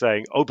this guy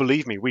saying, "Oh,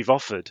 believe me, we've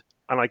offered."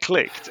 And I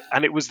clicked,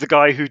 and it was the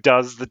guy who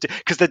does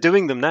because they're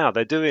doing them now.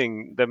 They're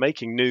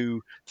making new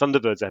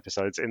Thunderbirds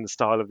episodes in the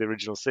style of the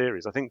original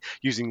series. I think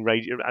using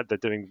radio, they're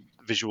doing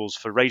visuals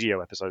for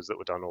radio episodes that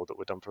were done or that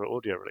were done for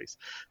audio release.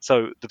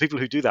 So the people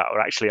who do that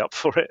are actually up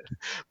for it,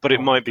 but it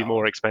might be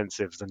more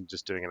expensive than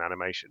just doing an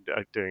animation.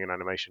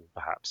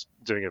 Perhaps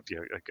doing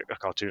a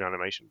cartoon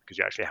animation, because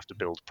you actually have to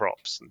build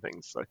props and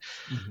things. So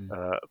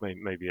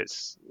maybe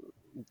it's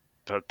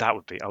But I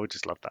would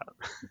just love that.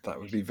 That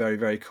would be very,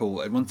 very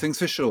cool. And one thing's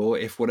for sure,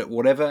 if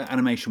whatever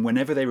animation,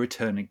 whenever they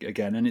return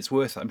again, and it's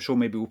worth, I'm sure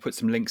maybe we'll put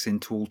some links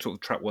into all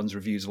Trap One's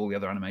reviews of all the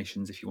other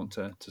animations if you want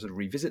to sort of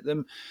revisit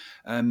them.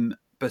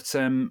 But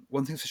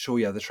one thing's for sure,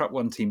 yeah, the Trap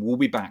One team will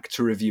be back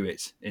to review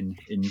it in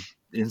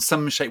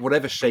some shape,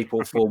 whatever shape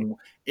or form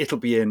it'll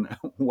be in,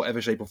 whatever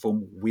shape or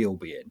form we'll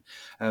be in.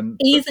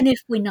 Even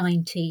if we're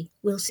 90,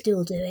 we'll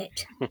still do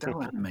it.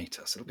 They'll animate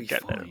us. It'll be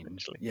Get there fine.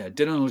 eventually. Yeah,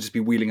 Dylan will just be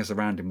wheeling us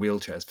around in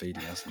wheelchairs,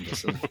 feeding us, and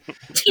just sort of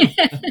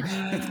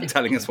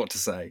telling us what to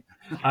say.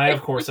 I,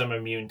 of course, am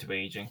immune to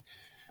aging.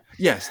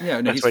 Yes, yeah,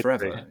 no, That's he's right,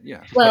 forever.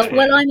 yeah. Yeah.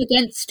 Well, I'm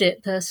against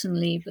it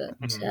personally, but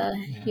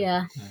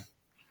yeah.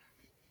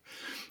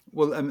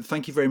 Well,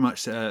 thank you very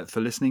much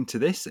for listening to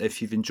this. If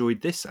you've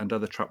enjoyed this and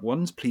other Trap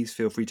Ones, please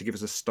feel free to give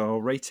us a star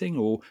rating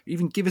or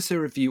even give us a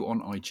review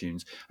on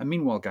iTunes. And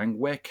meanwhile, gang,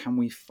 where can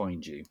we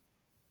find you?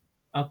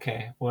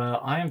 Okay, well,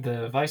 I am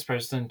the Vice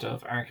President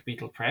of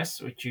Archbeetle Press,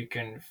 which you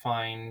can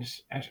find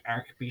at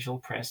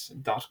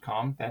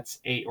archbeetlepress.com. That's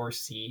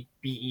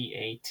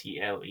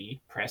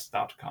ARCBEATLE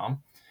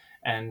press.com.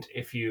 And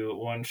if you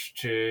want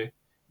to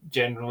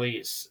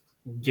generally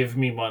give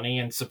me money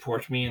and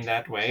support me in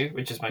that way,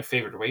 which is my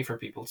favorite way for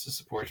people to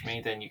support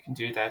me, then you can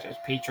do that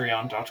at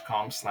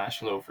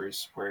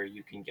patreon.com/lovers, where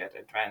you can get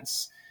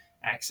advance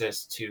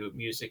access to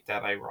music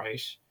that I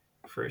write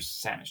for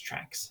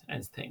soundtracks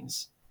and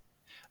things.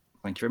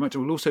 Thank you very much.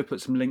 We'll also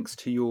put some links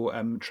to your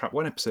Trap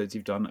One episodes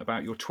you've done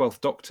about your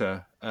 12th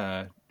Doctor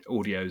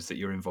audios that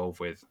you're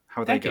involved with.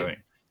 How are they going?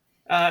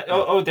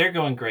 They're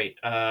going great.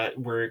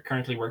 We're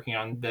currently working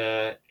on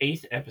the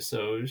 8th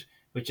episode,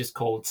 which is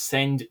called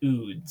Send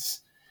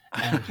Oods.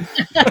 I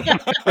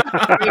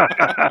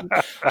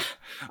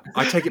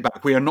take it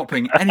back. We are not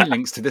putting any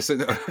links to this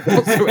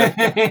whatsoever.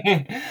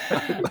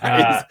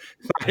 That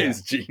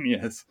is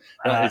genius.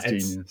 That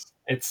is genius.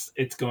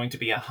 It's going to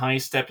be a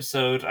heist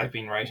episode. I've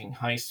been writing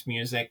heist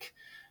music.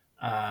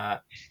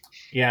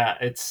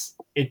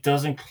 It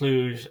does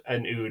include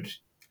an ood.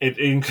 It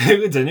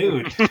includes an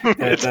ood.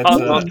 It's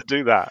hard not to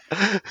do that.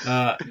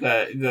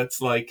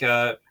 That's like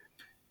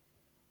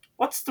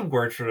what's the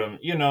word for them?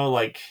 You know,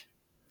 like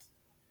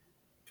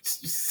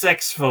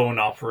sex phone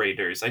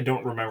operators. I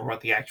don't remember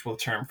what the actual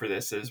term for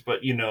this is,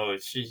 but you know,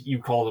 it's just, you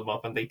call them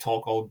up and they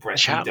talk all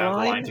breathy down the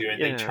line to you, and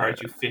they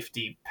charge you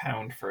 £50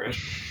 for it.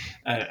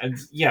 And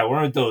yeah,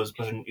 one of those,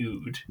 but an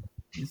ood.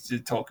 He's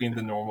just talking in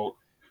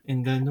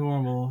the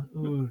normal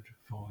ood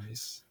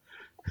voice.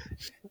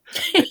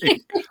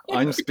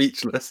 I'm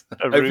speechless.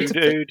 A rude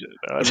dude.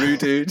 A rude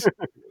dude.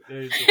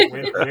 Wait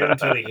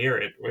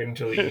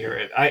until you hear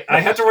it. I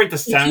had to write the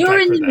soundtrack. If you're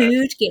in for the that.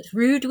 mood, get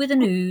rude with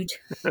an ood.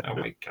 Oh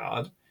my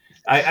god.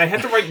 I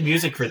had to write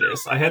music for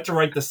this. I had to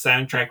write the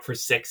soundtrack for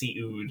Sexy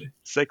Ood.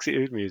 Sexy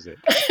Ood music.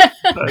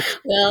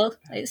 Well,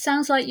 it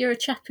sounds like you're a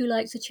chap who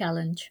likes a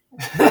challenge.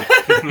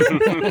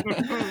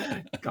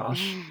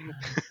 Gosh.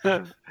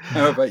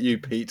 How about you,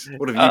 Pete?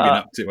 What have you been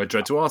up to? I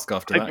dread to ask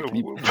after that.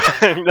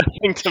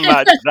 Nothing to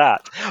match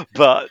that.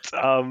 But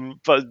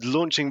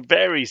launching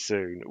very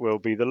soon will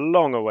be the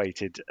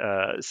long-awaited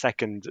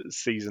second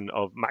season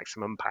of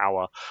Maximum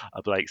Power,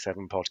 a Blake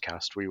 7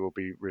 podcast. We will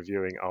be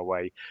reviewing our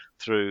way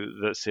through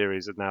the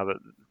series now that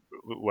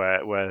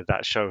where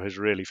that show has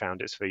really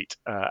found its feet,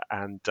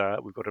 and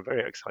we've got a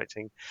very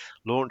exciting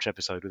launch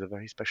episode with a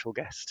very special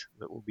guest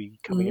that will be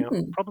coming out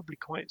probably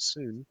quite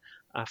soon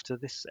after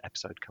this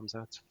episode comes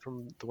out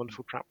from the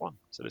wonderful Trap One.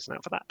 So listen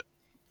out for that.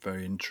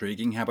 Very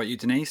intriguing. How about you,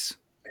 Denise?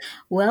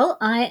 Well,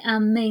 I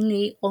am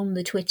mainly on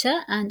the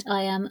Twitter, and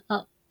I am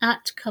up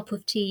at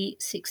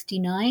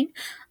cupoftea69.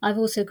 I've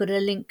also got a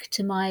link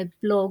to my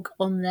blog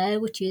on there,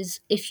 which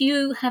is, if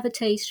you have a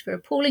taste for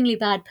appallingly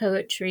bad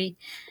poetry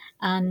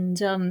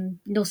and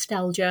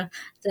nostalgia,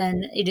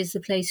 then it is the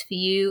place for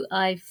you.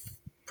 I've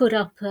put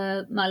up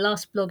my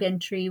last blog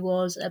entry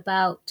was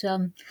about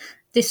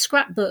this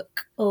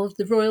scrapbook of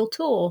the Royal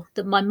Tour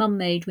that my mum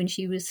made when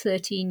she was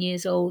 13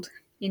 years old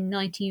in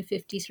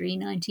 1953,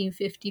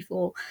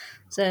 1954.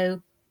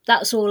 So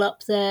that's all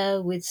up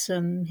there with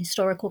some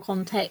historical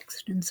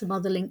context and some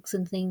other links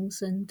and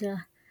things, and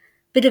a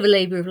bit of a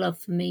labour of love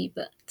for me,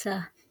 but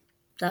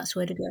that's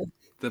where to go.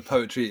 The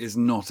poetry is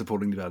not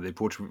appallingly bad.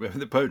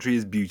 The poetry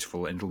is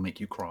beautiful and it'll make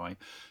you cry.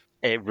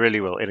 It really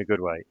will, in a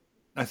good way.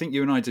 I think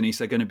you and I, Denise,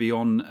 are going to be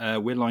on.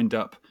 We're lined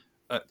up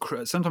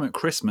sometime at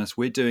Christmas.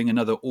 We're doing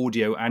another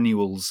audio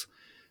annuals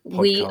podcast.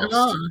 We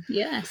are,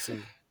 yes.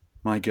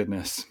 My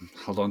goodness.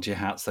 Hold on to your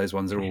hats. Those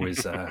ones are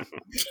always... I'm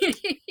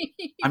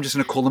just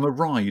going to call them a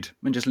ride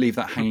and just leave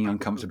that hanging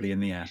uncomfortably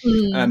in the air.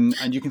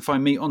 And you can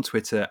find me on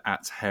Twitter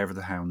at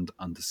hairofthehound_.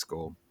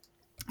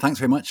 Thanks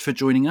very much for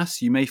joining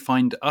us. You may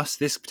find us,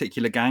 this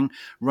particular gang,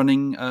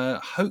 running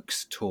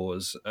hoax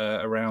tours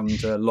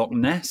around Loch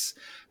Ness.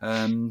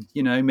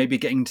 Maybe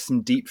getting to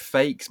some deep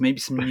fakes, maybe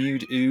some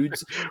nude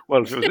oods.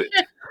 Well,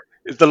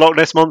 Is the Loch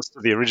Ness Monster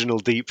the original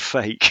deep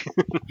fake?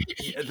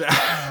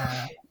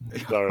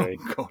 Sorry.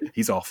 Oh, God,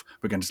 he's off.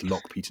 We're going to just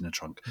lock Pete in a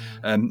trunk.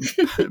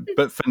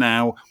 But for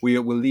now, we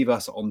will leave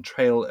us on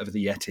Trail of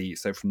the Yeti.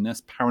 So from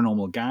this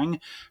Paranormal Gang,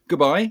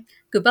 goodbye.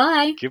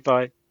 Goodbye.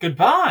 Goodbye.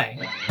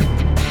 Goodbye.